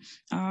Council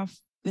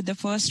with the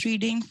first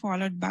reading,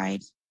 followed by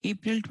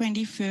April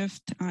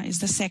 25th is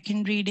the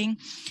second reading.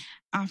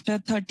 After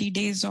 30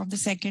 days of the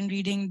second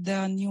reading,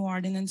 the new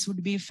ordinance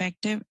would be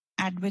effective,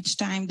 at which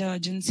time the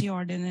urgency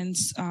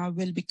ordinance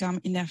will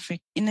become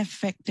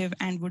ineffective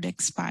and would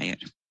expire.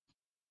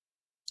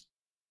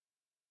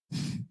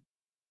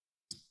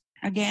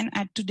 Again,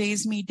 at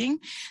today's meeting,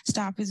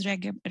 staff is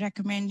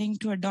recommending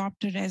to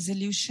adopt a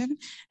resolution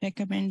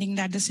recommending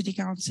that the City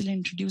Council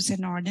introduce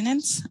an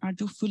ordinance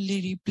to fully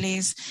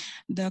replace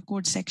the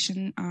code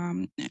section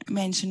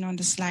mentioned on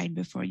the slide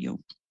before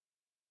you.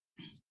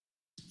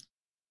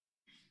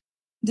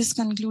 This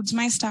concludes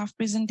my staff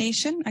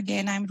presentation.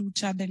 Again, I'm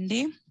Rucha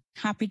Dande.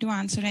 Happy to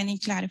answer any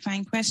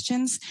clarifying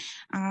questions.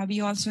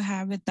 We also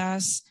have with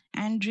us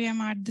Andrea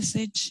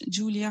Mardisic,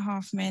 Julia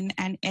Hoffman,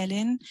 and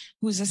Ellen,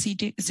 who is a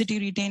city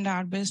retained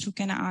arborist who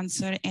can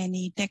answer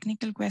any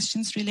technical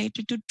questions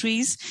related to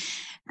trees.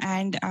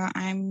 And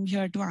I'm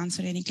here to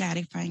answer any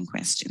clarifying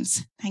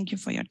questions. Thank you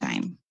for your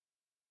time.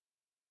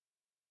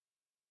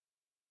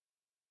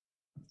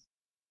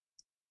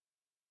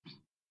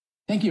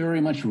 Thank you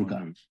very much,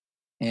 Rucha.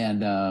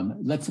 And I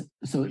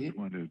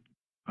want to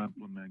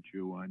compliment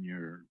you on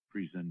your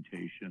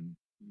presentation,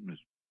 Ms.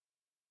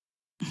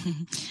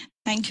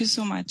 Thank you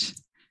so much.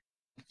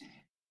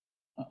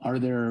 Are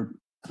there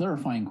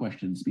clarifying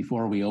questions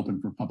before we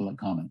open for public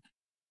comment?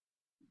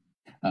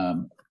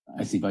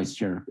 I see Vice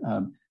Chair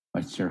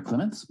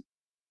Clements.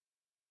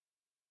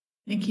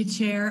 Thank you,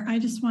 Chair. I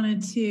just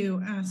wanted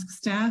to ask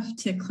staff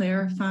to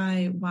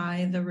clarify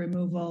why the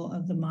removal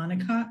of the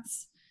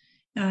monocots.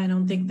 I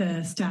don't think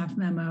the staff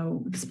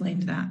memo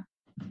explained that.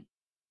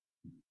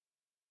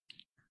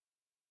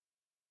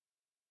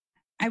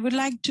 I would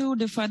like to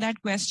defer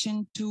that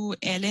question to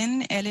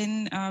Ellen.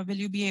 Ellen, will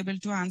you be able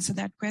to answer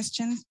that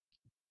question?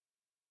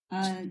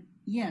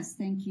 Yes,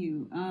 thank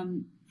you.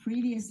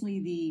 Previously,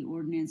 the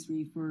ordinance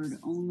referred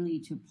only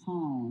to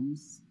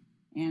palms,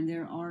 and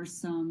there are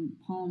some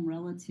palm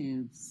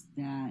relatives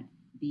that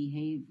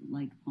behave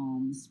like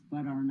palms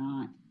but are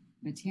not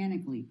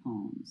botanically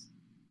palms.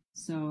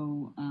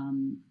 So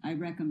I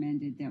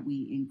recommended that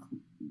we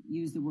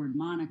use the word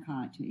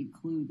monocot to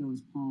include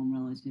those palm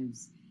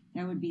relatives.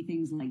 That would be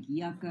things like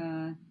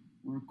yucca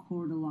or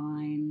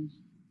cordyline,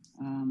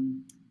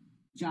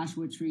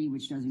 Joshua tree,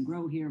 which doesn't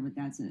grow here, but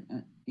that's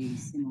a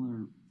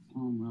similar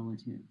palm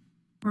relative.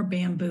 Or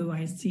bamboo,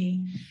 I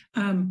see.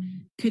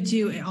 Could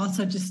you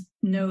also just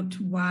note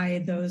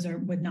why those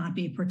would not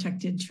be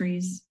protected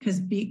trees?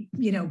 Because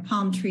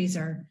palm trees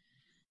are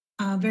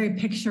very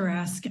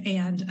picturesque,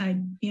 and I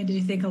do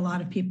think a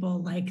lot of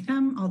people like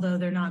them, although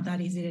they're not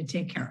that easy to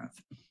take care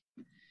of.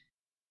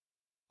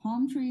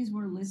 Palm trees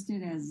were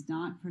listed as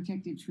not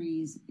protected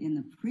trees in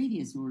the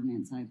previous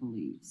ordinance, I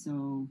believe.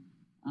 So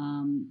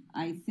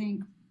I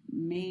think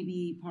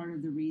maybe part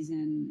of the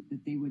reason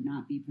that they would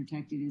not be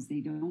protected is they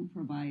don't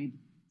provide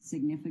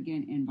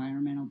significant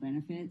environmental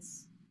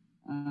benefits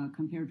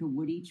compared to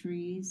woody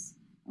trees.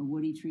 A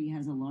woody tree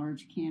has a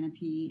large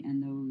canopy,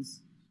 and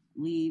those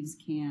leaves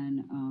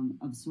can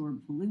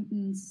absorb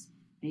pollutants.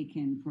 They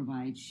can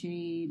provide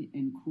shade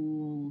and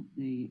cool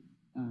the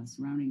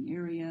surrounding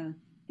area.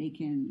 They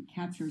can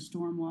capture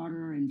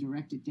stormwater and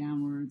direct it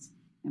downwards.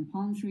 And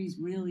palm trees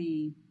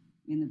really,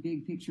 in the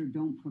big picture,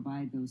 don't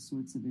provide those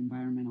sorts of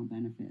environmental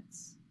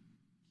benefits.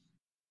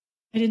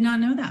 I did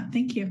not know that.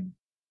 Thank you.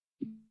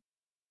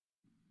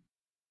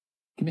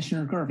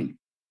 Commissioner Garvey.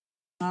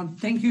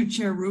 Thank you,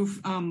 Chair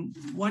Roof.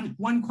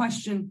 One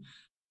question.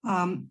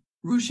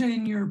 Rucha,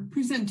 in your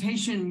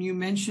presentation, you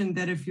mentioned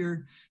that if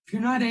you're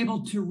not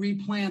able to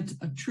replant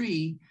a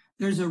tree,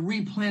 there's a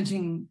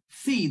replanting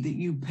fee that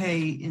you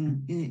pay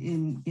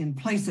in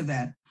place of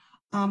that.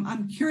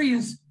 I'm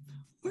curious,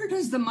 where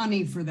does the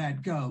money for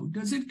that go?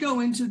 Does it go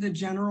into the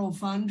general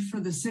fund for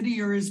the city,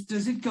 or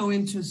does it go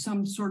into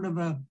some sort of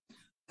a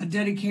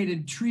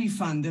dedicated tree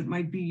fund that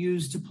might be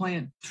used to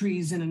plant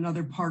trees in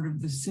another part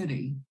of the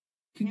city?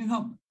 Can you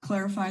help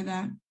clarify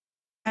that?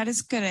 That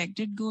is correct.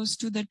 It goes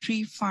to the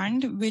tree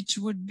fund, which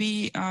would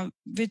be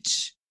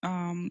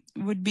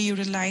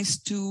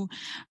utilized to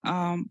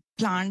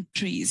plant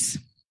trees,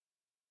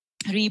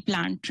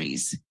 replant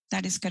trees.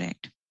 That is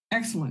correct.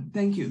 Excellent.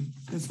 Thank you.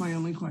 That's my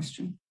only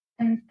question.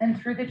 And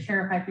through the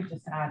chair, if I could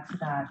just add to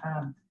that,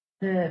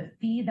 the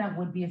fee that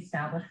would be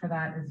established for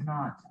that is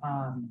not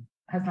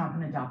has not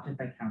been adopted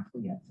by council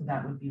yet. So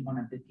that would be one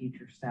of the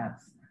future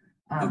steps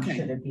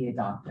should it be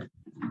adopted.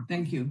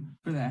 Thank you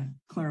for that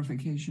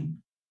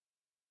clarification.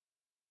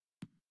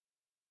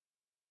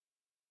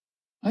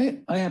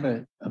 I have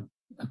a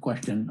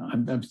question.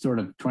 I'm sort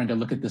of trying to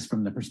look at this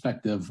from the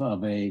perspective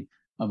of a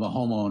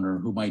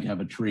homeowner who might have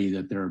a tree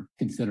that they're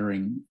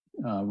considering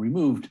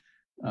removed,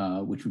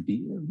 which would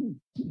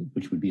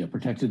be a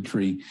protected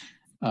tree.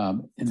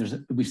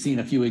 And we've seen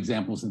a few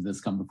examples of this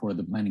come before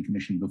the Planning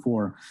Commission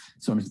before.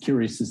 So I'm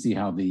curious to see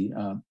how the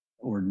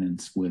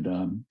ordinance would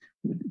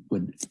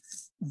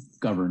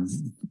govern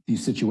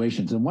these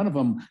situations. And one of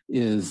them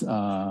is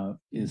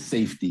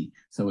safety.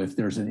 So if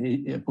there's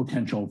a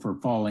potential for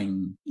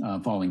falling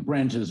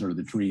branches or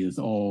the tree is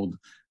old,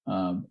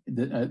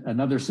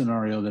 another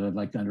scenario that I'd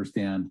like to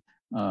understand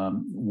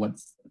what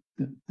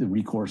the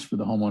recourse for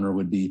the homeowner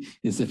would be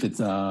is if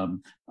it's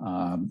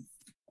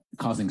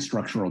causing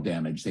structural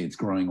damage, say it's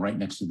growing right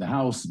next to the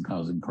house and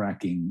causing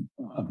cracking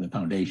of the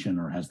foundation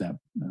or has that.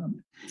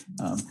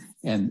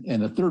 And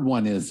the third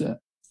one is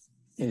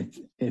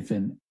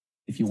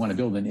if you want to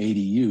build an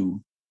ADU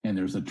and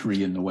there's a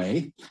tree in the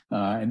way,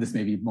 and this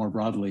may be more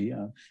broadly,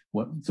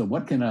 what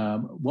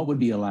would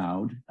be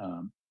allowed,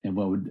 and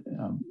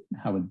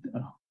how would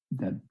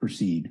that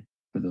proceed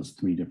for those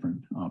three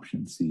different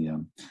options: the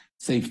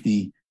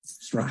safety,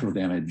 structural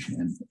damage,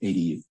 and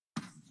ADU.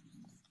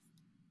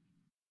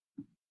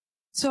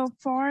 So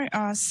for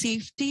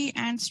safety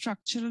and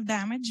structural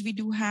damage, we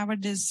do have a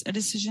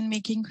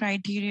decision-making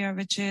criteria,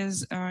 which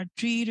is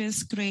tree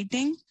risk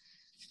rating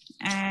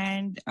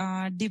and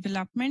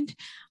development.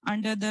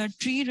 Under the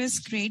tree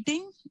risk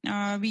rating,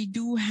 we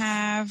do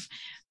have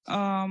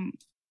a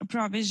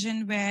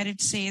provision where it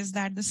says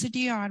that the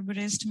city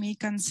arborist may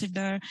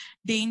consider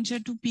danger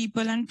to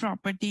people and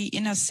property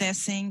in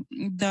assessing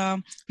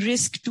the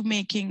risk to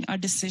making a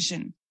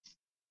decision.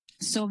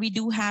 So we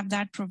do have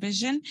that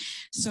provision.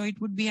 So it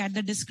would be at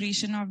the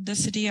discretion of the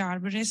city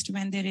arborist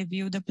when they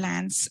review the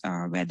plans,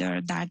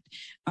 whether that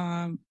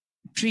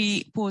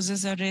tree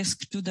poses a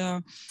risk to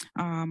the,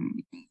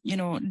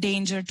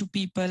 danger to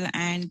people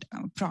and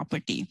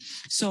property.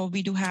 So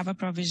we do have a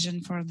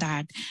provision for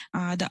that.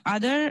 The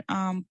other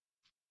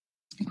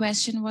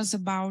question was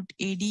about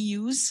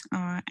ADUs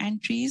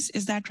and trees.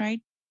 Is that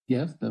right?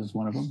 Yes, that was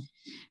one of them.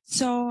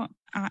 So,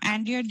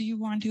 Andrea, do you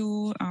want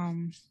to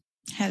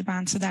help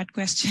answer that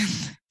question?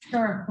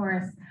 Sure, of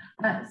course.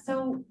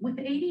 So with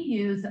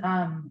ADUs,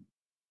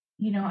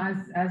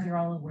 as you're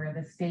all aware,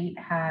 the state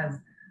has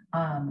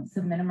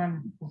some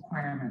minimum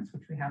requirements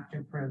which we have to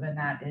approve, and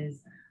that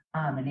is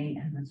an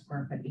 800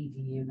 square foot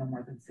ADU no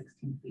more than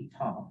 16 feet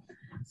tall.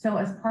 So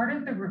as part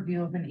of the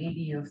review of an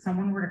ADU, if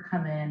someone were to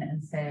come in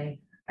and say,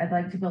 I'd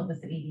like to build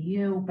this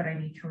ADU, but I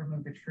need to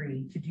remove a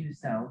tree to do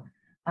so,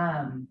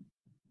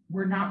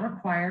 we're not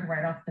required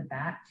right off the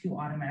bat to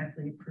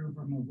automatically approve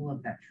removal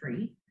of that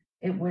tree.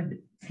 It would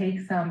take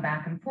some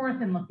back and forth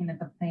in looking at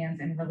the plans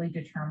and really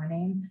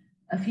determining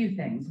a few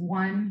things.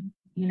 One,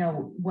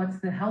 what's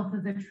the health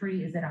of the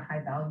tree? Is it a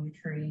high value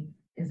tree?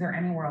 Is there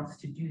anywhere else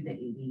to do the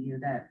ADU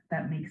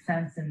that makes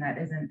sense and that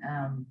isn't,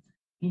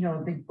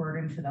 a big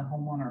burden to the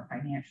homeowner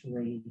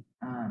financially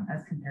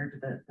as compared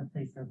to the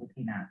place they're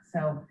looking at?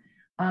 So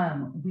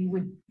we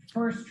would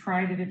first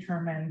try to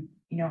determine,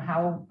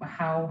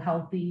 how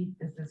healthy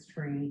is this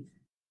tree?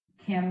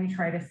 Can we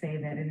try to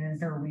save it? And is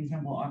there a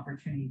reasonable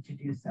opportunity to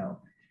do so?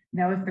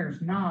 Now, if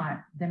there's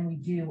not, then we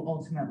do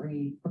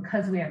ultimately,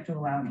 because we have to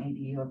allow an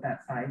ADU of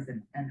that size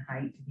and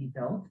height to be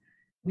built,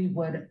 we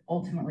would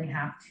ultimately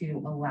have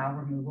to allow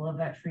removal of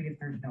that tree if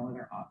there's no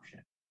other option.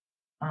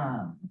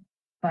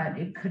 But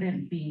it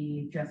couldn't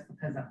be just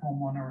because a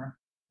homeowner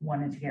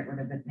wanted to get rid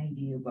of an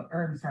ADU,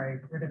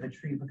 rid of a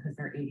tree because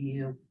their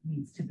ADU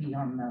needs to be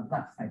on the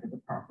left side of the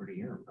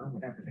property or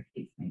whatever the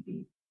case may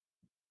be.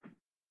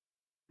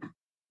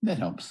 That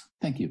helps.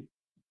 Thank you.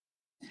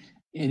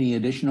 Any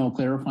additional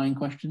clarifying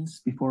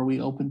questions before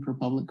we open for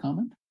public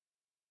comment?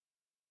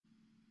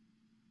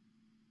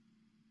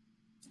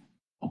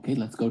 Okay,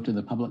 let's go to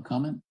the public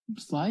comment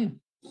slide.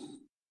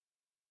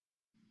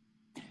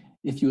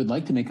 If you would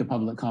like to make a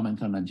public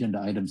comment on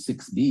agenda item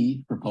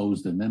 6B,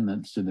 proposed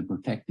amendments to the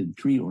protected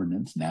tree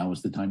ordinance, now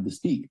is the time to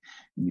speak.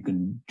 You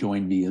can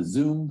join via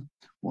Zoom,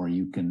 or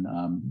you can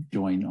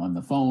join on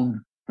the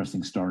phone,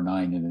 pressing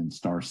 *9 and then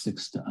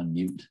 *6 to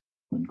unmute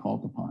when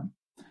called upon.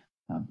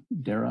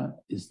 Dara,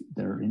 is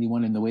there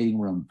anyone in the waiting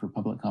room for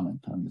public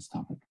comment on this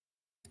topic?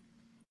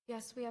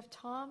 Yes, we have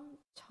Tom.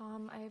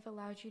 Tom, I have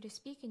allowed you to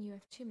speak and you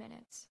have 2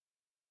 minutes.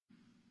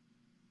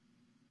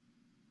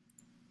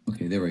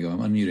 Okay, there we go. I'm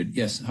unmuted.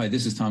 Yes. Hi,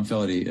 this is Tom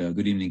Felaty.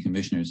 Good evening,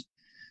 commissioners.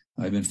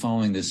 I've been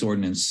following this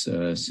ordinance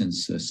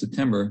since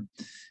September,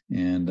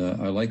 and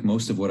I like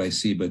most of what I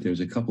see, but there's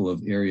a couple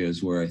of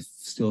areas where I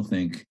still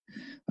think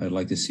I'd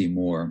like to see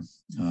more.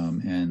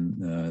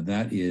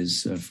 That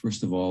is,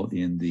 first of all,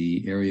 in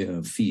the area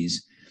of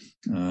fees.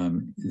 I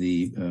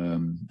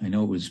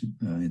know it was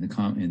in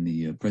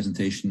the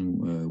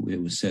presentation,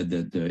 it was said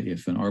that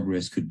if an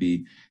arborist could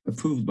be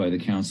approved by the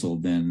council,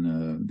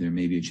 then there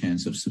may be a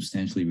chance of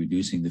substantially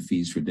reducing the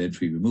fees for dead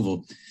tree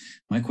removal.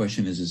 My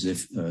question is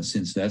if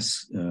since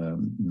that's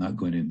not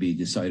going to be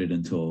decided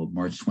until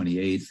March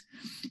 28th,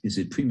 is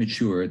it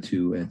premature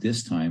to at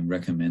this time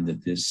recommend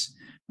that this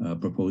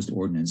proposed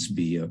ordinance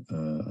be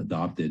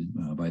adopted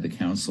by the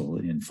council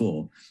in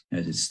full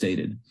as it's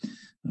stated?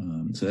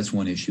 So that's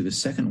one issue. The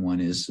second one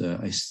is,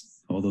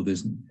 although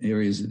there's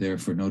areas there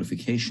for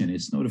notification,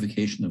 it's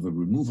notification of a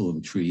removal of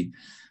a tree.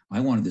 I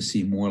wanted to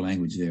see more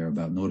language there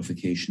about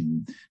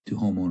notification to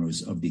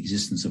homeowners of the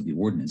existence of the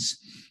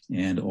ordinance,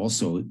 and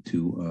also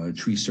to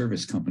tree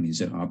service companies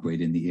that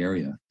operate in the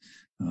area.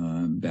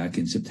 Back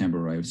in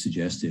September, I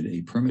suggested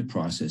a permit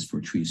process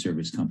for tree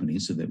service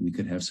companies so that we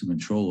could have some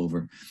control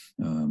over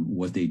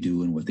what they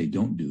do and what they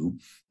don't do,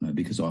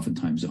 because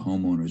oftentimes the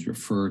homeowners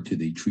refer to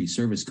the tree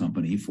service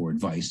company for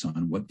advice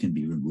on what can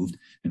be removed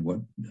and what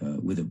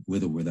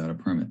with or without a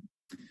permit.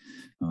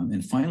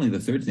 And finally, the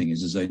third thing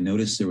is I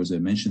noticed there was a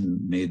mention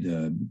made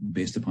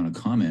based upon a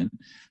comment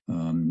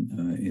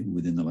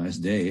within the last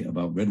day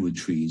about redwood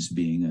trees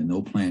being a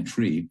no plant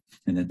tree,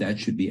 and that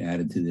should be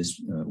added to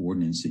this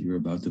ordinance that you're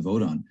about to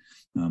vote on.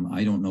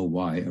 I don't know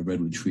why a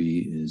redwood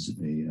tree is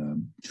a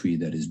tree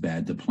that is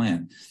bad to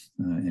plant,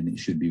 and it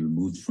should be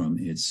removed from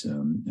its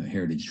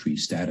heritage tree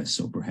status.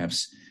 So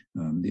perhaps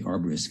the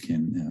arborist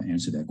can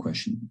answer that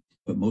question.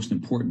 But most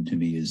important to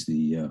me is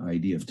the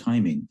idea of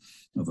timing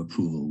of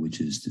approval,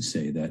 which is to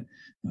say that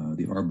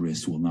the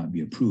arborist will not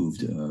be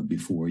approved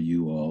before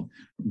you all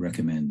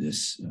recommend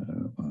this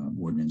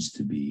ordinance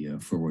to be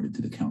forwarded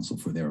to the council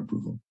for their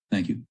approval.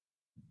 Thank you.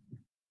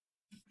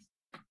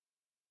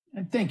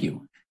 Thank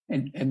you.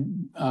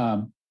 And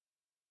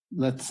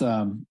let's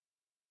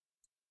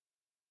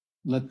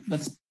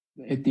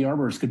if the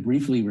arborist could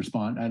briefly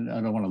respond. I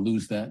don't want to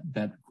lose that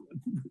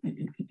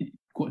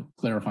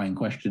clarifying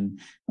question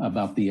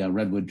about the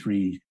redwood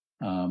tree.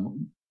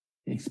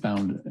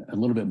 Expound a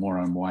little bit more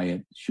on why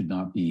it should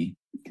not be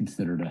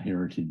considered a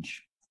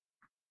heritage.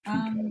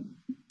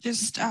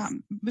 Just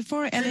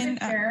before Ellen.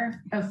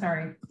 Oh,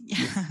 sorry.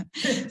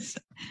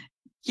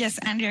 Yes,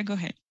 Andrea, go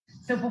ahead.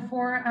 So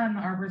before the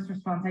arborist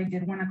response, I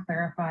did want to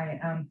clarify.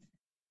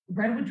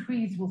 Redwood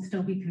trees will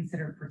still be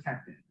considered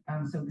protected.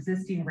 So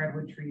existing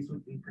redwood trees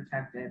would be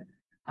protected.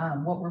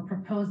 What we're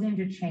proposing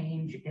to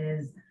change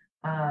is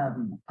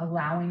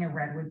allowing a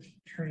redwood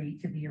tree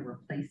to be a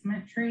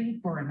replacement tree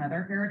for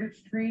another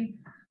heritage tree,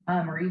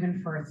 or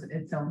even for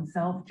its own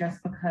self,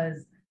 just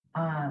because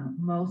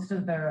most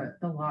of the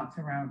lots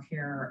around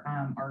here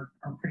are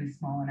pretty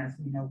small, and as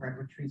we know,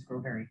 redwood trees grow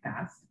very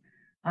fast.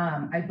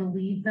 I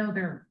believe,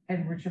 though,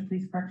 and Richard,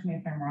 please correct me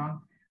if I'm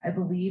wrong, I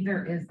believe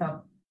there is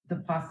the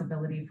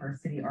possibility for a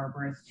city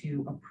arborist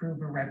to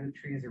approve a redwood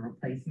tree as a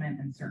replacement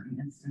in certain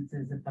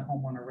instances if the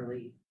homeowner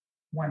really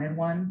wanted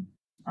one.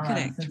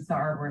 Since the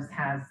arborist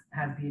has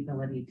the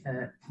ability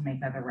to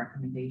make other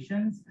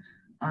recommendations.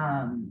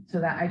 So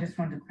that I just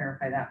wanted to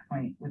clarify that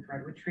point with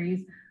redwood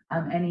trees.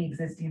 Any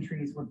existing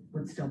trees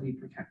would still be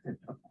protected,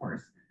 of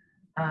course.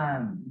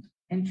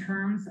 In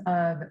terms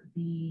of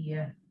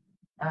the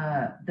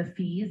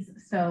fees,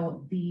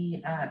 so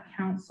the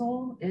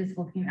council is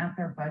looking at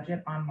their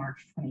budget on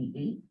March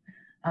 28th.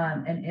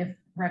 And if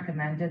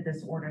recommended,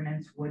 this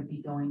ordinance would be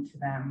going to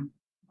them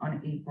on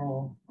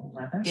April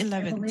 11th.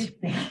 I believe.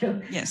 Thank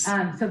you. Yes.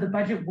 So the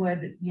budget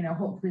would,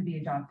 hopefully be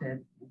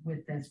adopted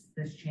with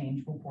this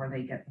change before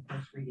they get the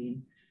first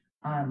reading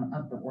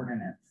of the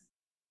ordinance.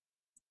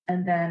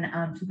 And then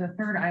to the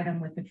third item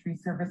with the tree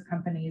service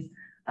companies,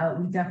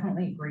 we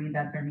definitely agree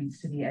that there needs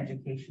to be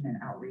education and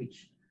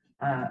outreach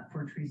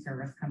for tree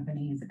service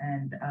companies,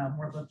 and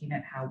we're looking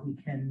at how we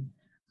can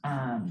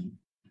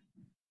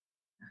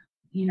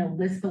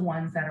list the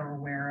ones that are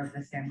aware of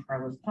the San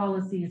Carlos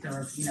policies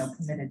or,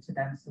 committed to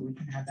them, so we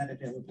can have that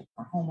available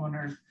for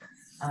homeowners,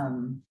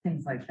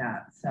 things like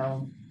that.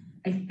 So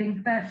I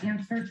think that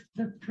answered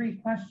the three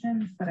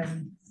questions, but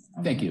I'm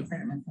thank you.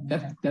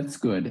 That's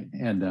good.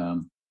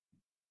 And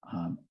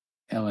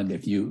Ellen,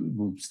 if you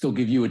will still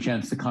give you a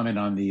chance to comment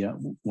on the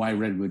why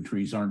redwood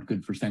trees aren't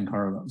good for San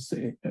Carlos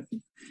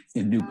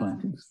in new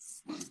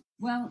plantings.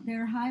 Well,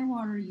 they're high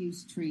water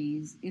use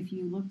trees. If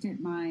you looked at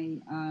my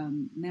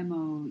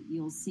memo,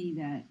 you'll see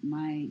that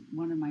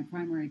one of my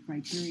primary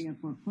criteria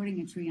for putting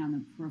a tree on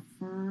the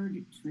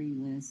preferred tree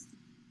list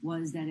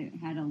was that it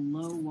had a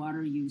low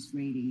water use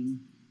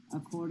rating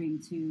according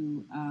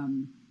to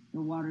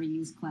the water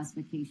use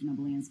classification of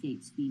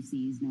landscape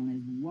species known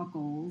as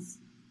WUCLs.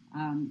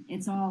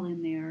 It's all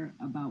in there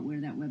about where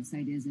that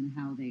website is and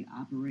how they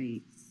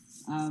operate.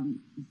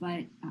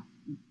 But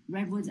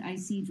redwoods, I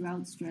see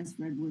drought-stressed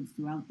redwoods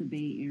throughout the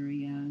Bay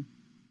Area.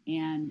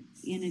 And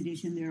in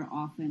addition, they're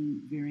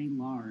often very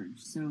large.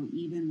 So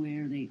even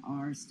where they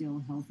are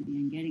still healthy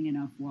and getting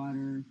enough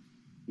water,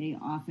 they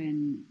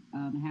often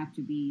have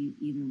to be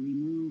either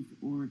removed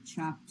or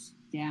chopped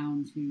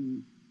down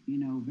to,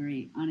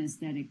 very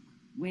unaesthetic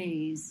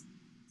ways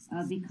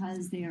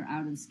because they are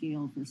out of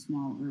scale for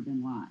small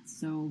urban lots.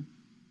 So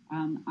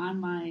on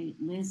my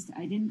list,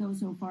 I didn't go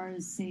so far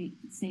as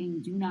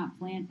saying do not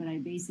plant, but I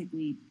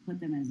basically put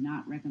them as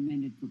not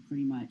recommended for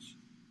pretty much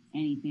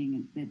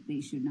anything, that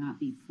they should not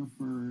be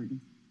preferred.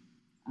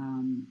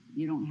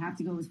 You don't have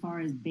to go as far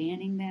as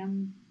banning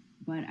them,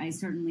 but I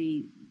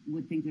certainly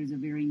would think there's a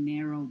very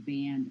narrow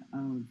band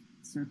of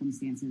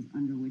circumstances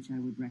under which I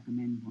would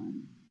recommend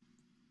one.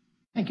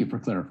 Thank you for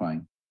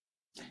clarifying.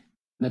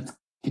 Let's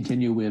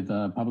continue with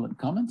public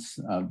comments.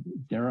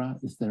 Dara,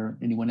 is there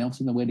anyone else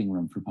in the waiting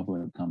room for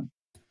public comment?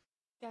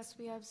 Yes,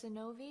 we have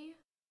Zenovi.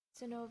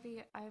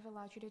 Zenovi, I have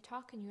allowed you to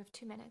talk and you have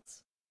 2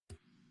 minutes.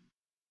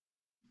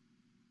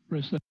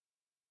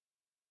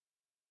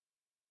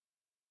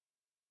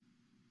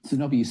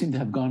 Zenovi, you seem to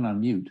have gone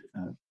on mute.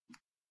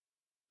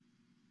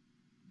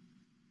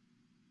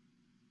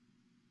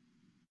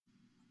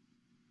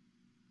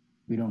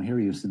 We don't hear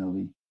you,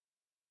 Zenovi.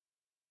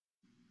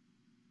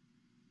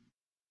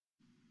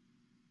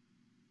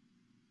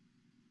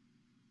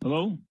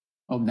 Hello?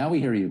 Oh, now we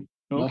hear you.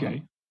 Okay.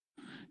 Welcome.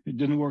 It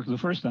didn't work the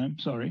first time,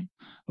 sorry.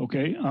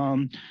 Okay,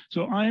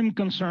 so I'm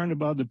concerned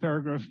about the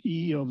paragraph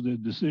E of the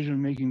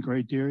decision-making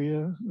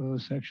criteria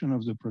section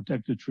of the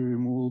protected tree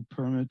removal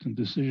permit and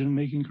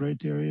decision-making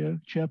criteria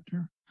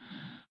chapter.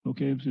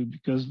 Okay, so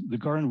because the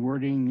current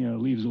wording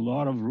leaves a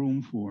lot of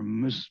room for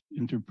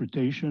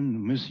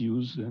misinterpretation,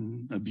 misuse,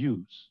 and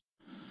abuse.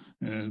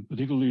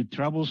 Particularly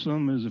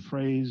troublesome is a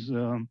phrase,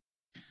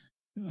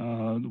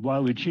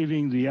 while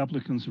achieving the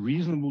applicant's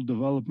reasonable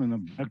development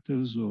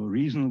objectives or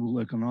reasonable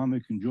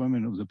economic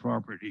enjoyment of the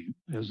property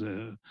as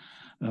a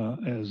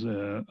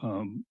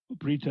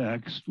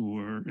pretext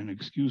or an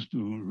excuse to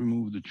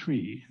remove the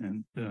tree.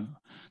 And the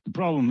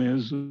problem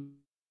is,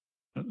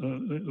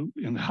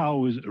 and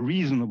how is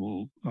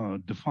reasonable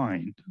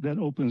defined? That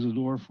opens the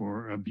door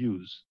for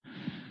abuse.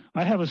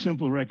 I have a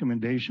simple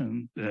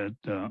recommendation that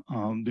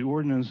the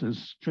ordinance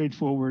is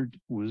straightforward,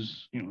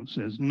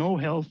 says no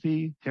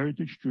healthy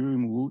heritage tree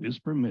removal is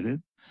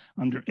permitted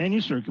under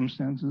any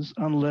circumstances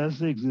unless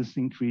the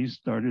existing trees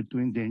started to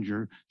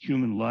endanger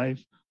human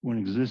life or an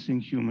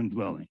existing human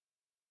dwelling.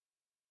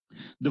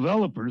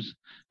 Developers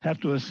have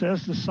to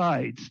assess the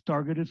sites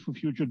targeted for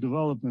future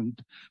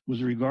development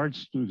with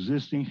regards to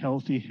existing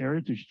healthy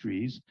heritage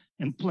trees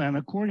and plan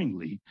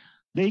accordingly.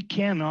 They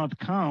cannot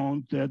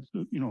count that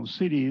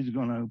city is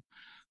going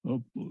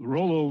to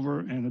roll over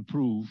and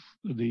approve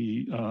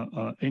the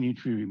any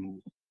tree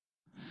removal.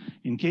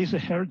 In case a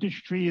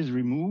heritage tree is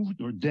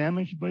removed or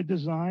damaged by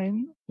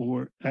design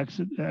or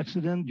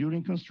accident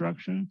during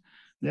construction,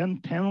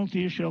 then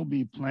penalty shall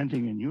be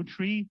planting a new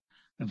tree,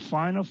 a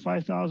fine of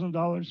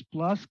 $5,000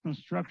 plus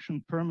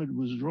construction permit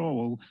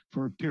withdrawal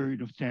for a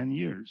period of 10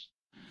 years.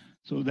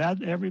 So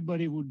that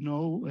everybody would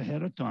know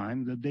ahead of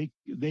time that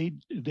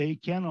they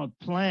cannot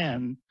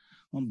plan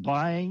on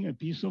buying a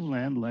piece of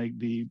land like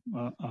the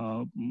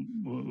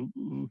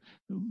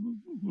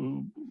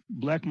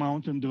Black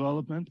Mountain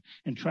development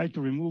and try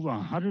to remove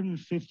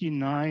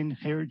 159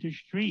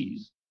 heritage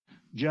trees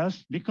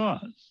just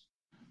because.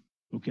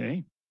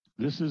 Okay,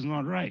 this is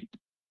not right.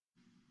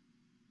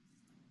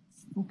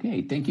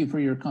 Okay, thank you for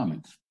your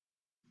comments.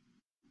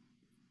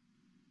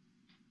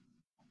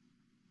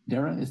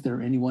 Dara, is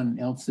there anyone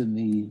else in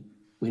the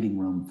waiting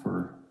room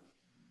for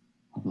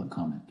public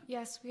comment?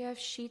 Yes, we have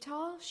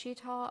Sheetal.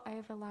 Sheetal, I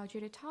have allowed you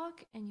to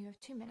talk and you have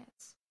 2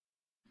 minutes.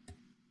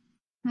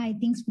 Hi,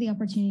 thanks for the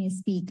opportunity to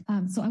speak.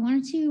 So I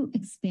wanted to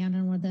expand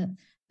on one of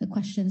the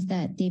questions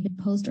that David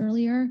posed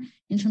earlier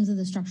in terms of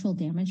the structural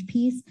damage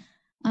piece.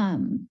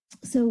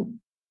 So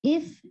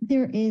if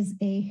there is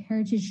a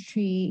heritage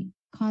tree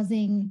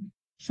causing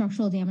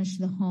structural damage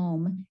to the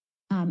home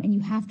and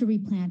you have to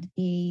replant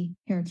a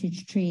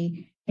heritage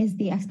tree, is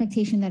the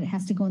expectation that it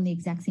has to go in the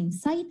exact same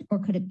site or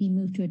could it be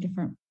moved to a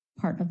different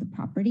part of the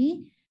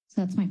property? So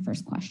that's my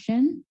first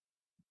question.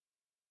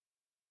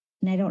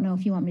 And I don't know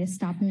if you want me to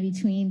stop in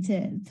between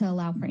to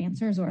allow for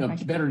answers or no, if I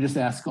should better just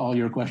ask all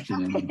your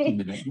questions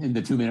in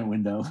the 2 minute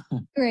window.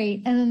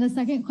 Great. And then the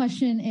second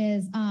question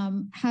is,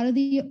 how do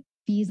the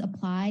fees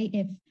apply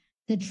if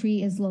the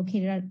tree is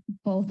located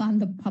both on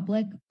the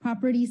public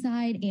property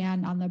side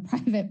and on the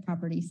private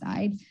property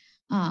side?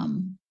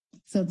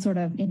 So it's sort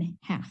of in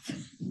half.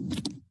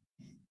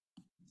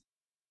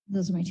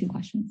 Those are my 2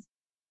 questions.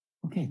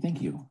 Okay,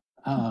 thank you.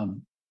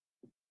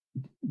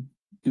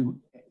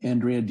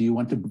 Andrea, do you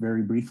want to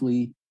very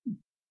briefly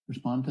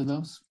respond to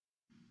those?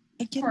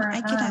 I can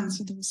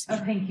answer those. Oh,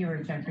 thank you,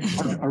 Richard.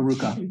 Or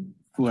Ruka,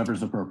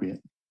 whoever's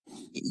appropriate.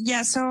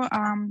 Yeah, so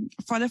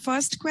for the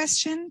first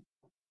question,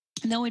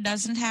 no, it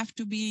doesn't have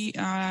to be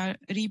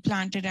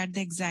replanted at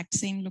the exact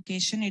same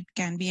location. It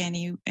can be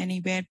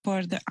anywhere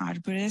per the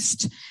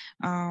arborist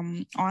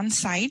on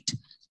site.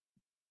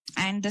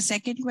 And the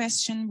second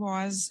question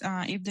was,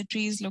 if the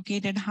tree is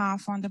located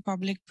half on the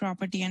public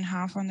property and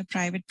half on the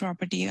private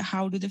property,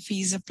 how do the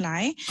fees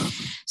apply?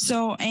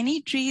 So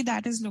any tree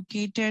that is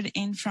located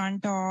in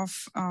front of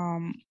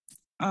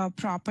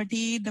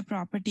property, the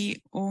property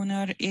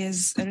owner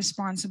is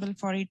responsible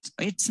for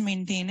its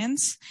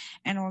maintenance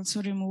and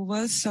also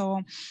removal.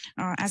 So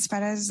as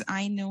far as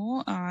I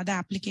know, the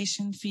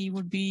application fee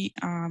would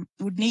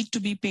need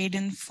to be paid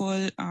in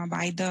full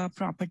by the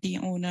property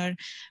owner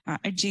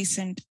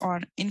adjacent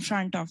or in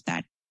front of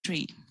that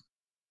tree.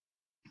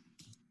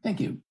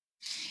 Thank you.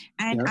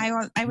 And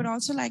I would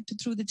also like to,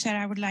 through the chair,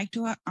 I would like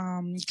to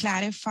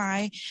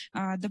clarify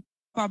the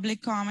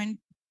public comment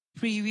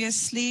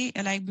previously,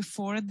 like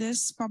before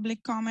this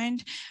public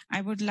comment.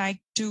 I would like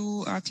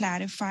to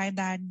clarify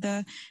that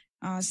the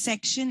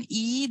section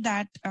E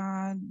that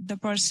the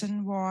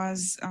person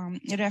was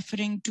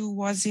referring to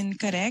was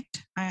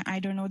incorrect.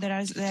 I don't know, there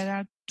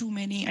are too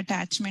many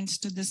attachments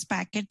to this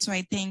packet. So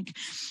I think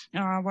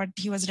what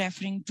he was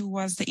referring to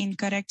was the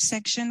incorrect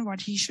section.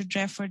 What he should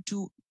refer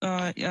to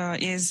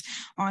is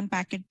on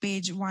packet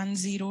page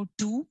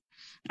 102.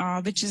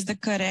 Which is the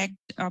correct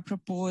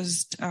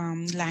proposed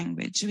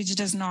language, which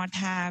does not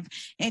have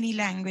any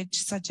language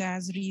such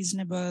as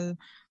reasonable,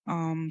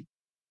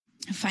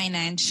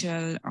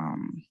 financial,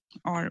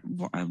 or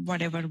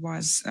whatever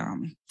was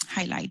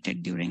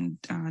highlighted during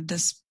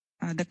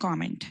the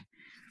comment.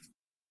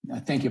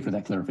 Thank you for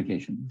that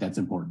clarification. That's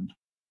important.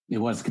 It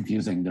was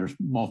confusing. There's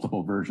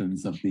multiple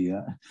versions of the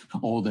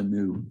old and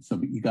new. So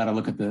you got to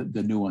look at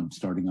the new one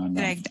starting on.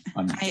 Correct.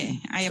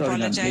 I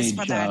apologize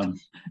for that.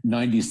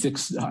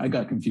 96, I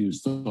got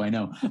confused. So I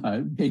know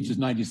pages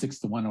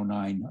 96 to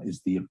 109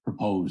 is the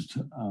proposed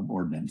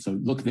ordinance. So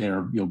look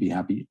there, you'll be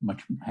happy,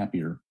 much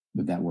happier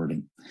with that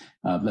wording.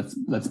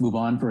 Let's move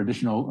on for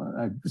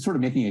additional, sort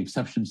of making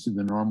exceptions to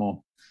the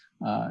normal.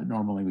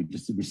 Normally we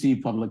just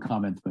receive public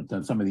comments,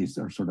 but some of these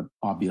are sort of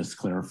obvious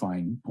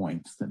clarifying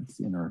points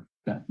that's in our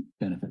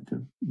benefit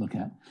to look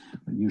at.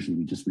 But usually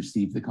we just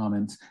receive the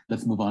comments.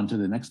 Let's move on to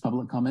the next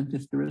public comment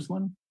if there is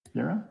one.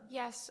 Sarah?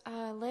 Yes,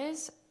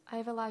 Liz,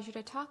 I've allowed you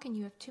to talk and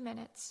you have 2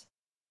 minutes.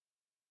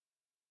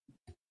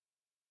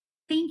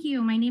 Thank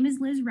you. My name is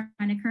Liz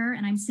Reneker,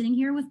 and I'm sitting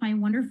here with my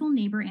wonderful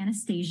neighbor,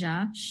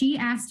 Anastasia. She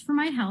asked for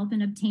my help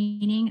in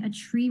obtaining a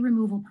tree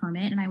removal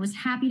permit, and I was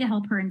happy to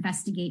help her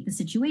investigate the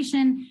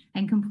situation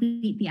and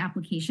complete the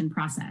application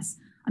process.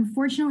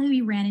 Unfortunately,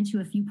 we ran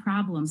into a few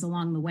problems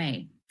along the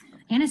way.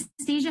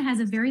 Anastasia has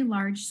a very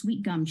large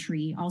sweet gum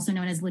tree, also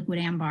known as liquid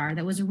ambar,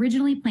 that was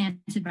originally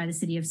planted by the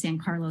city of San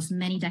Carlos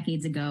many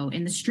decades ago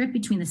in the strip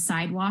between the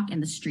sidewalk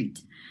and the street.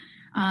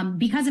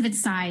 Because of its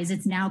size,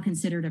 it's now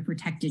considered a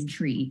protected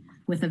tree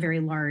with a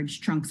very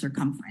large trunk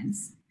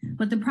circumference.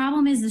 But the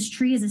problem is this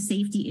tree is a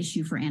safety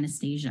issue for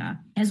Anastasia,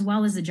 as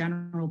well as the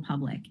general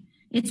public.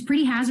 It's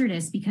pretty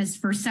hazardous because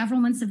for several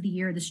months of the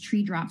year, this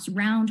tree drops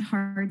round,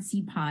 hard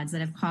seed pods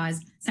that have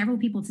caused several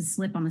people to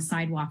slip on the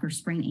sidewalk or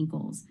sprain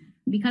ankles.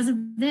 Because of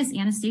this,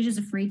 Anastasia is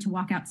afraid to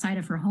walk outside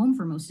of her home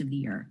for most of the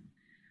year.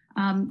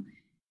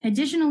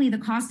 Additionally, the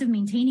cost of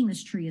maintaining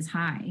this tree is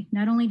high.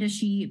 Not only does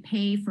she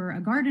pay for a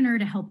gardener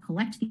to help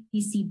collect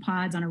these seed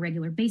pods on a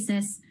regular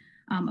basis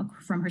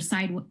from her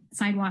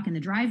sidewalk in the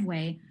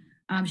driveway,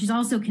 she's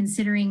also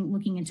considering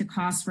looking into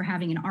costs for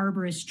having an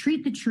arborist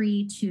treat the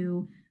tree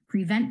to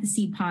prevent the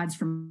seed pods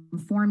from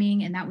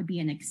forming, and that would be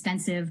an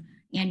extensive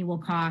annual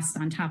cost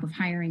on top of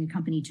hiring a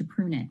company to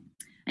prune it.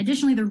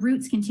 Additionally, the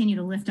roots continue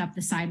to lift up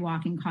the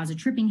sidewalk and cause a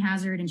tripping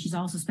hazard, and she's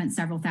also spent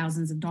several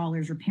thousands of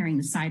dollars repairing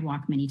the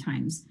sidewalk many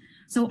times.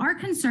 So our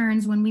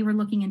concerns when we were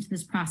looking into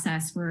this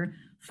process were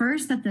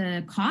first that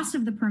the cost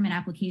of the permit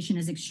application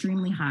is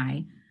extremely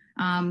high.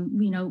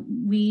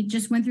 We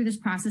just went through this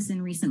process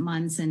in recent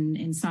months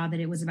and saw that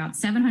it was about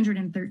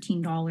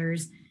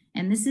 $713.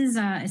 And this is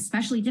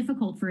especially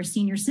difficult for a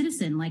senior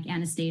citizen like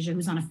Anastasia,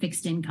 who's on a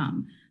fixed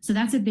income. So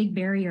that's a big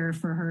barrier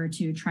for her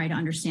to try to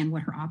understand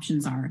what her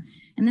options are.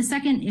 And the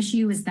second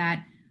issue is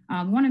that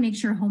we want to make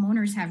sure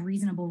homeowners have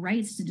reasonable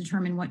rights to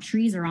determine what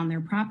trees are on their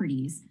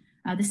properties.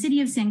 The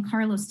city of San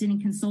Carlos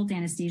didn't consult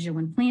Anastasia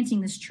when planting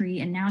this tree,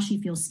 and now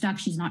she feels stuck.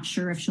 She's not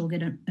sure if she'll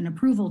get an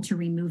approval to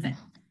remove it.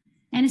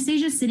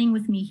 Anastasia's sitting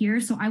with me here,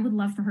 so I would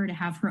love for her to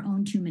have her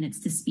own 2 minutes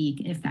to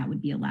speak, if that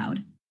would be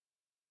allowed.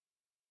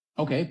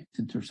 Okay,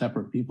 since they're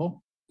separate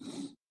people.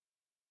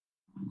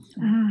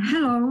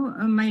 Hello,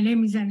 my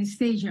name is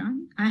Anastasia.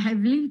 I have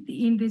lived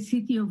in the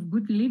city of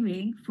Good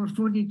Living for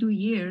 42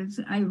 years.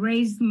 I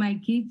raised my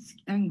kids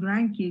and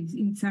grandkids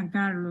in San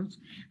Carlos.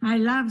 I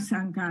love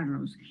San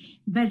Carlos.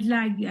 But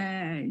like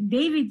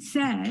David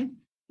said,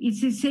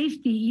 it's a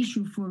safety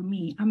issue for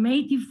me. I'm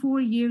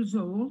 84 years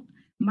old.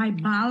 My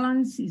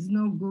balance is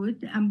no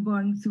good. I'm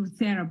going through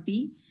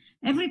therapy.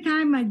 Every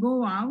time I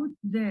go out,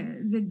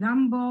 the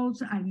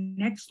gumballs are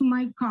next to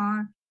my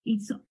car.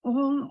 It's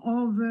all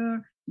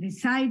over the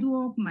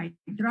sidewalk, my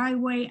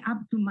driveway, up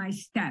to my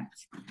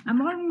steps.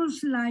 I'm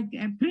almost like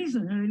a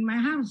prisoner in my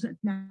house at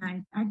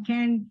night. I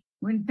can't,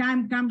 when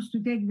time comes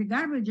to take the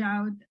garbage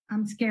out,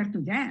 I'm scared to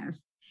death.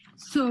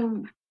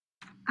 So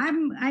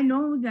I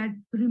know that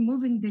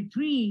removing the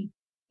tree,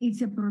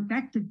 it's a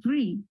protected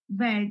tree,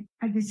 but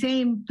at the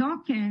same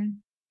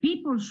token,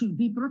 people should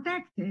be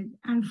protected.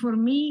 And for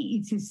me,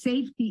 it's a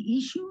safety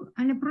issue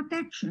and a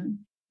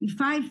protection. If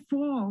I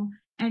fall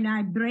and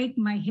I break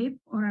my hip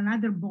or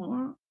another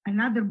bone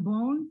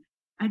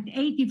at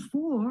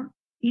 84,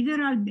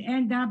 either I'll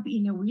end up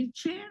in a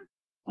wheelchair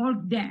or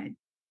dead.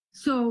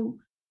 So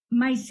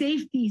my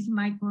safety is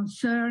my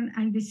concern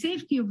and the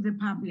safety of the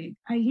public.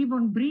 I live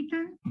on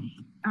Britain.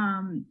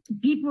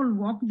 People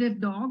walk their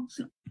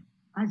dogs.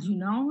 As you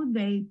know,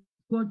 they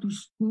go to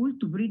school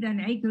to Britain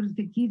Acres.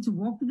 The kids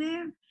walk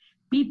there.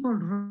 People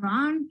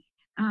run.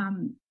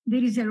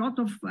 There is a lot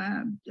of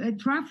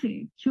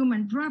traffic,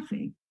 human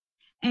traffic,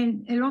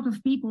 and a lot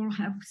of people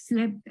have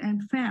slipped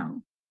and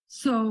fell.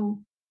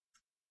 So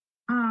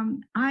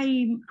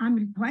I'm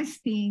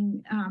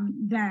requesting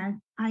that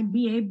I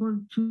be able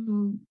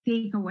to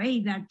take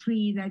away that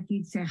tree, that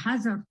it's a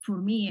hazard for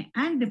me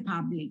and the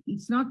public.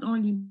 It's not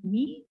only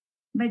me,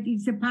 but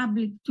it's the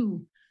public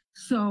too.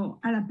 So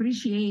I'll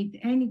appreciate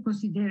any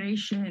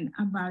consideration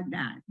about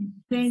that.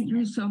 Thank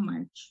you so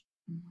much.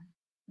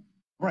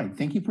 All right,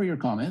 thank you for your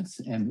comments,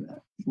 and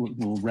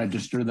we'll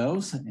register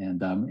those and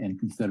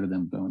consider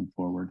them going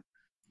forward.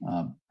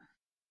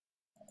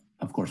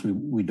 Of course,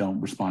 we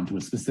don't respond to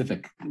a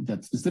specific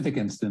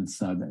instance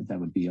that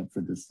would be up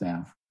for the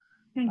staff.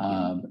 Thank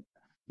you.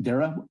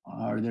 Dara,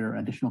 are there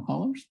additional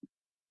callers?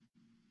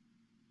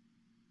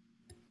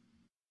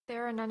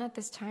 There are none at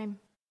this time.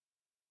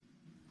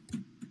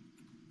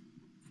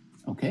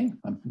 Okay,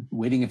 I'm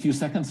waiting a few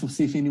seconds to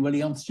see if anybody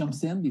else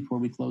jumps in before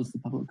we close the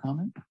public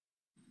comment.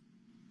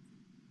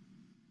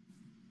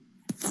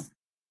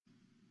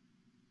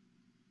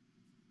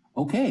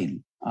 Okay,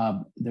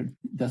 there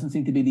doesn't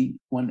seem to be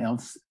anyone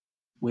else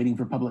waiting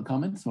for public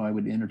comment, so I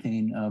would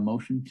entertain a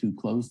motion to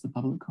close the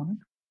public comment.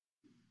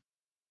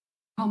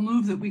 I'll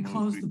move that we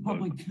close the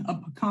public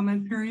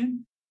comment period.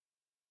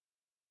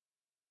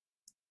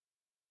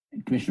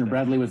 Commissioner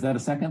Bradley, was that a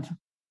second?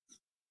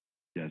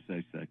 Yes,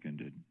 I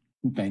seconded.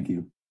 Thank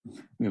you.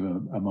 We have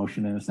a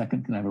motion and a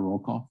second. Can I have a roll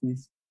call,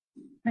 please?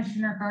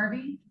 Commissioner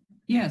Garvey?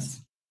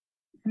 Yes.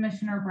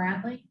 Commissioner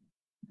Bradley?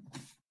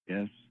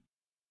 Yes.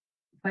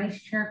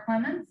 Vice Chair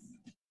Clements?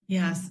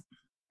 Yes.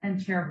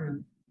 And Chair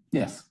Ruth?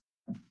 Yes.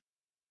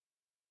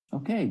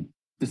 Okay,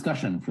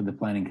 discussion for the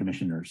planning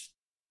commissioners.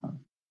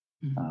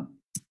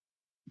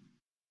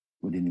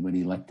 Would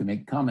anybody like to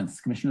make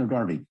comments? Commissioner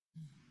Garvey.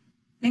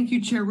 Thank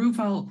you, Chair Roof.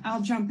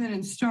 I'll jump in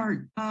and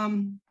start.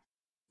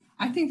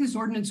 I think this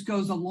ordinance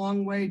goes a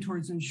long way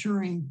towards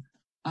ensuring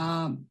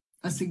a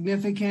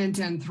significant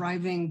and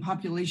thriving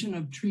population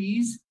of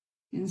trees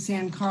in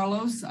San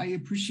Carlos. I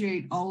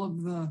appreciate all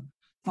of the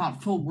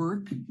thoughtful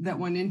work that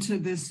went into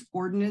this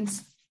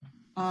ordinance.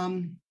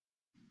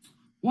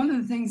 One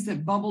of the things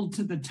that bubbled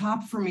to the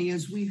top for me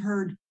is we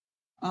heard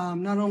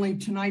not only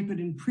tonight, but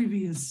in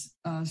previous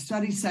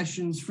study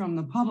sessions from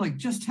the public,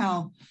 just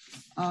how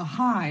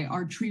high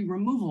our tree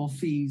removal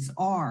fees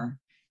are.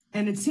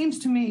 And it seems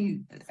to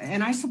me,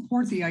 and I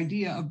support the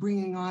idea of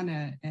bringing on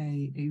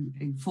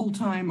a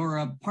full-time or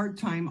a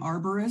part-time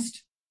arborist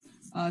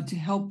to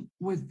help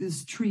with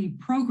this tree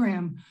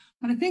program.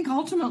 But I think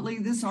ultimately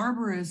this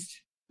arborist,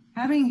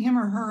 having him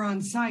or her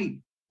on site,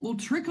 will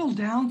trickle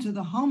down to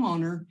the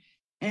homeowner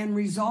and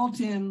result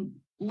in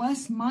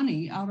less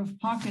money out of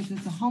pocket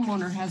that the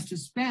homeowner has to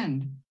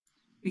spend,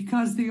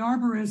 because the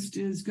arborist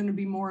is going to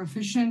be more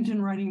efficient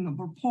in writing the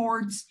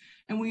reports.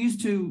 And we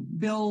used to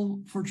bill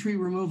for tree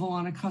removal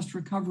on a cost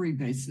recovery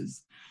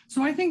basis.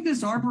 So I think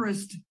this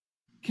arborist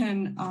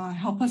can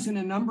help us in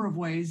a number of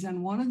ways.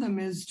 And one of them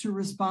is to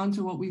respond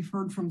to what we've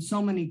heard from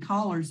so many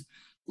callers.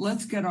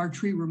 Let's get our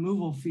tree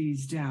removal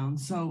fees down.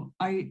 So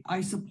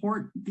I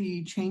support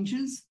the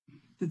changes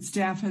that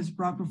staff has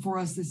brought before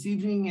us this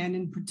evening, and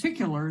in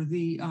particular,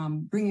 the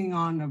bringing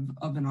on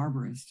of an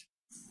arborist.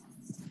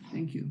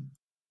 Thank you.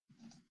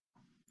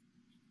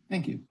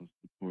 Thank you. I'll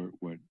support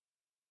what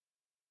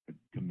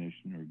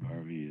Commissioner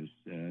Garvey has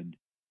said,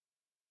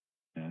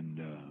 and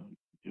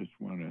just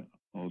want to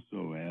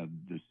also add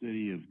the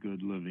City of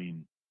Good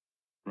Living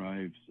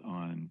thrives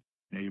on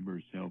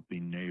neighbors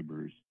helping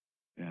neighbors,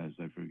 as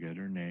I forget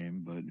her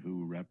name, but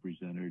who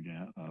represented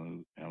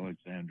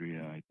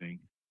Alexandria, I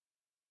think.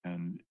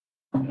 And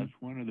that's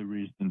one of the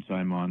reasons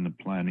I'm on the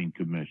Planning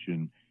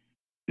Commission,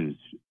 is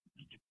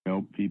to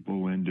help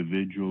people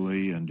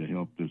individually and to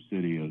help the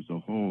city as a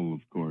whole,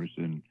 of course,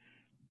 and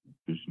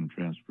there's some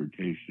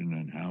transportation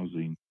and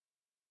housing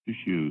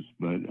issues.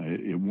 But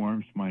it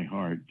warms my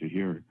heart to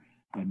hear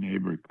a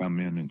neighbor come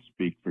in and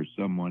speak for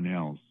someone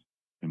else.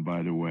 And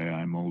by the way,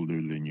 I'm older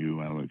than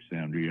you,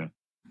 Alexandria.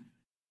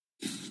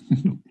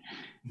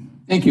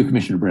 Thank you,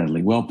 Commissioner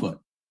Bradley. Well put.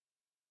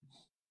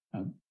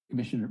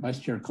 Commissioner Vice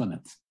Chair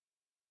Clements.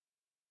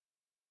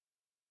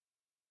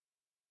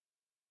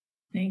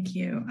 Thank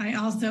you. I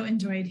also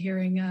enjoyed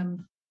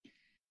hearing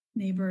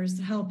neighbors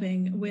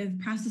helping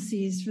with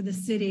processes for the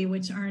city,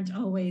 which aren't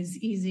always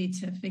easy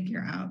to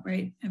figure out,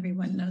 right?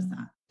 Everyone knows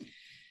that.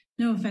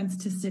 No offense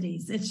to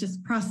cities, it's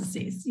just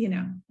processes,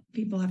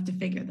 people have to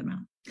figure them out.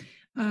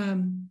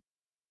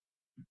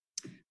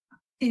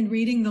 In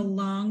reading the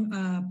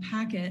long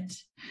packet,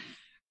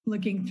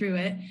 looking through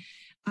it,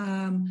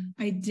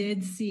 I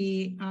did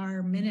see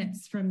our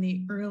minutes from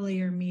the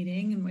earlier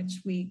meeting in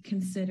which we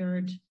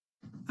considered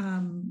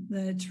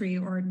the tree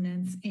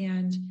ordinance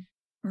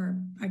or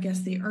I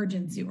guess the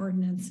urgency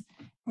ordinance,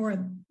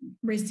 or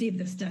received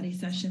the study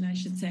session, I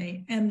should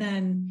say. And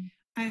then,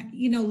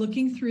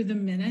 looking through the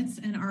minutes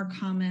and our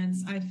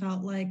comments, I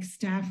felt like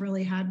staff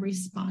really had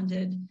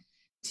responded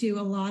to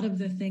a lot of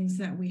the things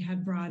that we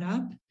had brought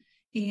up.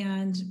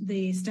 And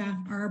the staff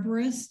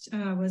arborist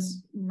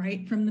was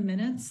right from the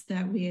minutes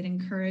that we had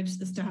encouraged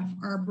the staff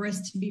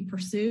arborist to be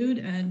pursued,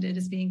 and it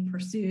is being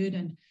pursued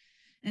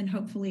and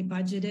hopefully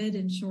budgeted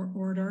in short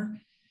order.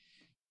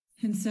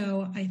 And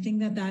so I think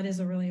that that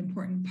is a really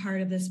important part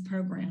of this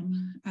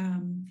program.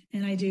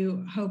 And I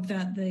do hope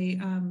that the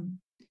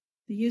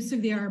use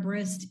of the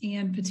arborist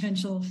and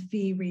potential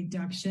fee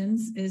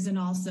reductions is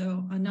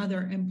also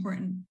another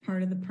important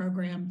part of the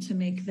program to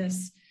make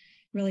this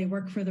really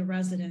work for the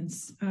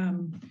residents,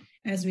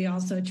 as we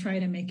also try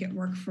to make it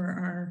work for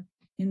our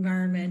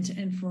environment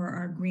and for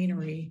our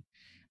greenery.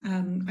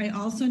 I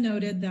also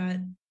noted that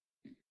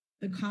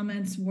the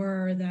comments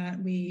were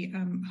that we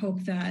hope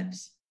that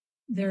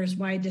there's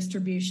wide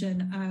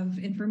distribution of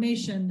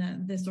information,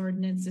 that this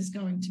ordinance is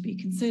going to be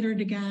considered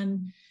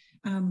again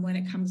when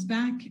it comes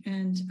back.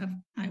 And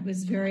I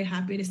was very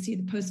happy to see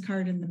the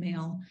postcard in the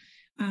mail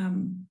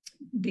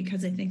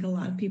because I think a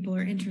lot of people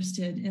are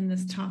interested in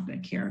this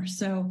topic here.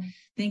 So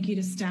thank you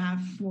to staff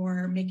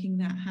for making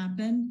that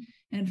happen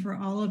and for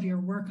all of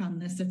your work on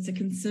this. It's a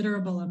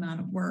considerable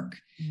amount of work,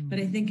 but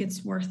I think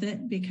it's worth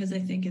it because I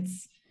think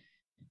it's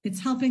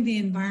helping the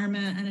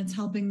environment and it's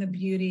helping the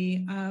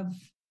beauty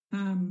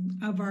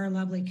of our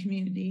lovely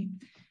community.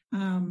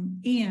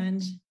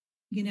 And,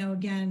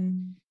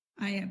 again,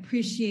 I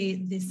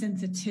appreciate the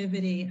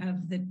sensitivity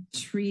of the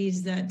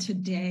trees that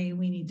today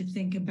we need to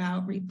think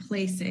about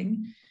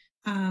replacing.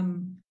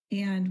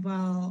 And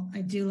while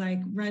I do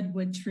like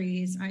redwood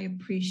trees, I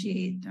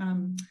appreciate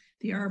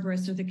the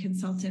arborist or the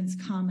consultant's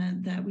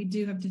comment that we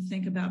do have to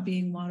think about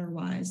being water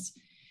wise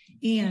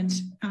and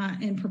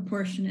in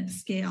proportionate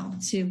scale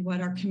to what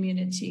our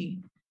community,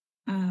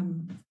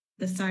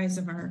 the size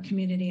of our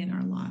community and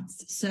our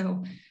lots.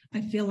 So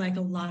I feel like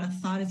a lot of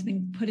thought is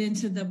being put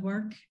into the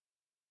work.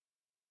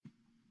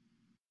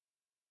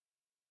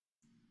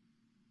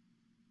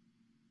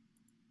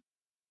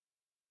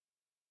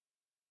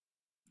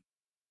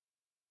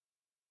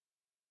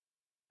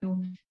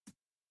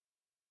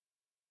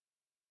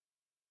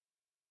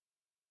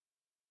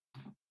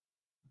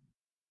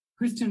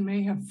 Kristen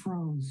may have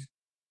froze.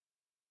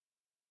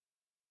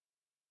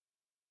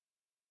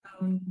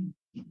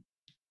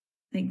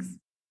 Thanks.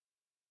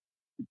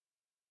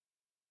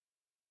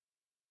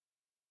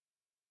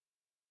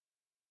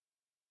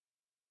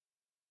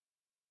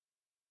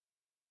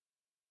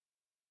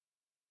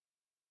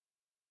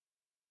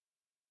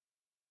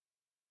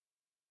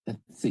 Let's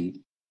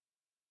see.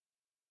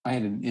 I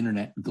had an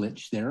internet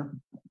glitch there.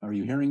 Are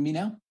you hearing me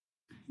now?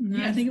 No,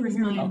 yes, I think it was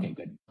mine. Okay,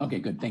 good. Okay,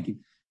 good. Thank you.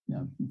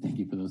 Thank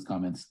you for those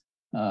comments.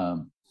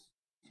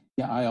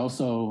 I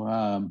also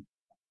I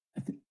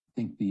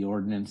think the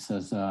ordinance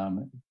has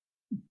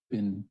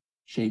been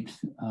shaped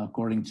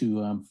according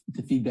to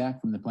the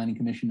feedback from the Planning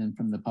Commission and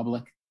from the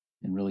public,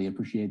 and really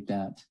appreciate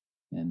that.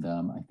 And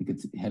I think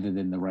it's headed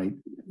in the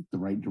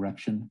right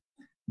direction.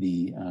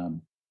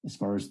 As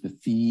far as the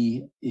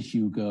fee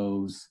issue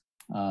goes,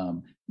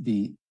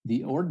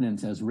 the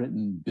ordinance as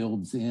written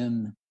builds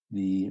in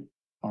the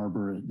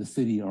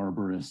city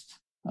arborist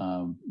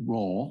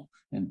role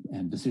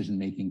and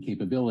decision-making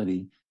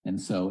capability.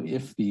 And so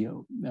if the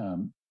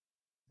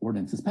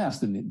ordinance is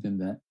passed,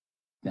 then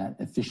that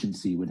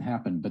efficiency would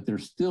happen. But there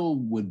still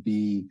would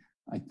be,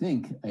 I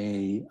think,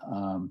 a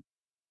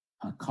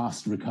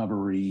cost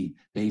recovery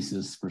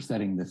basis for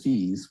setting the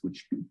fees,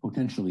 which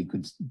potentially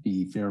could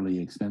be fairly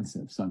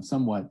expensive. So I'm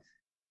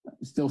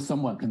still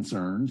somewhat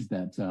concerned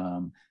that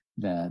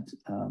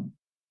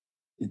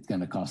it's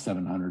going to cost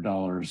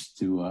 $700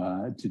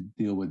 to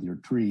deal with your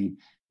tree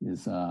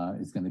is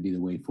going to be the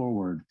way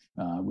forward,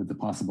 with the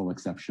possible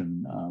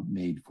exception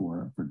made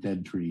for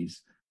dead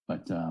trees.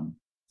 But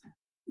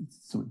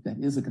so that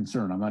is a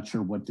concern. I'm not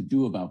sure what to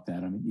do about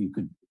that. I mean,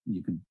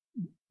 you could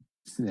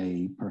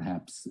say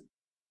perhaps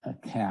a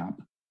cap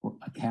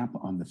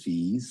on the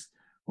fees,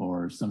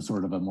 or some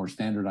sort of a more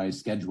standardized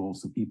schedule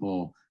so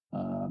people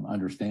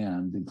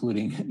understand,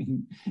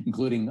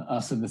 including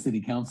us and the city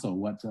council,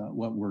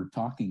 what we're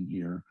talking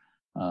here,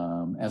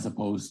 as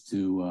opposed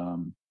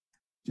to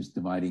just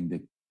dividing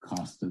the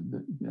cost of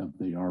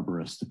the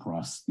arborist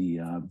across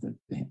the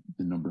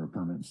number of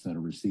permits that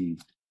are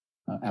received,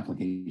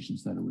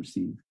 applications that are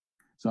received.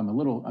 So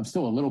I'm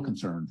still a little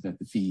concerned that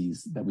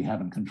that we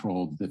haven't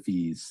controlled the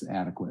fees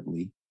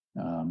adequately.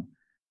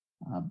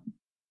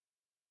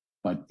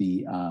 But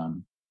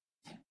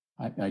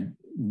I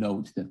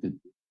note that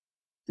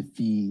the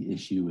fee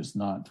issue is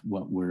not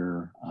what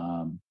we're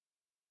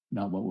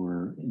what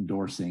we're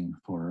endorsing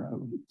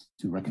to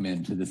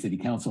recommend to the city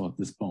council at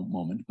this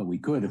moment, but we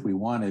could, if we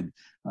wanted,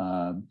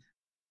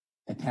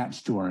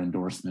 attached to our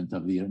endorsement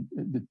of the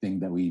thing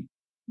that we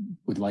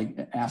would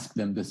ask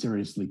them to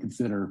seriously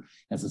consider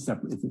as a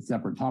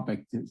separate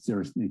topic, to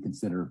seriously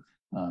consider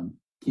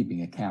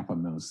keeping a cap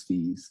on those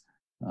fees,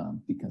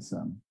 because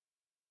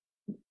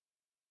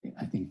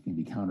I think it can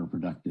be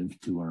counterproductive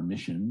to our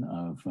mission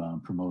of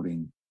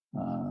promoting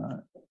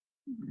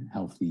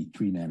healthy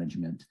tree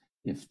management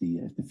if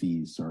the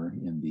fees are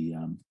in the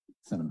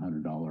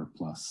 $700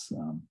 plus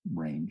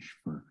range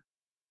for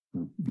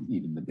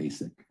even the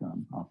basic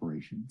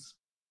operations.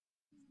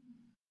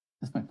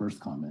 That's my first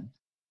comment.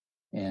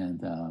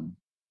 And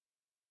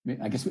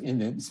I guess in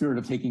the spirit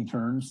of taking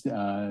turns,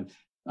 I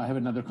have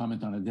another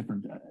comment on a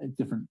different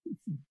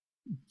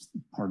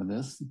part of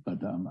this,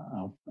 but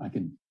I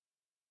can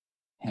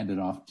hand it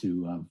off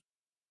to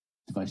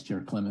Vice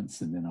Chair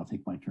Clements, and then I'll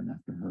take my turn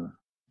after her.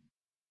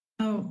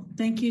 Oh,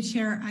 thank you,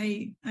 Chair.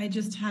 I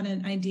just had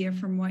an idea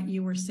from what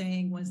you were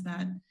saying was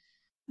that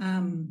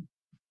I'm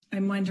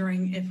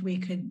wondering if we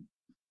could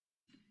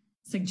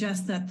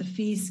suggest that the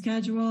fee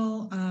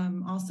schedule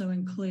also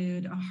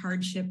include a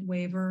hardship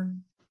waiver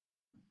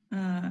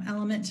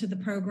element to the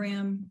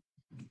program,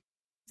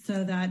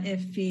 so that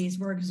if fees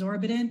were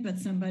exorbitant, but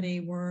somebody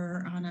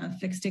were on a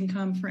fixed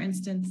income, for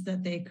instance,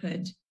 that they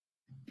could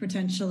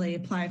potentially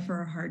apply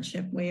for a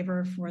hardship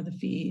waiver for the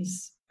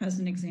fees, as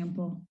an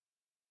example.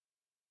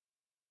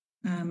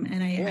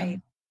 I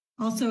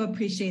also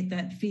appreciate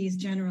that fees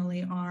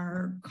generally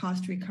are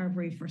cost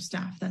recovery for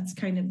staff. That's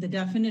kind of the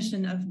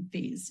definition of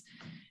fees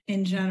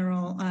in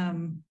general,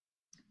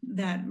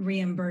 that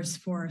reimburse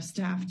for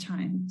staff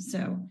time.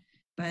 So,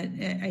 but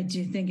I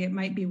do think it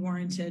might be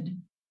warranted,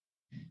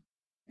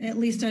 at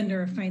least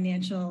under a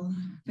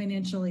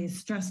financially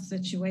stressed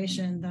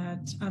situation,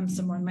 that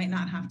someone might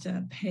not have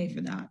to pay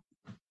for that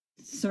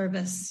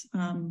service.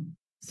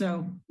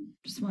 So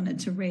just wanted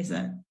to raise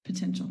that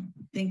potential.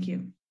 Thank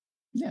you.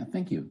 Yeah,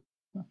 thank you.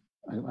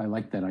 I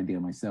like that idea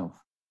myself.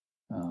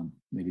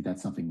 Maybe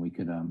that's something we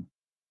can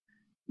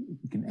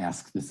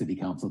ask the city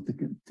council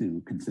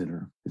to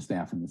consider, the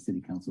staff and the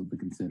city council to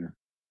consider,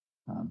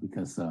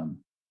 because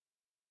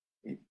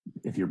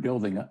if you're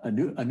building a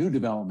new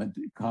development,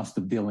 cost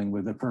of dealing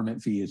with a permit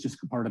fee is just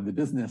part of the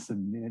business,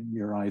 and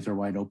your eyes are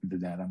wide open to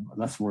that. I'm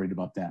less worried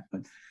about that,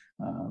 but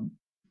a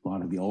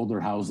lot of the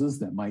older houses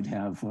that might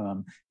have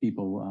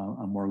people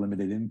on more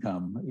limited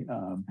income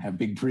have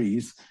big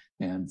trees,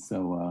 and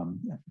so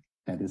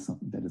that is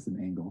something, that is an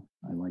angle.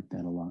 I like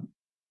that a lot.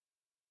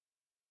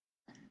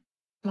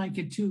 I like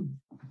it too.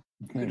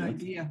 Okay, good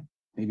idea.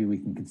 Maybe we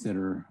can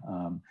consider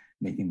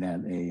making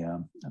that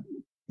a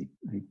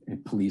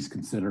please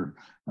consider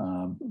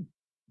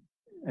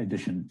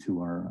addition to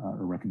our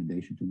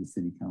recommendation to the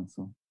city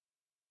council.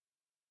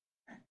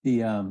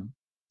 The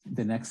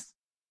next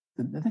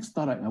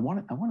thought I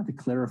wanted to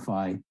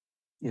clarify,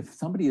 if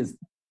somebody is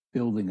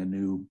building a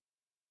new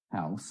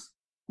house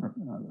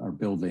or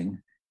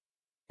building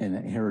and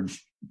a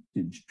heritage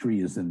tree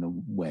is in the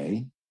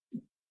way,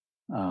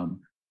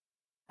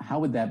 how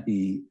would that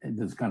be?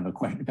 There's kind of a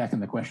question back in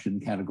the question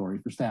category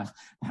for staff.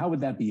 How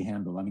would that be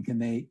handled? I mean,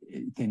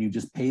 can you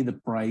just pay the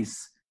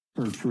price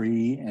per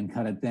tree and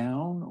cut it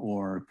down,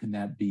 or can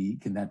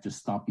that just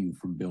stop you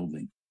from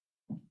building,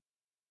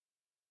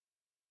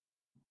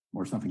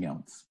 or something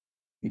else?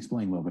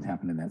 Explain what would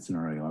happen in that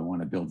scenario. I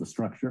want to build a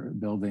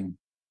building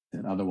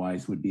that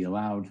otherwise would be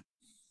allowed.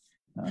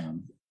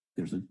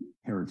 There's a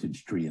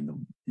heritage tree in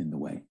the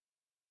way.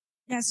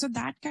 Yeah, so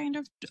that kind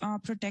of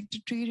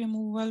protected tree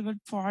removal would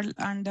fall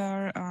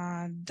under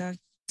the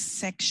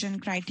section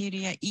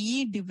criteria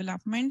E,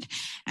 development.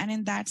 And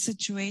in that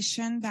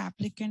situation, the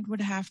applicant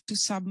would have to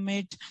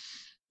submit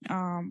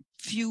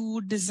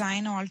few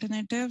design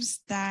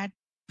alternatives that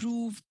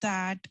prove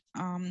that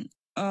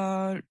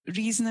a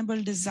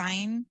reasonable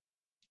design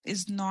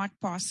is not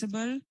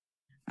possible.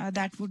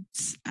 That would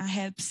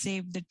help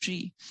save the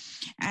tree.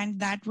 And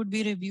that would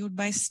be reviewed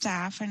by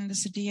staff and the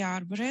city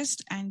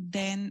arborist, and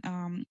then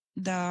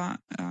the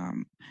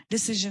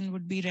decision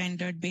would be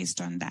rendered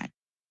based on that.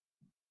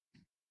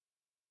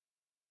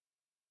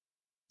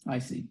 I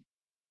see.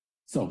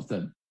 So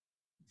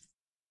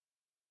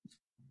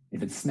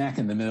if it's smack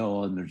in the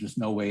middle and there's just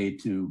no way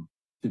to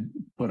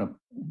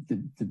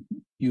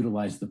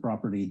utilize the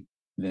property,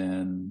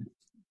 then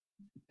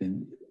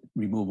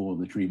removal of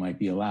the tree might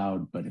be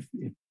allowed. But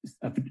if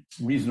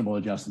reasonable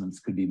adjustments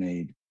could be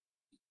made,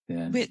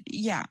 then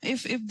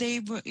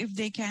if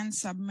they can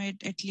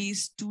submit at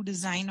least 2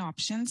 design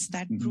options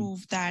that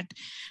prove that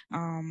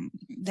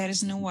there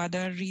is no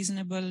other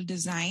reasonable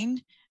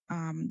design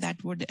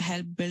that would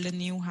help build a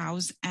new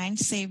house and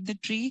save the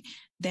tree,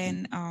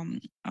 then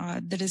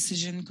the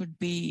decision could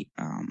be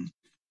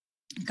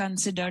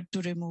considered to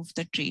remove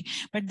the tree.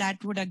 But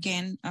that would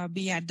again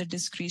be at the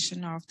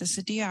discretion of the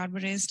city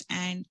arborist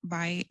and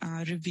by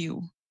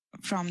review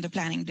from the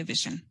planning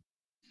division.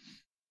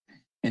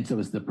 And so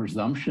is the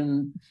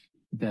presumption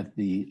that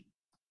the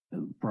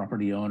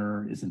property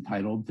owner is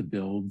entitled to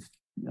build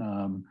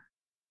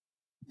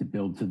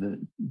build to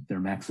their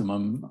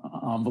maximum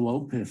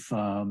envelope. If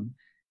so,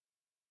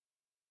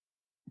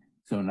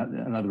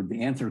 in other words,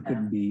 the answer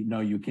couldn't be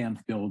no. You can't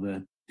build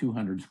a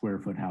 200 square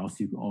foot house.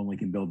 You only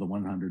can build the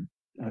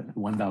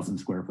 1,000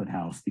 square foot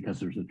house because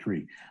there's a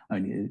tree. I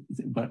mean,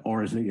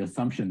 or is the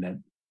assumption that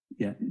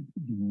you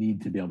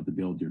need to be able to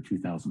build your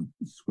 2,000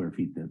 square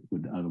feet that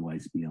would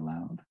otherwise be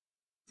allowed?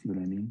 See what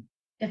I mean?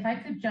 If I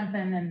could jump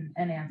in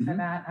and answer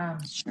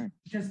that, sure.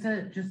 Just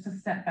to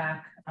step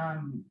back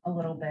a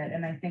little bit,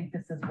 and I think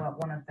this is what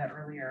one of the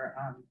earlier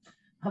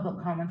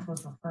public comments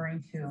was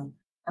referring to.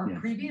 Our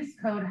previous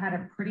code had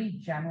a pretty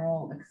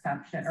general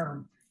exception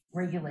or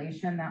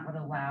regulation that would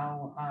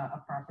allow a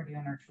property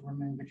owner to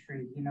remove a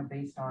tree,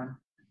 based on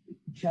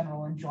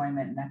general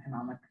enjoyment and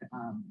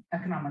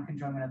economic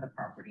enjoyment of the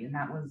property, and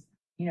that was,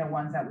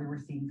 ones that we were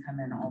seeing come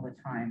in all the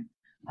time.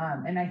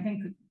 And I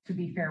think, to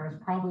be fair, was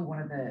probably one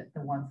of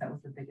the ones that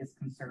was the biggest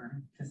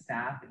concern to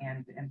staff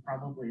and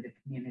probably the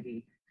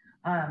community.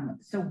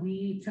 So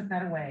we took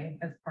that away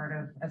as part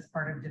of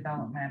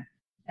development.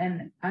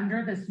 And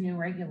under this new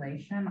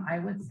regulation, I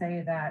would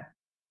say that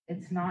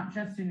it's not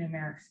just a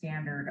numeric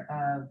standard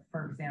of,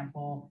 for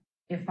example,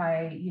 if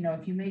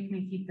you make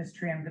me keep this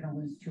tree, I'm going to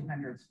lose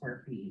 200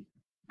 square feet.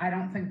 I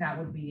don't think that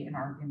would be an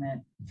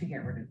argument to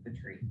get rid of the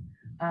tree.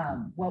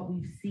 What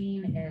we've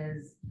seen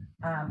is,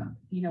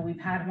 we've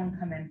had one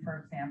come in, for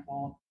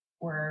example,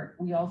 where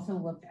we also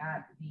looked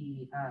at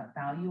the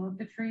value of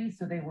the tree.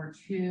 So the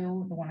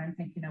one I'm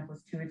thinking of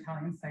was 2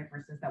 Italian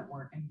cypresses that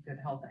weren't in good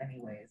health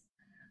anyways.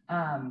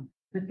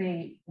 But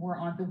they were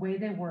the way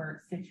they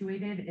were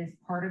situated is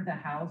part of the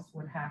house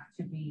would have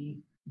to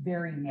be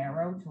very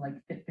narrow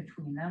to fit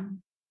between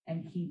them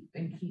and keep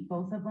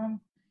both of them.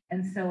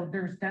 And so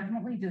there's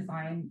definitely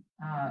design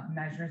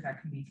measures that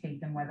can be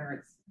taken, whether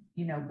it's,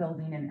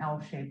 building an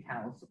L-shaped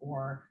house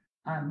or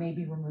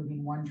maybe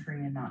removing one tree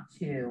and not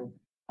two.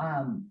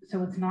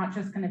 So it's not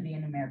just going to be a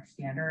numeric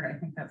standard. I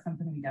think that's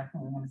something we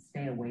definitely want to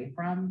stay away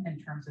from in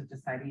terms of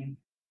deciding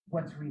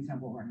what's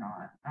reasonable or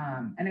not.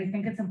 And I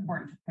think it's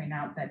important to point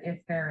out that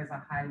if there is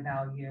a high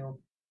value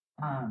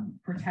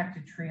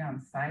protected tree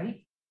on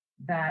site,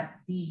 that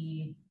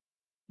the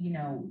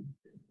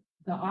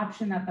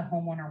option that the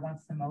homeowner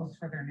wants the most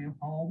for their new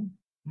home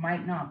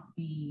might not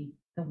be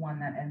the one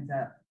that ends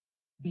up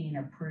being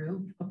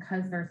approved,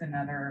 because there's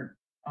another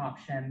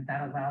option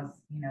that allows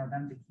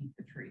them to keep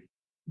the tree.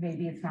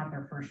 Maybe it's not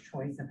their first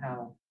choice of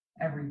how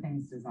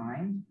everything's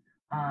designed,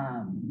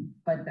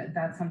 but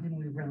that's something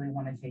we really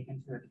want to take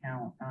into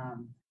account.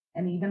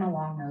 And even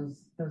along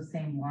those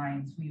same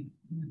lines, we've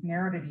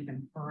narrowed it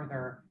even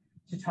further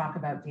to talk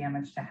about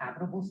damage to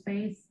habitable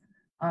space.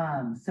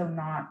 So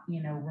not,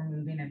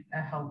 removing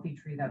a healthy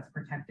tree that's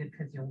protected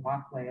because your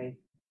walkway,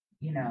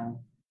 in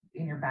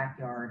your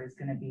backyard is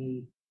going to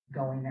be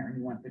going there and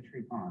you want the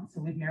tree gone.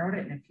 So we've narrowed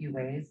it in a few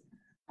ways.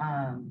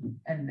 And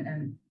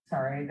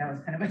sorry, that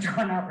was kind of a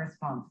drawn out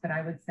response, but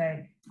I would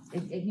say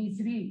it needs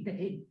to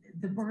be,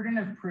 the burden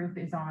of proof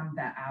is on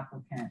the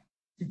applicant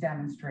to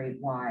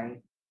demonstrate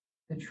why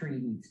the tree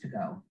needs to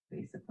go,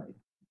 basically.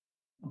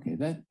 Okay,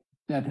 that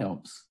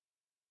helps.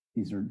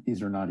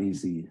 These are not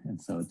easy, and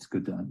so it's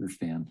good to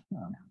understand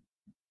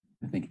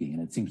the thinking.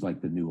 And it seems like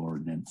the new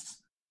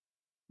ordinance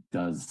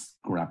does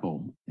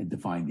grapple and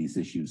define these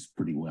issues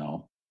pretty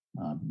well,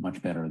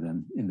 much better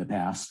than in the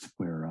past,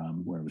 where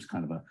it was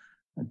kind of a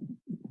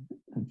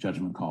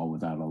judgment call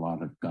without a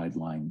lot of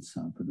guidelines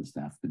for the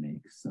staff to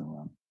make.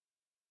 So,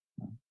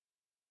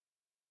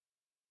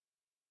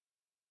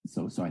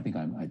 so I think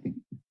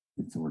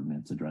this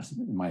ordinance addresses,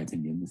 in my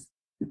opinion,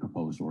 the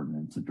proposed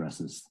ordinance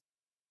addresses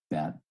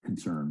that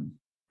concern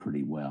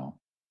pretty well.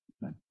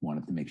 I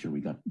wanted to make sure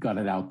we got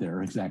it out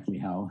there exactly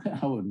how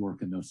it would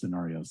work in those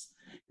scenarios,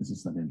 because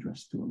it's of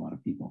interest to a lot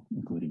of people,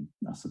 including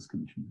us as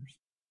commissioners.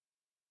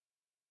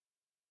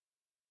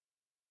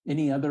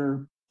 Any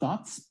other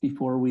thoughts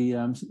before we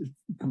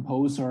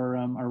compose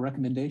our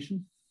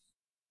recommendation?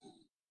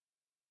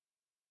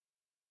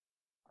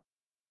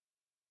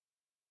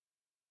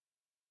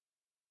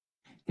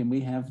 Can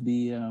we have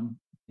the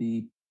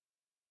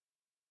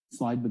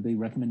slide with the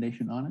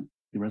recommendation on it?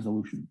 The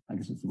resolution. I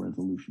guess it's the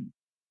resolution.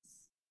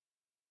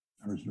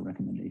 Or is it a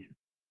recommendation?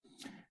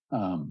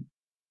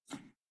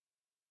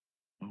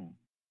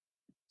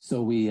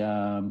 So we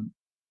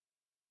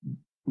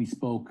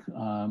spoke.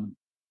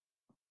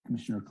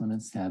 Commissioner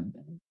Clements had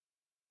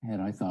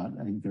I thought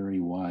a very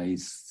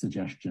wise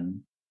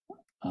suggestion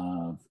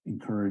of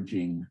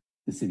encouraging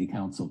the city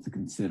council to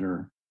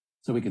consider.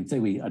 So we can say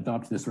we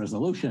adopt this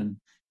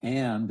resolution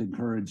and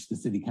encourage the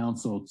city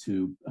council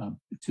to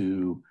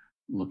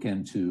look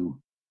into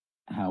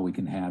how we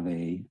can have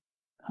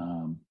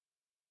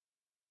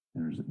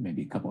there's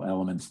maybe a couple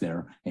elements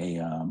there,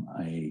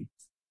 a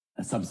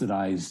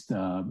subsidized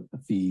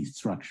fee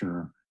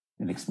structure,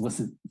 an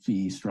explicit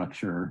fee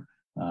structure,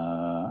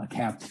 a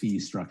capped fee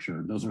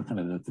structure. Those are kind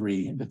of the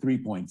three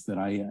points that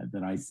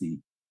I see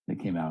that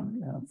came out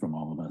from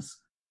all of us.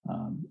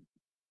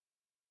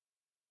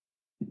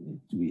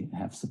 Do we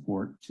have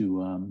support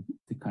to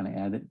kind of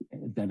add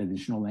that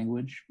additional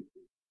language?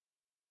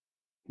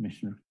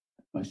 Commissioner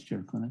Vice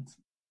Chair Clements?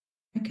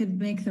 I could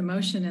make the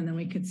motion and then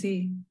we could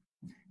see.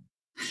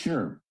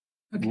 Sure.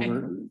 Okay.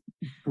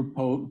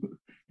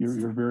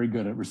 You're very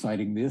good at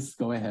reciting this.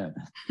 Go ahead.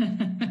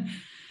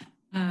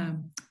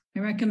 I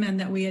recommend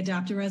that we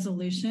adopt a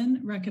resolution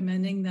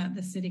recommending that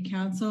the City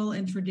Council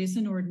introduce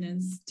an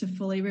ordinance to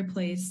fully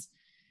replace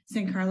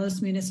San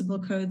Carlos Municipal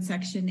Code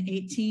Section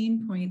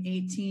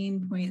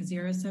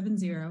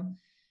 18.18.070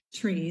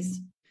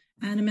 trees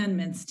and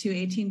amendments to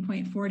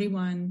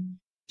 18.41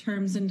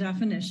 terms and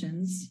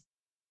definitions,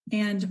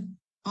 and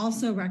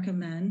also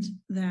recommend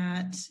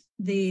that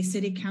the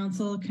City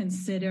Council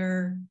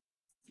consider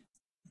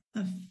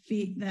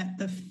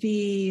the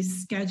fee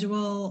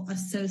schedule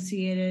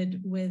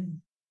associated with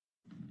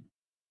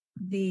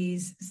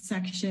these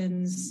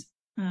sections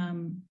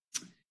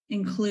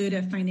include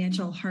a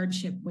financial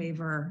hardship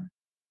waiver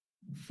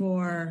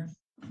for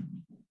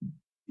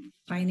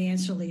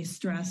financially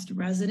stressed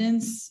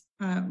residents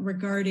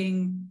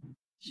regarding,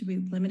 should we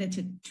limit it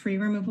to tree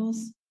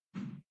removals?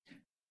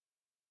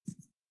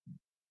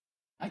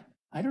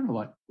 I don't know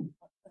what,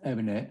 I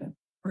mean,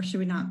 or should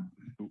we not?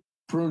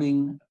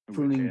 Pruning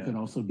can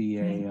also be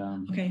a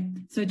okay,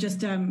 so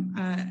just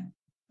and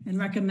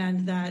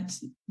recommend that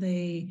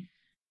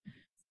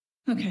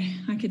okay,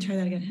 I could try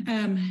that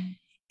again.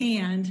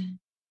 And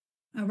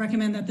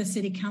recommend that the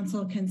City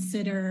Council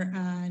consider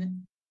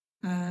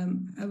a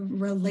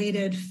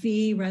related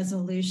fee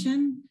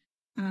resolution,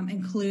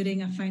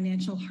 including a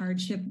financial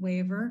hardship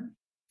waiver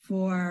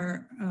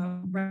for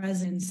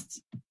residents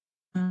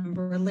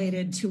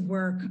related to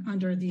work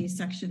under these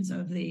sections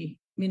of the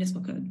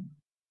municipal code.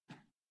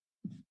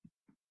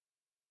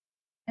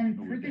 And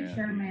through the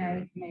chair, may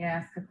I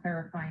ask a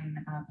clarifying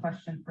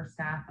question for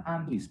staff?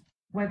 Please.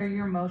 Whether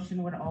your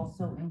motion would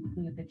also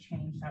include the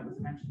change that was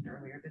mentioned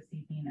earlier this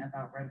evening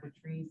about redwood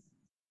trees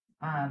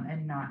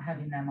and not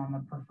having them on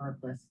the preferred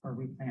list for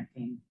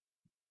replanting.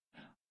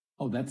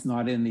 Oh, that's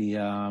not in the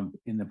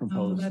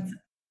proposed. Oh,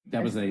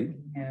 that was a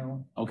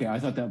no. Okay, I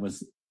thought that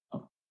was.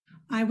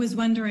 I was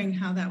wondering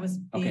how that was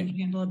being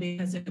handled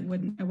because it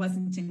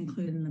wasn't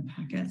included in the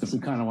packet. So if we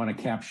kind of want to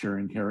capture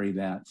and carry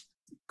that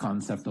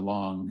concept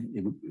along,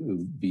 it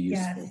would be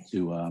useful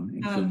to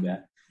include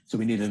that. So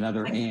we need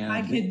another and.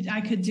 I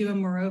could do a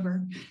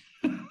moreover.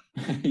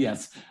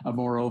 Yes, a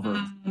moreover.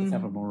 Let's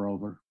have a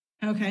moreover.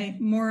 Okay,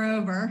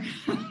 moreover.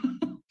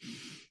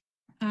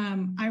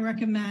 I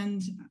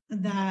recommend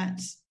that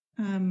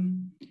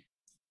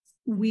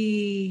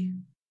we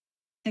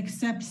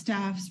accept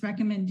staff's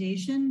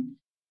recommendation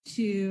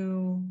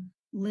to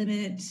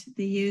limit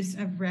the use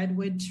of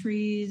redwood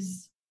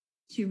trees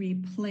to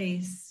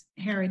replace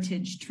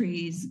heritage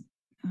trees,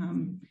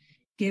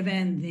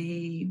 given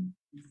the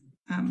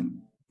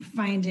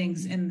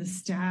findings in the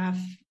staff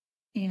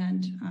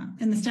and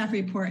in the staff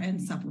report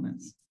and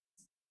supplements.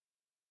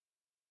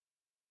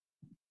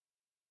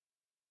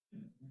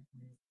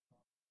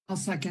 I'll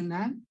second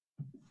that.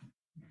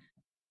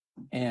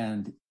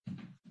 And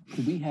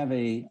could we have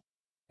a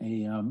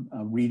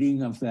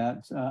reading of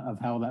that, of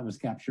how that was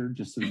captured,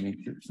 just to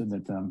make sure so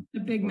that a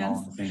big mess. All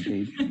on the same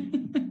page?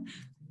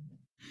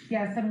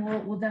 Yes, and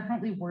we'll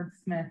definitely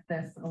wordsmith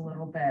this a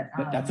little bit.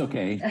 But that's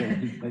okay.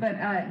 But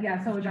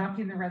yeah, so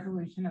adopting the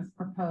resolution as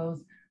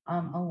proposed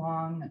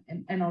along,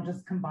 and I'll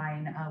just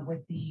combine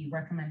with the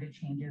recommended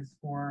changes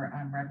for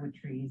redwood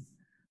trees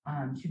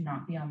to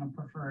not be on the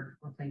preferred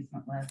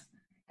replacement list,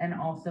 and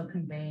also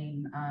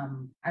conveying,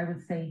 I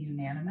would say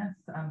unanimous,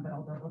 but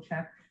I'll double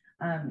check,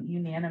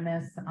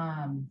 unanimous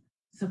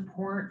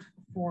support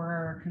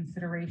for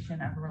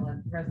consideration of a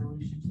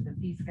resolution to the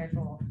fee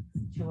schedule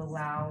to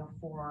allow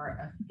for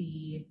a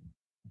fee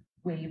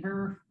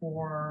waiver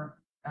for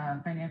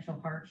financial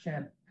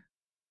hardship,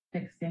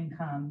 fixed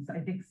incomes. I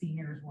think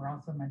seniors were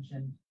also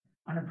mentioned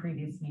on a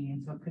previous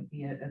meeting, so it could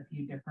be a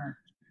few different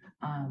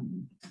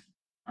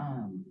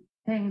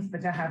things,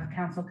 but to have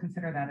council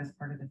consider that as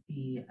part of the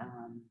fee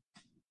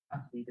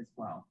update as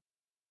well.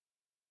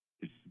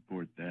 I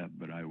support that,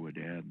 but I would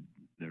add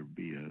there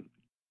be a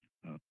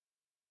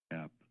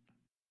cap.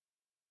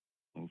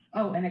 Also.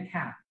 Oh, and a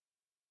cap.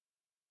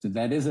 So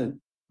that is an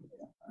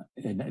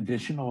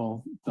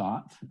additional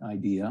thought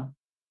idea,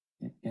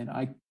 and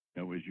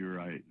that was your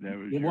idea.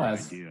 I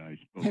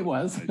stole it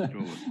was. I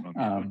stole it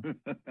from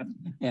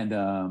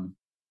you.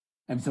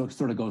 And so it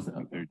sort of goes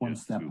one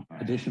step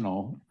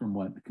additional from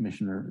what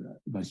Commissioner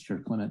Vice Chair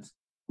Clements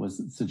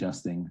was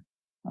suggesting,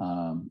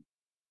 and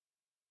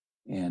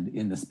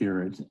in the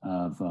spirit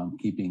of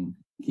keeping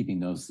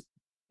those,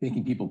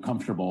 making people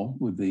comfortable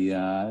with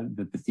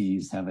that the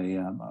fees have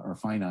are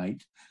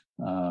finite.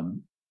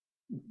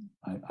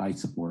 I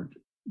support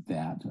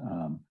that.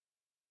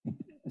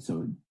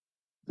 So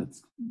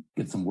let's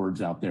get some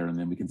words out there, and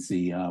then we can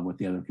see what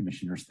the other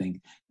commissioners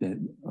think. That,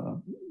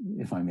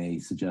 if I may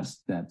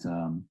suggest that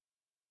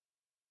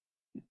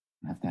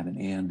have to have an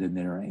and in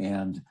there,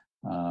 and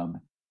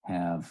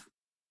have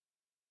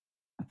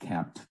a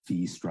capped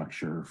fee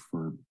structure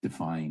for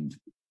defined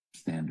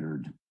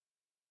standard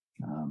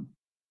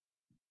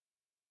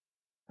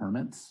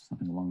permits,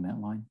 something along that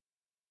line.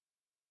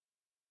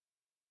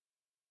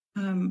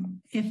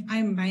 If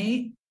I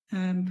might,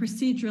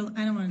 procedural,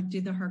 I don't want to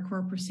do the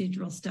hardcore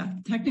procedural stuff.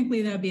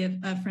 Technically, that'd be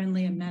a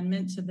friendly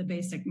amendment to the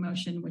basic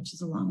motion, which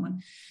is a long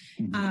one,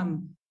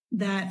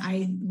 that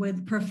I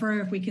would prefer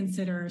if we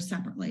consider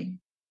separately.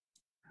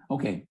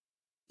 Okay.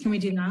 Can we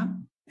do that?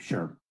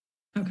 Sure.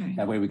 Okay.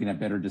 That way we can have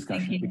better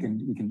discussion. We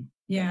can.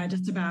 Yeah,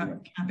 just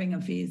about capping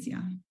of fees.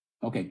 Yeah.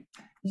 Okay.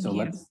 So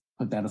let's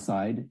put that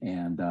aside,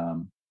 and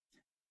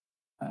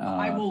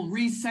I will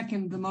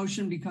re-second the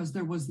motion because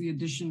there was the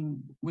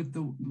addition with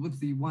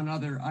the one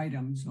other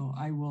item. So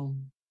I will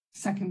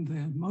second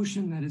the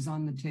motion that is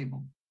on the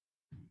table.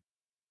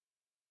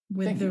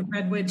 With the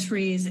redwood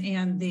trees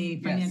and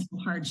the financial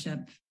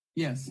hardship.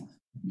 Yes.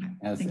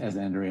 As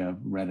Andrea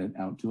read it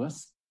out to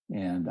us.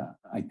 And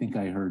I think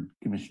I heard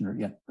Commissioner,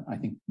 I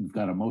think we've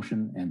got a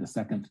motion and a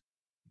second.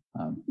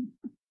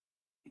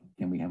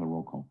 Can we have a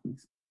roll call,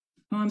 please?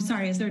 Oh, I'm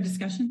sorry. Is there a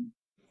discussion?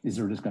 Is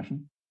there a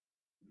discussion?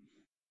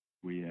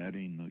 We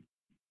adding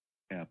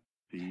the cap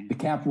fees? The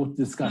cap we'll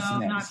discuss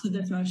next. Not to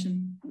this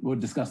motion. We'll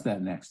discuss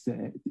that next.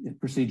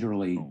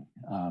 Procedurally,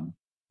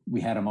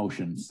 we had a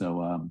motion,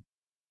 so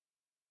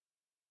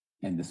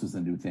and this was a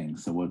new thing.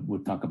 So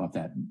we'll talk about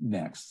that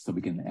next. So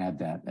we can add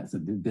that as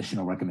an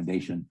additional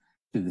recommendation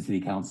to the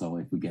City Council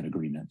if we get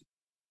agreement.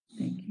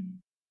 Thank you.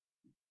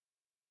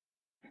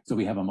 So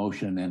we have a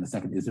motion and a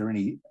second. Is there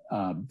any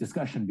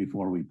discussion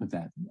before we put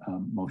that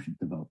motion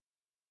to vote?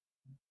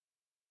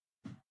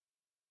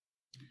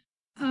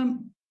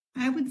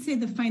 I would say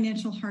the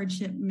financial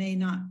hardship may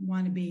not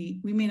want to be,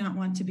 we may not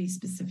want to be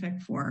specific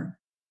for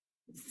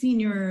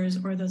seniors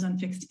or those on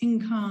fixed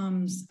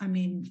incomes. I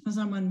mean, for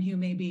someone who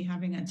may be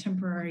having a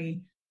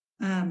temporary,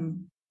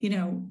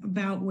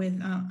 bout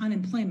with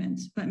unemployment,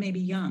 but maybe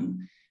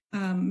young,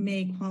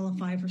 may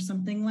qualify for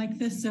something like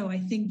this. So I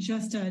think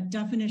just a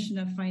definition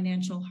of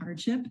financial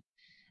hardship,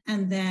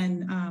 and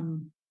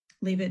then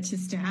leave it to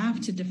staff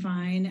to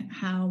define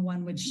how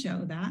one would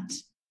show that,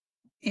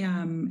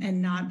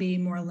 and not be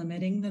more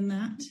limiting than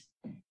that,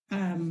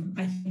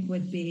 I think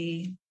would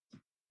be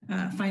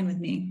fine with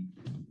me.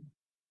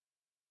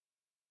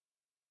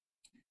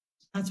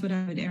 That's what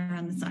I would err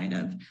on the side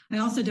of. I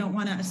also don't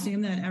want to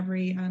assume that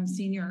every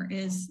senior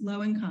is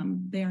low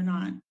income. They are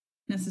not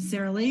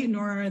necessarily,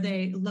 nor are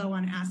they low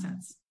on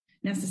assets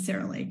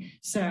necessarily.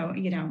 So,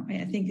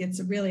 I think it's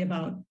really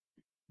about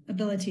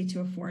ability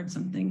to afford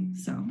something.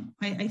 So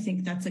I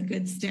think that's a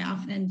good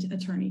staff and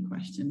attorney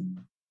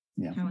question.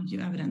 Yeah. How would you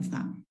evidence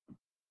that?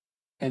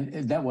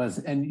 And that was,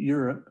 and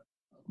your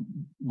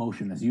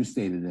motion, as you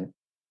stated it,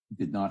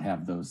 did not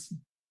have those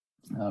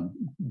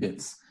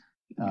bits.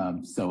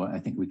 So I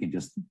think we can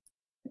just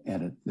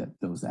edit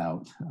those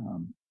out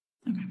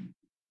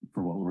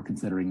for what we're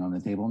considering on the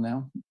table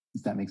now.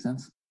 Does that make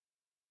sense?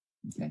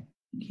 Okay.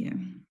 Yeah.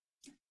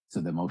 So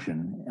the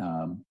motion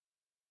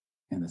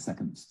and the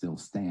second still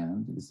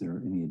stand. Is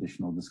there any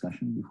additional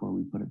discussion before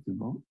we put it to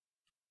vote?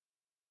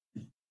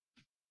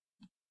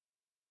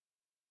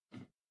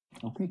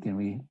 Okay, can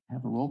we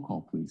have a roll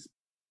call, please?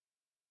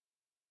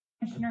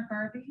 Commissioner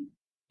Garvey?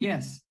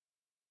 Yes.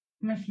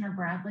 Commissioner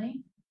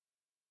Bradley?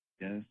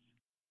 Yes.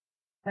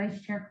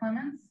 Vice Chair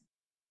Clements?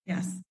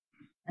 Yes.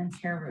 And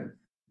Chair Ruth?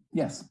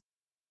 Yes.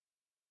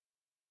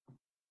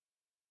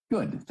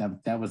 Good.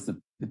 That was the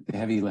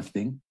heavy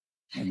lifting,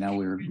 and now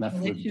we're left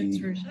with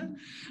the.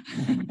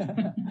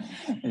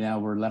 And now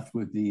we're left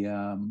with the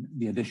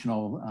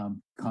additional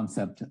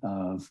concept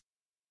of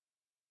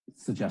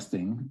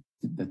suggesting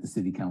that the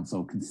City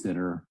Council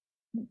consider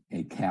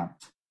a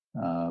capped.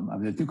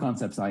 The two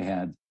concepts I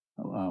had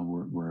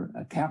were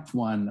a capped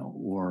one,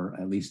 or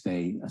at least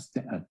a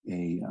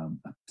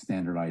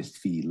standardized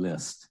fee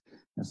list,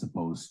 as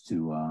opposed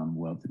to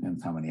well, it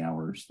depends how many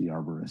hours the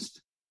arborist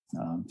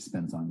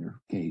spends on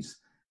your case,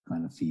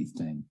 kind of fee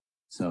thing.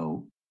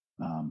 So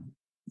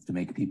to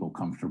make people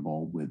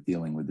comfortable with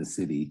dealing with the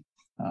city,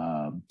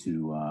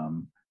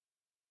 to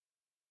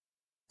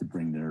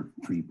bring their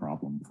tree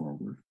problem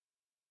forward.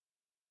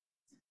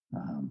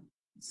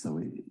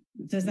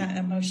 Does that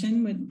a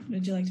motion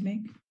would you like to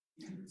make?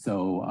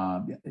 So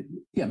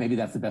yeah, maybe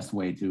that's the best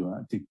way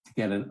to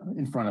get it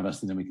in front of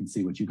us, and then we can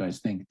see what you guys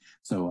think.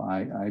 So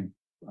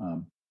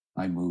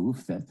I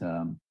move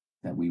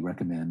that we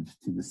recommend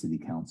to the City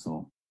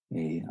Council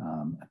a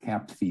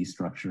capped fee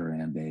structure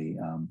and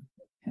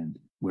and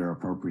where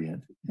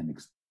appropriate, an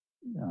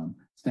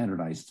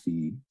standardized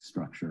fee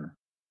structure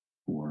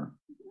for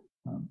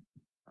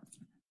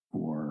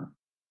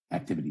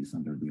activities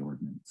under the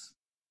ordinance.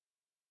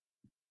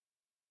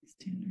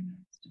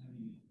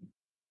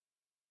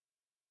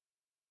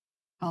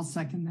 I'll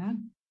second that.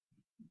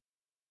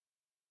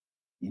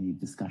 Any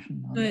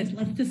discussion? Good.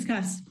 Let's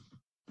discuss.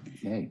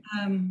 Okay.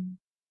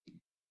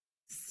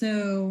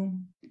 So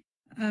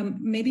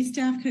maybe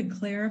staff could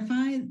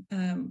clarify.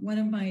 One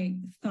of my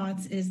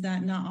thoughts is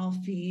that not all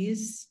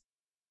fees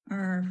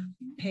are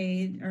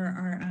paid or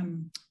are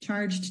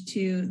charged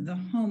to the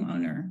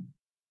homeowner,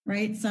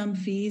 right? Some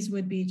fees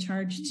would be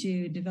charged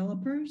to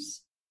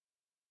developers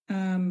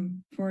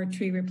for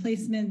tree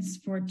replacements,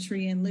 for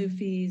tree in lieu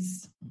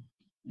fees,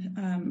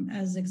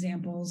 as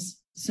examples.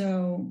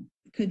 So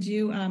could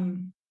you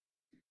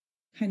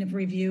kind of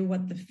review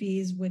what the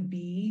fees would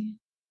be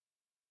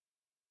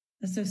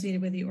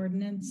associated with the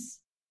ordinance?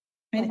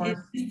 And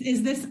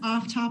is this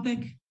off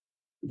topic?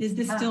 Is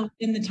this still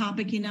in the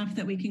topic enough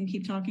that we can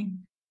keep talking?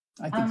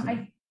 I think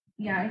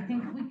so. I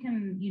think we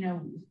can,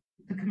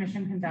 the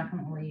commission can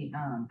definitely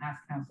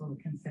ask council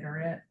to consider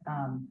it.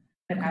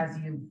 But as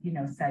you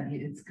said,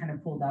 it's kind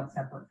of pulled out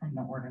separate from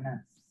the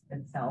ordinance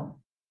itself.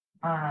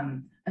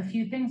 A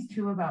few things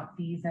too about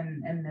fees,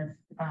 and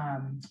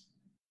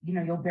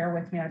if you'll bear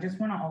with me, I just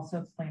want to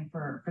also explain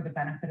for the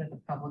benefit of the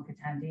public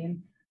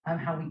attending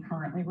how we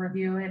currently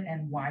review it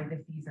and why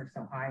the fees are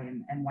so high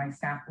and why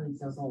staff believes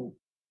those will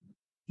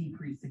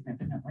decrease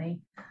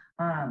significantly.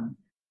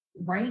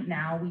 Right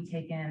now we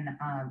take in,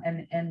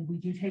 and we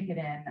do take it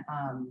in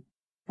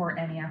for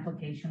any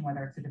application,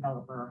 whether it's a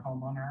developer or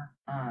homeowner.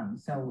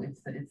 So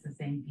it's the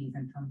same fees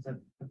in terms of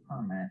the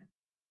permit.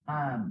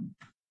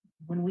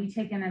 When we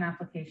take in an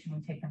application,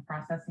 we take in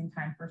processing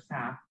time for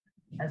staff,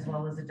 as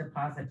well as a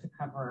deposit to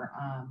cover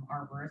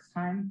arborist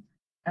time,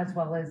 as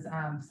well as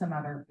some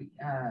other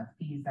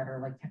fees that are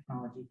like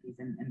technology fees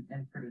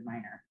and pretty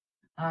minor.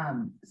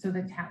 So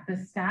the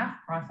staff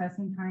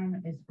processing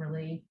time is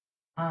really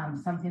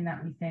something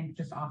that we think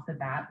just off the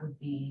bat would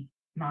be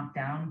knocked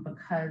down,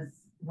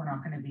 because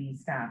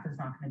staff is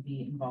not going to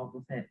be involved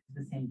with it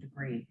to the same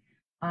degree.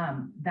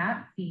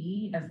 That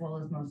fee, as well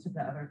as most of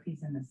the other fees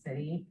in the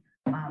city,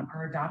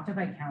 are adopted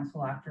by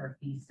council after a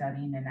fee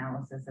study and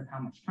analysis of how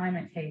much time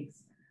it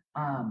takes.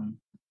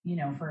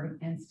 For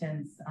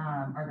instance,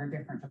 are there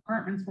different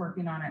departments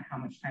working on it? How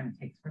much time it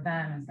takes for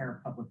them? Is there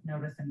a public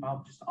notice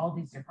involved? Just all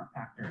these different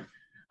factors.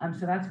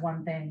 So that's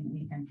one thing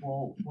we think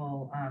will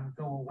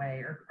go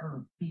away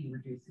or be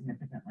reduced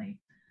significantly.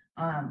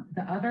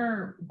 The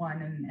other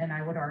one, and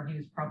I would argue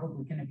is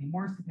probably going to be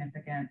more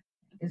significant,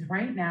 is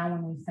right now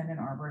when we send an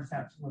arborist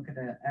out to look at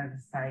a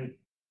site,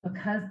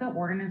 because the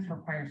ordinance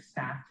requires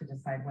staff to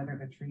decide whether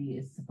the tree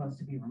is supposed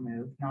to be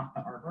removed, not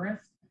the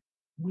arborist,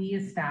 we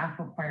as staff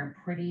require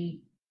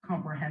pretty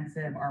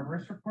comprehensive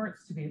arborist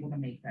reports to be able to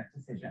make that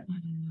decision.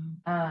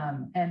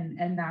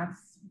 And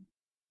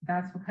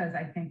that's because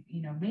I think,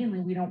 mainly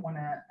we don't want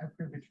to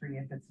approve a tree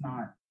if it's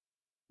not,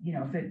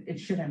 if it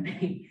shouldn't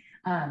be.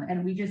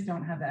 And we just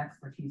don't have the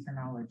expertise or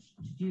knowledge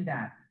to do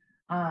that.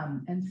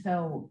 And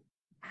so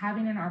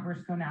having an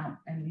arborist go out,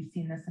 and we've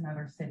seen this in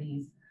other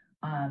cities,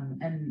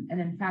 and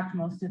in fact,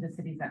 most of the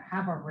cities that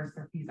have arborists,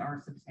 their fees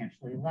are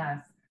substantially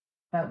less.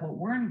 But what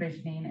we're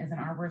envisioning is an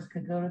arborist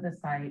could go to the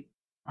site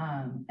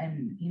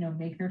and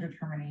make their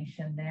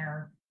determination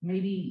there.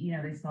 Maybe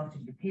they still have to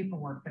do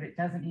paperwork, but it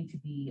doesn't need to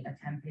be a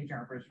 10-page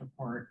arborist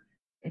report.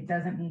 It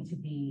doesn't need to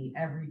be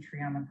every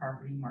tree on the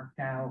property marked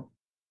out,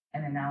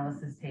 an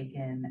analysis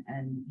taken,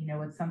 and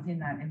it's something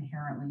that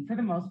inherently, for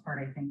the most part,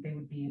 I think they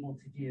would be able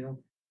to do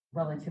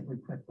relatively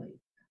quickly.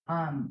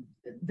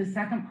 The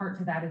second part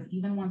to that is,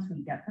 even once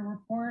we get the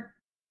report,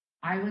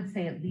 I would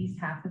say at least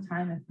half the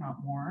time, if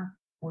not more,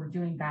 we're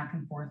doing back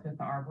and forth with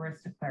the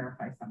arborist to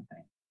clarify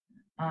something.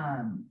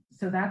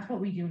 So that's what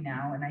we do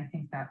now, and I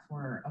think that's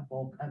where a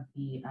bulk of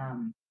the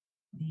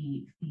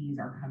fees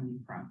are coming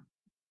from.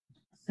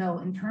 So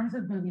in terms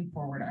of moving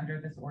forward under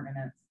this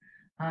ordinance,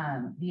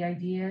 the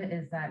idea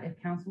is that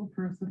if council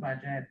approves the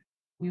budget,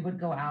 we would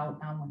go out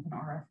with an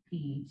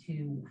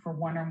RFP for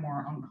one or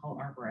more on-call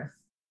arborists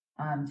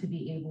to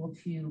be able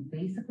to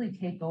basically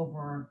take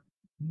over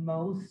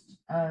most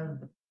of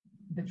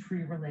the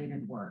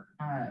tree-related work,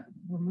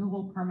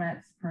 removal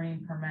permits,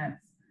 pruning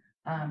permits,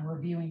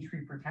 reviewing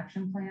tree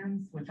protection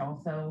plans, which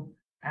also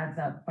adds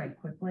up quite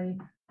quickly.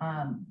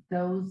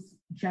 Those,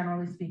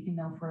 generally speaking,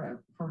 though,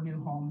 for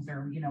new homes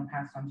are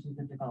passed on to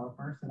the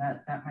developer, so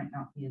that might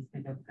not be as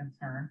big of a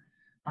concern.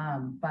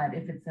 But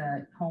if it's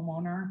a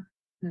homeowner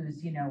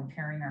who's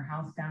tearing their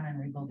house down and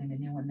rebuilding a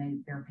new one,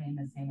 they're paying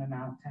the same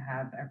amount to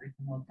have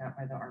everything looked at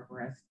by the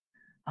arborist.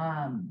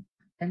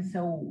 And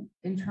so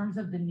in terms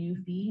of the new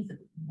fees,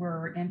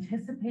 we're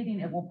anticipating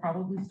it will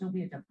probably still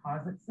be a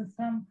deposit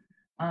system,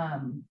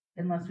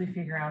 unless we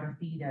figure out a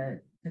fee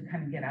to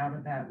kind of get out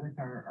of that with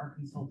our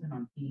consultant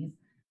on fees,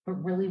 but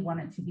really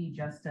want it to be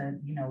just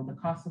the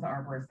cost of the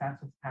arborist,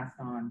 that's what's passed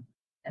on,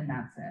 and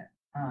that's it.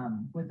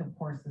 With, of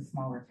course, the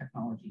smaller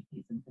technology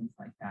fees and things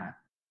like that.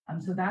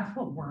 So that's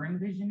what we're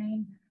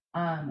envisioning.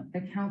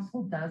 The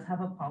council does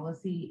have a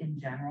policy in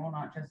general,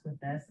 not just with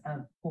this,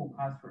 of full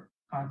cost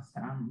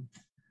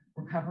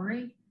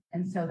recovery.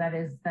 And so that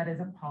is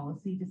a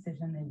policy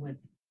decision they would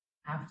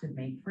have to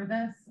make for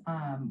this.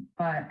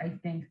 But I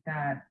think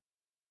that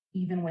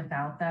even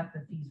without that,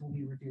 the fees will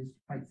be reduced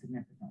quite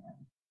significantly.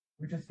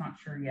 We're just not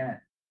sure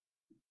yet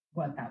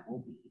what that will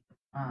be.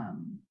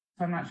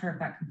 So I'm not sure if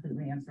that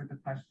completely answered the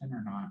question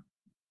or not.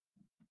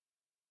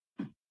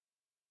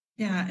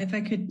 Yeah, if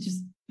I could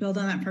just build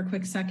on that for a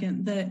quick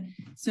second,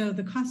 so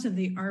the cost of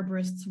the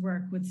arborist's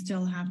work would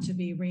still have to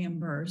be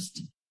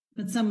reimbursed,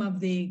 but some of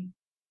the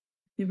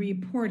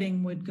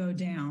reporting would go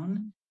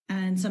down,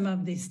 and some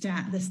of the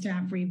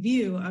staff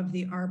review of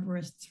the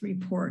arborist's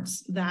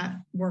reports, that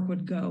work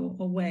would go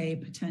away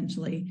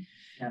potentially.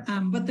 Yes.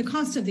 But the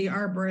cost of the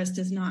arborist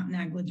is not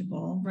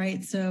negligible,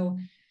 right? So,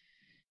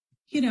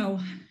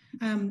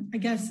 I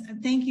guess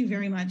thank you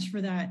very much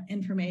for that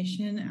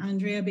information,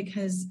 Andrea,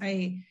 because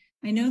I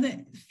know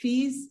that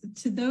fees,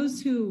 to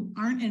those who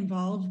aren't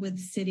involved with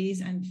cities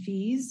and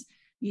fees,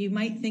 you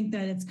might think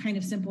that it's kind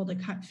of simple to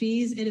cut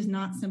fees. It is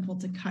not simple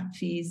to cut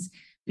fees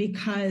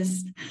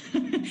because,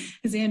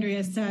 as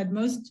Andrea said,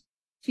 most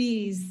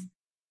fees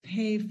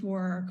pay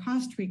for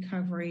cost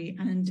recovery.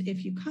 And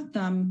if you cut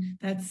them,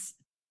 that's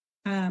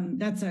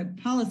a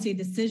policy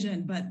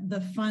decision, but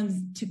the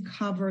funds to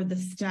cover the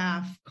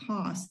staff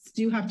costs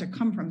do have to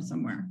come from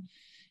somewhere.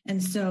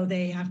 And so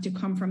they have to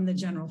come from the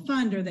general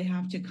fund, or they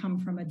have to come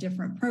from a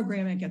different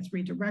program. It gets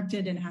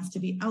redirected and has to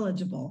be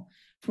eligible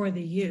for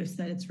the use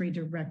that it's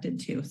redirected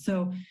to.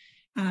 So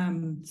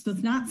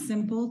it's not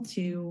simple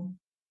to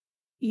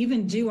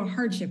even do a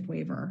hardship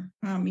waiver,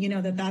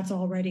 that's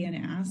already an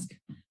ask.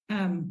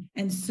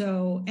 And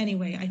so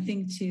anyway, I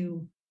think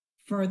to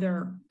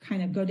further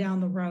kind of go down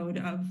the road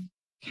of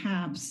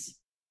caps,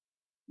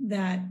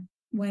 that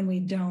when we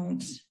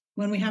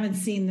haven't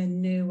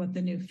seen what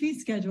the new fee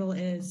schedule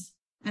is,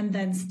 and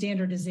then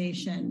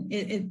standardization,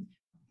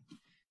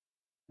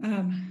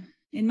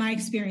 in my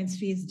experience,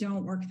 fees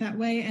don't work that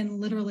way. And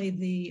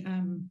literally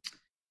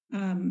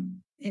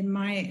in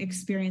my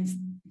experience,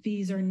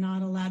 fees are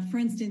not allowed. For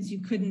instance, you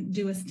couldn't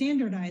do a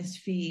standardized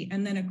fee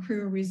and then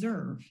accrue a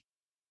reserve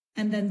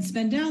and then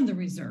spend down the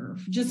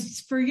reserve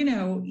just for,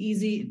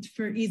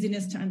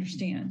 easiness to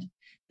understand.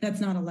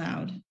 That's not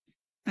allowed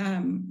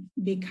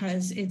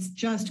because it's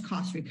just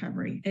cost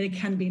recovery. It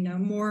can be no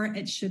more,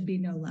 it should be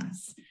no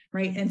less,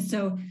 right? And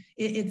so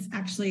it's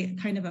actually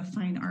kind of a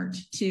fine art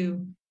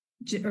to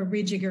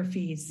rejigger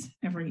fees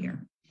every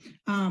year.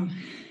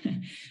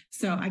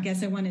 So I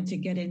guess I wanted to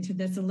get into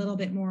this a little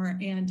bit more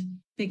and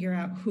figure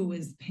out who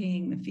is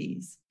paying the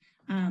fees.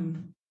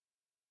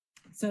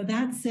 So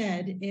that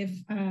said,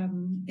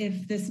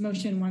 if this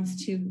motion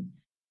wants to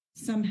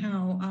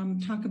somehow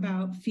talk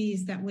about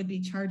fees that would be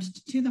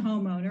charged to the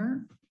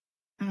homeowner,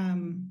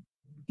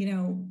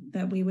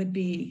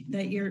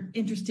 that you're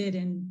interested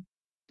in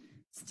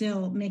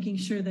still making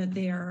sure that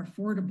they are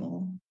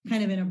affordable,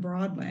 kind of in a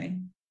broad way.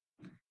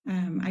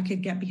 I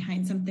could get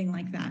behind something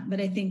like that, but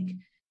I think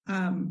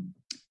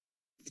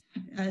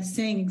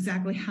saying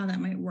exactly how that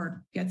might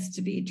work gets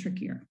to be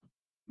trickier.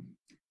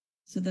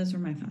 So those were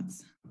my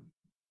thoughts.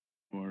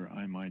 Or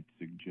I might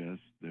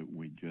suggest that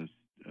we just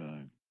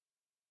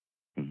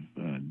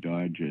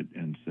dodge it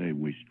and say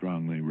we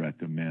strongly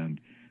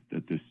recommend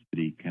that the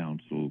city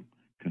council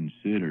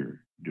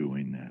consider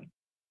doing that.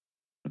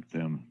 Let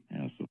them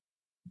hassle.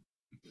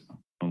 I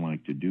don't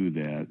like to do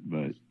that,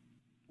 but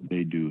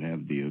they do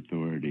have the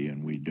authority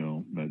and we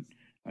don't. But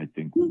I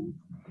think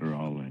we're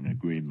all in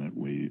agreement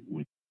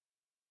with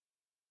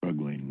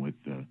struggling with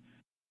the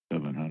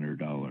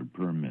 $700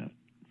 permit.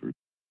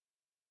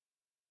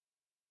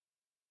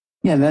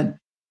 Yeah,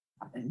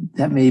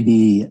 that may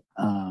be,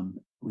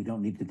 we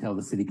don't need to tell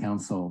the city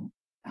council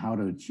how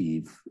to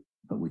achieve,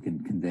 but we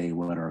can convey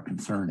what our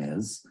concern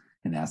is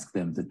and ask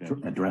them to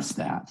address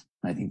that.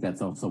 I think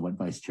that's also what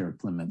Vice Chair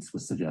Clements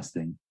was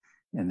suggesting,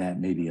 and that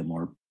may be a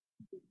more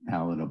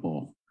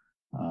palatable,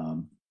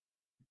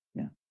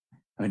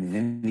 in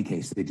any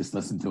case, they just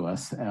listen to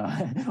us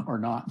or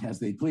not as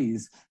they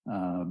please.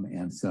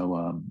 And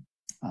so,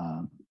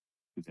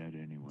 do that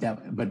anyway. Yeah,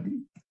 but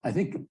I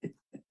think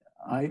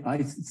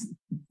I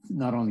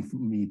not only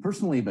from me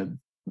personally, but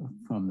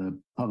from the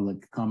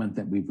public comment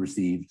that we've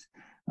received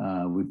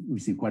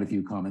quite a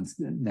few comments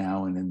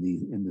now and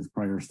in this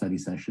prior study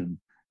session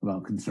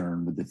about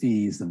concern with the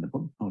fees and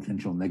the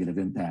potential negative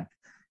impact.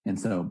 And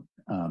so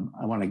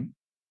I want to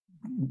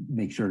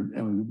make sure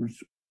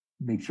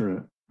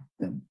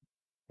that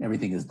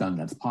everything is done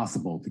that's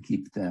possible to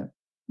keep the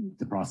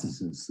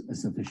process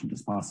as efficient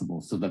as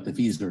possible, so that the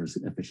fees are as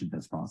efficient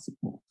as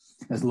possible,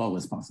 as low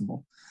as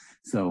possible.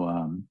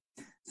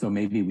 So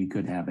maybe we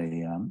could have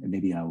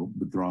maybe I'll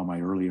withdraw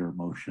my earlier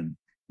motion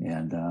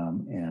and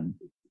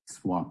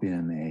swap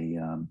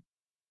in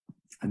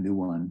a new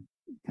one.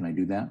 Can I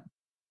do that?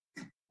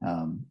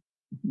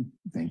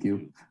 Thank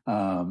you.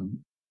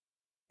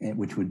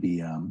 Which would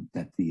be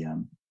that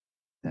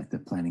the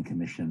Planning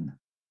Commission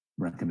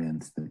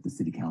recommends that the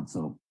City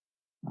Council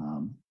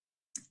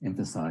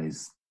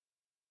emphasize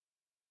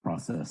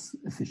process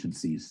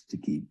efficiencies to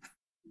keep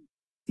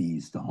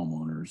fees to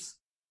homeowners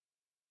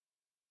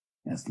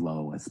as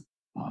low as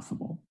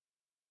possible,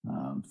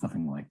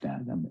 something like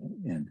that.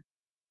 And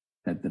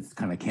that's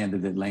kind of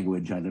candidate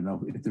language. I don't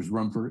know if there's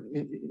room for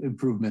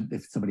improvement.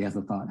 If somebody has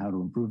a thought how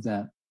to improve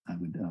that, I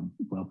would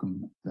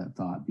welcome that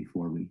thought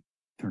before we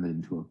turn it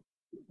into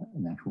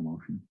an actual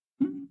motion.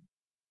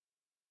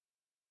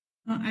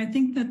 I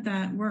think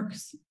that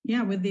works.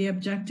 Yeah, with the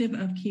objective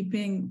of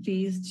keeping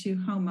fees to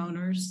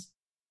homeowners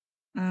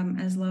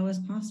as low as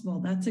possible.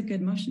 That's a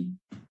good motion.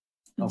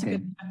 That's okay. A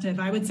good objective.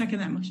 I would second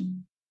that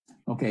motion.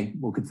 Okay,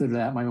 we'll consider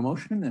that my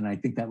motion, and I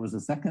think that was a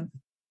second.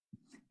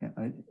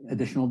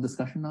 Additional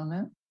discussion on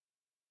that?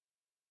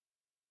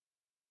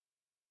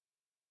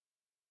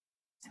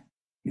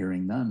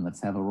 Hearing none,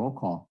 let's have a roll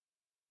call.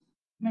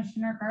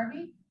 Commissioner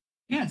Garvey?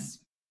 Yes.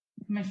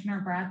 Commissioner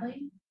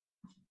Bradley?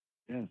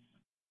 Yes.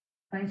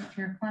 Vice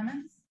Chair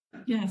Clements?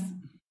 Yes.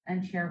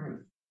 And Chair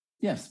Ruth?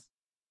 Yes.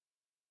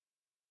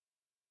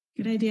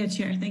 Good idea,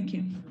 Chair. Thank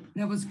you.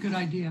 That was a good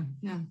idea.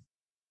 Yeah.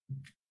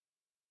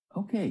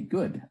 Okay,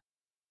 good.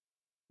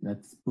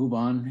 Let's move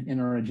on in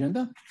our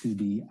agenda to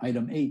the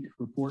item 8,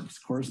 reports,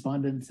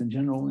 correspondence, and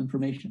general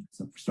information.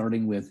 So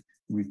starting with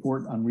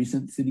report on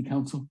recent city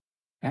council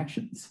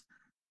actions.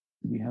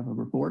 Do we have a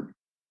report?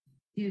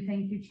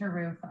 Thank you, Chair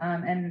Ruth.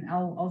 And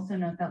I'll also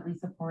note that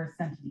Lisa Forrest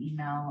sent an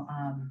email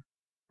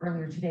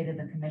earlier today to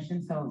the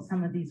commission. So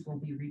some of these will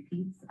be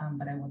repeats,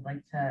 but I would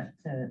like to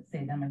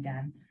say them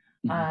again.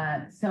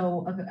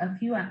 So a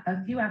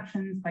few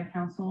actions by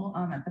council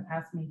at the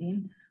past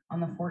meeting on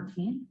the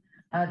 14th.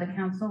 The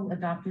council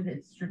adopted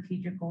its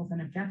strategic goals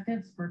and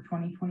objectives for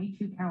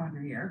 2022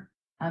 calendar year.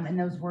 And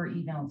those were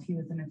emailed to you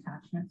as an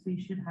attachment, so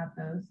you should have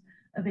those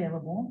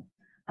available.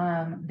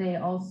 They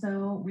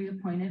also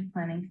reappointed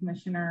Planning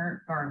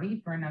Commissioner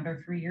Garvey for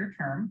another 3-year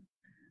term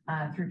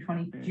through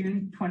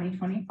June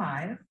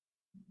 2025.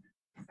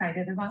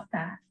 Excited about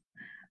that.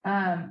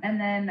 And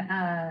then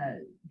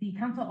the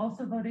council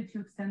also voted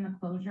to extend the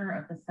closure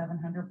of the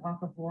 700 block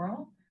of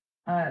Laurel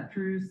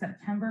through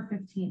September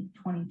 15th,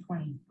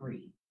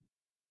 2023.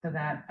 So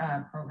that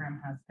program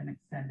has been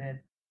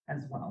extended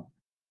as well.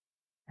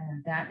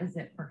 And that is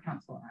it for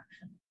council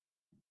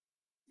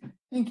action.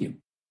 Thank you.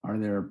 Are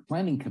there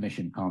planning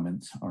commission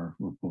comments or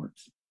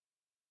reports?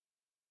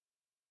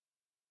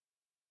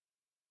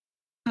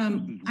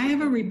 I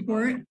have a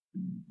report.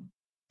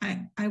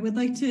 I would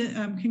like to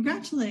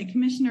congratulate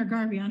Commissioner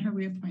Garvey on her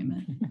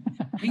reappointment.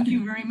 Thank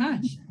you very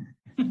much.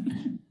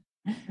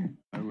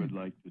 I would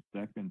like to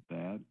second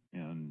that.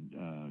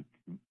 And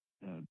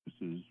this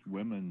is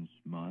Women's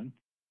Month.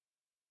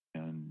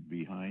 And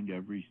behind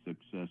every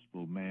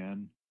successful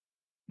man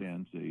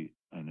stands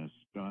an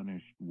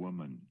astonished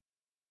woman.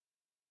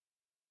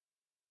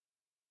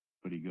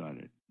 But he got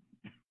it.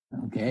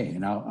 Okay,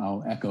 and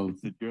I'll echo.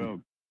 It's a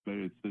joke, but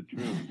it's the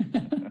truth.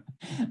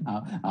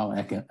 I'll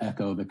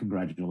echo the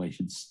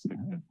congratulations.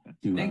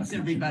 Thanks,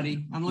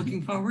 everybody. I'm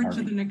looking forward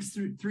to the next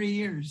 3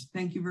 years.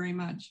 Thank you very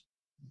much.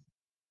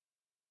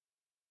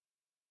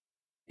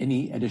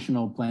 Any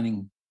additional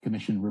planning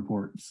commission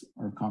reports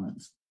or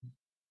comments?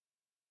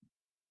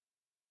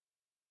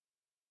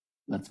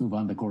 Let's move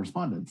on to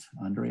correspondence.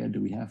 Andrea,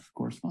 do we have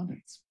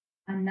correspondence?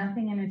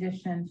 Nothing in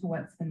addition to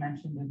what's been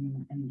mentioned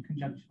in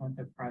conjunction with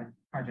the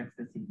projects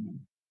this evening.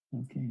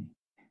 Okay,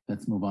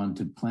 let's move on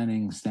to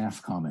planning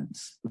staff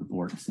comments,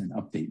 reports, and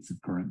updates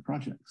of current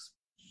projects.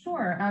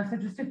 Sure. So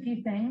just a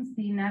few things.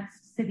 The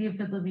next City of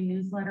Good Living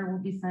newsletter will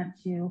be sent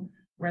to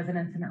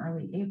residents in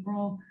early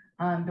April.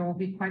 There will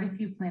be quite a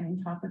few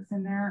planning topics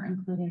in there,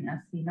 including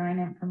SB9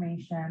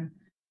 information,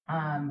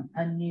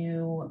 a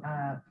new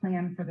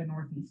plan for the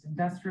Northeast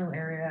industrial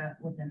area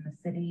within the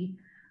city,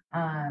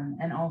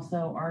 and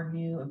also our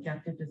new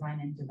objective design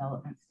and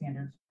development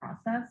standards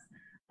process.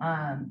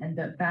 And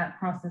that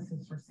process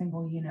is for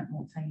single unit,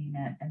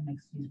 multi-unit, and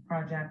mixed use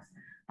projects.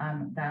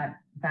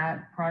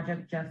 That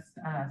project just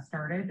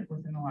started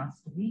within the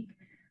last week,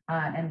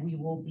 and we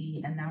will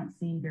be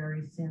announcing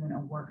very soon a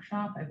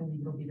workshop. I believe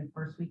it'll be the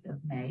first week of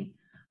May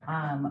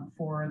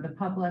for the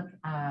public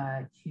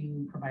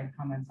to provide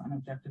comments on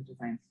objective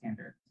design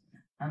standards.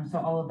 So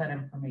all of that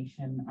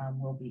information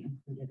will be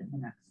included in the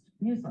next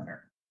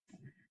newsletter.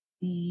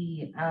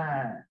 The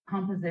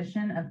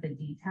composition of the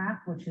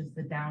DTAC, which is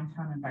the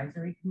Downtown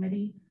Advisory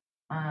Committee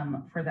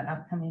for the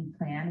upcoming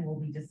plan, will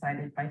be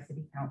decided by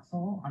City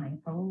Council on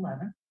April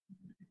 11th.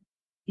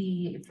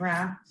 The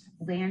draft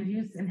land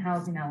use and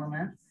housing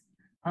elements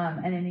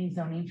and any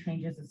zoning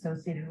changes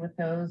associated with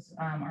those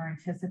are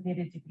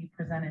anticipated to be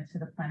presented to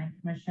the Planning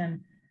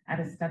Commission at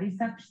a study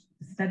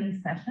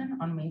session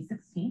on May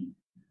 16th.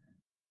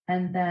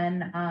 And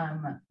then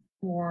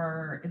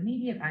for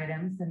immediate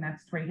items, the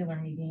next regular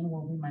meeting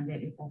will be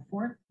Monday, April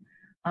 4th.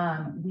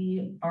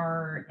 We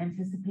are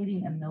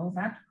anticipating a Mills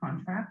Act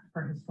contract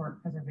for historic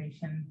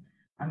preservation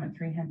at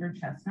 300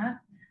 Chestnut,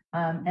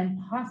 and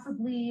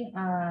possibly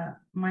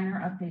minor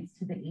updates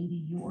to the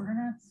ADU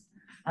ordinance.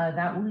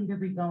 That will either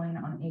be going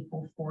on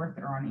April 4th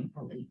or on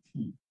April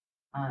 18th.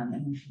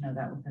 And we should know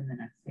that within the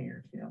next day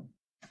or two.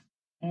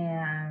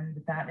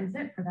 And that is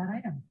it for that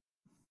item.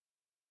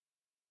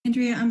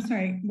 Andrea, I'm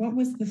sorry, what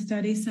was the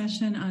study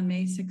session on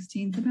May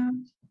 16th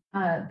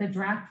about? The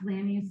draft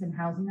land use and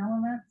housing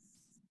elements.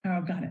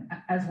 Oh, got it.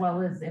 As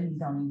well as any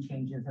zoning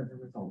changes as a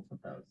result of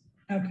those.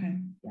 Okay.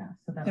 Yeah.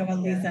 So that's what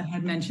Lisa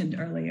had mentioned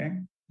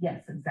earlier.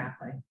 Yes,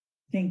 exactly.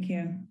 Thank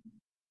you.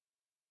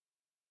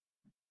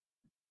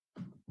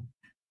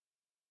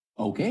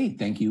 Okay,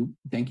 thank you.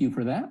 Thank you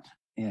for that.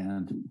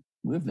 And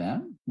with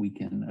that, we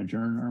can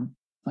adjourn our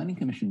Planning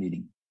Commission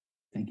meeting.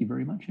 Thank you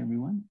very much,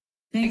 everyone.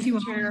 Thank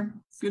you, Chair.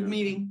 Good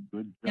meeting.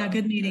 Good job, yeah,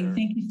 good meeting. Chair.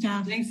 Thank you,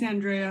 staff. Thanks,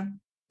 Andrea.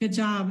 Good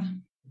job.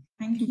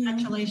 Thank you.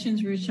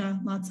 Congratulations,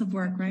 Rusha. Lots of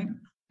work, right?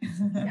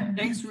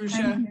 Thanks,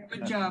 Rusha.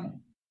 Good job.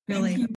 Really.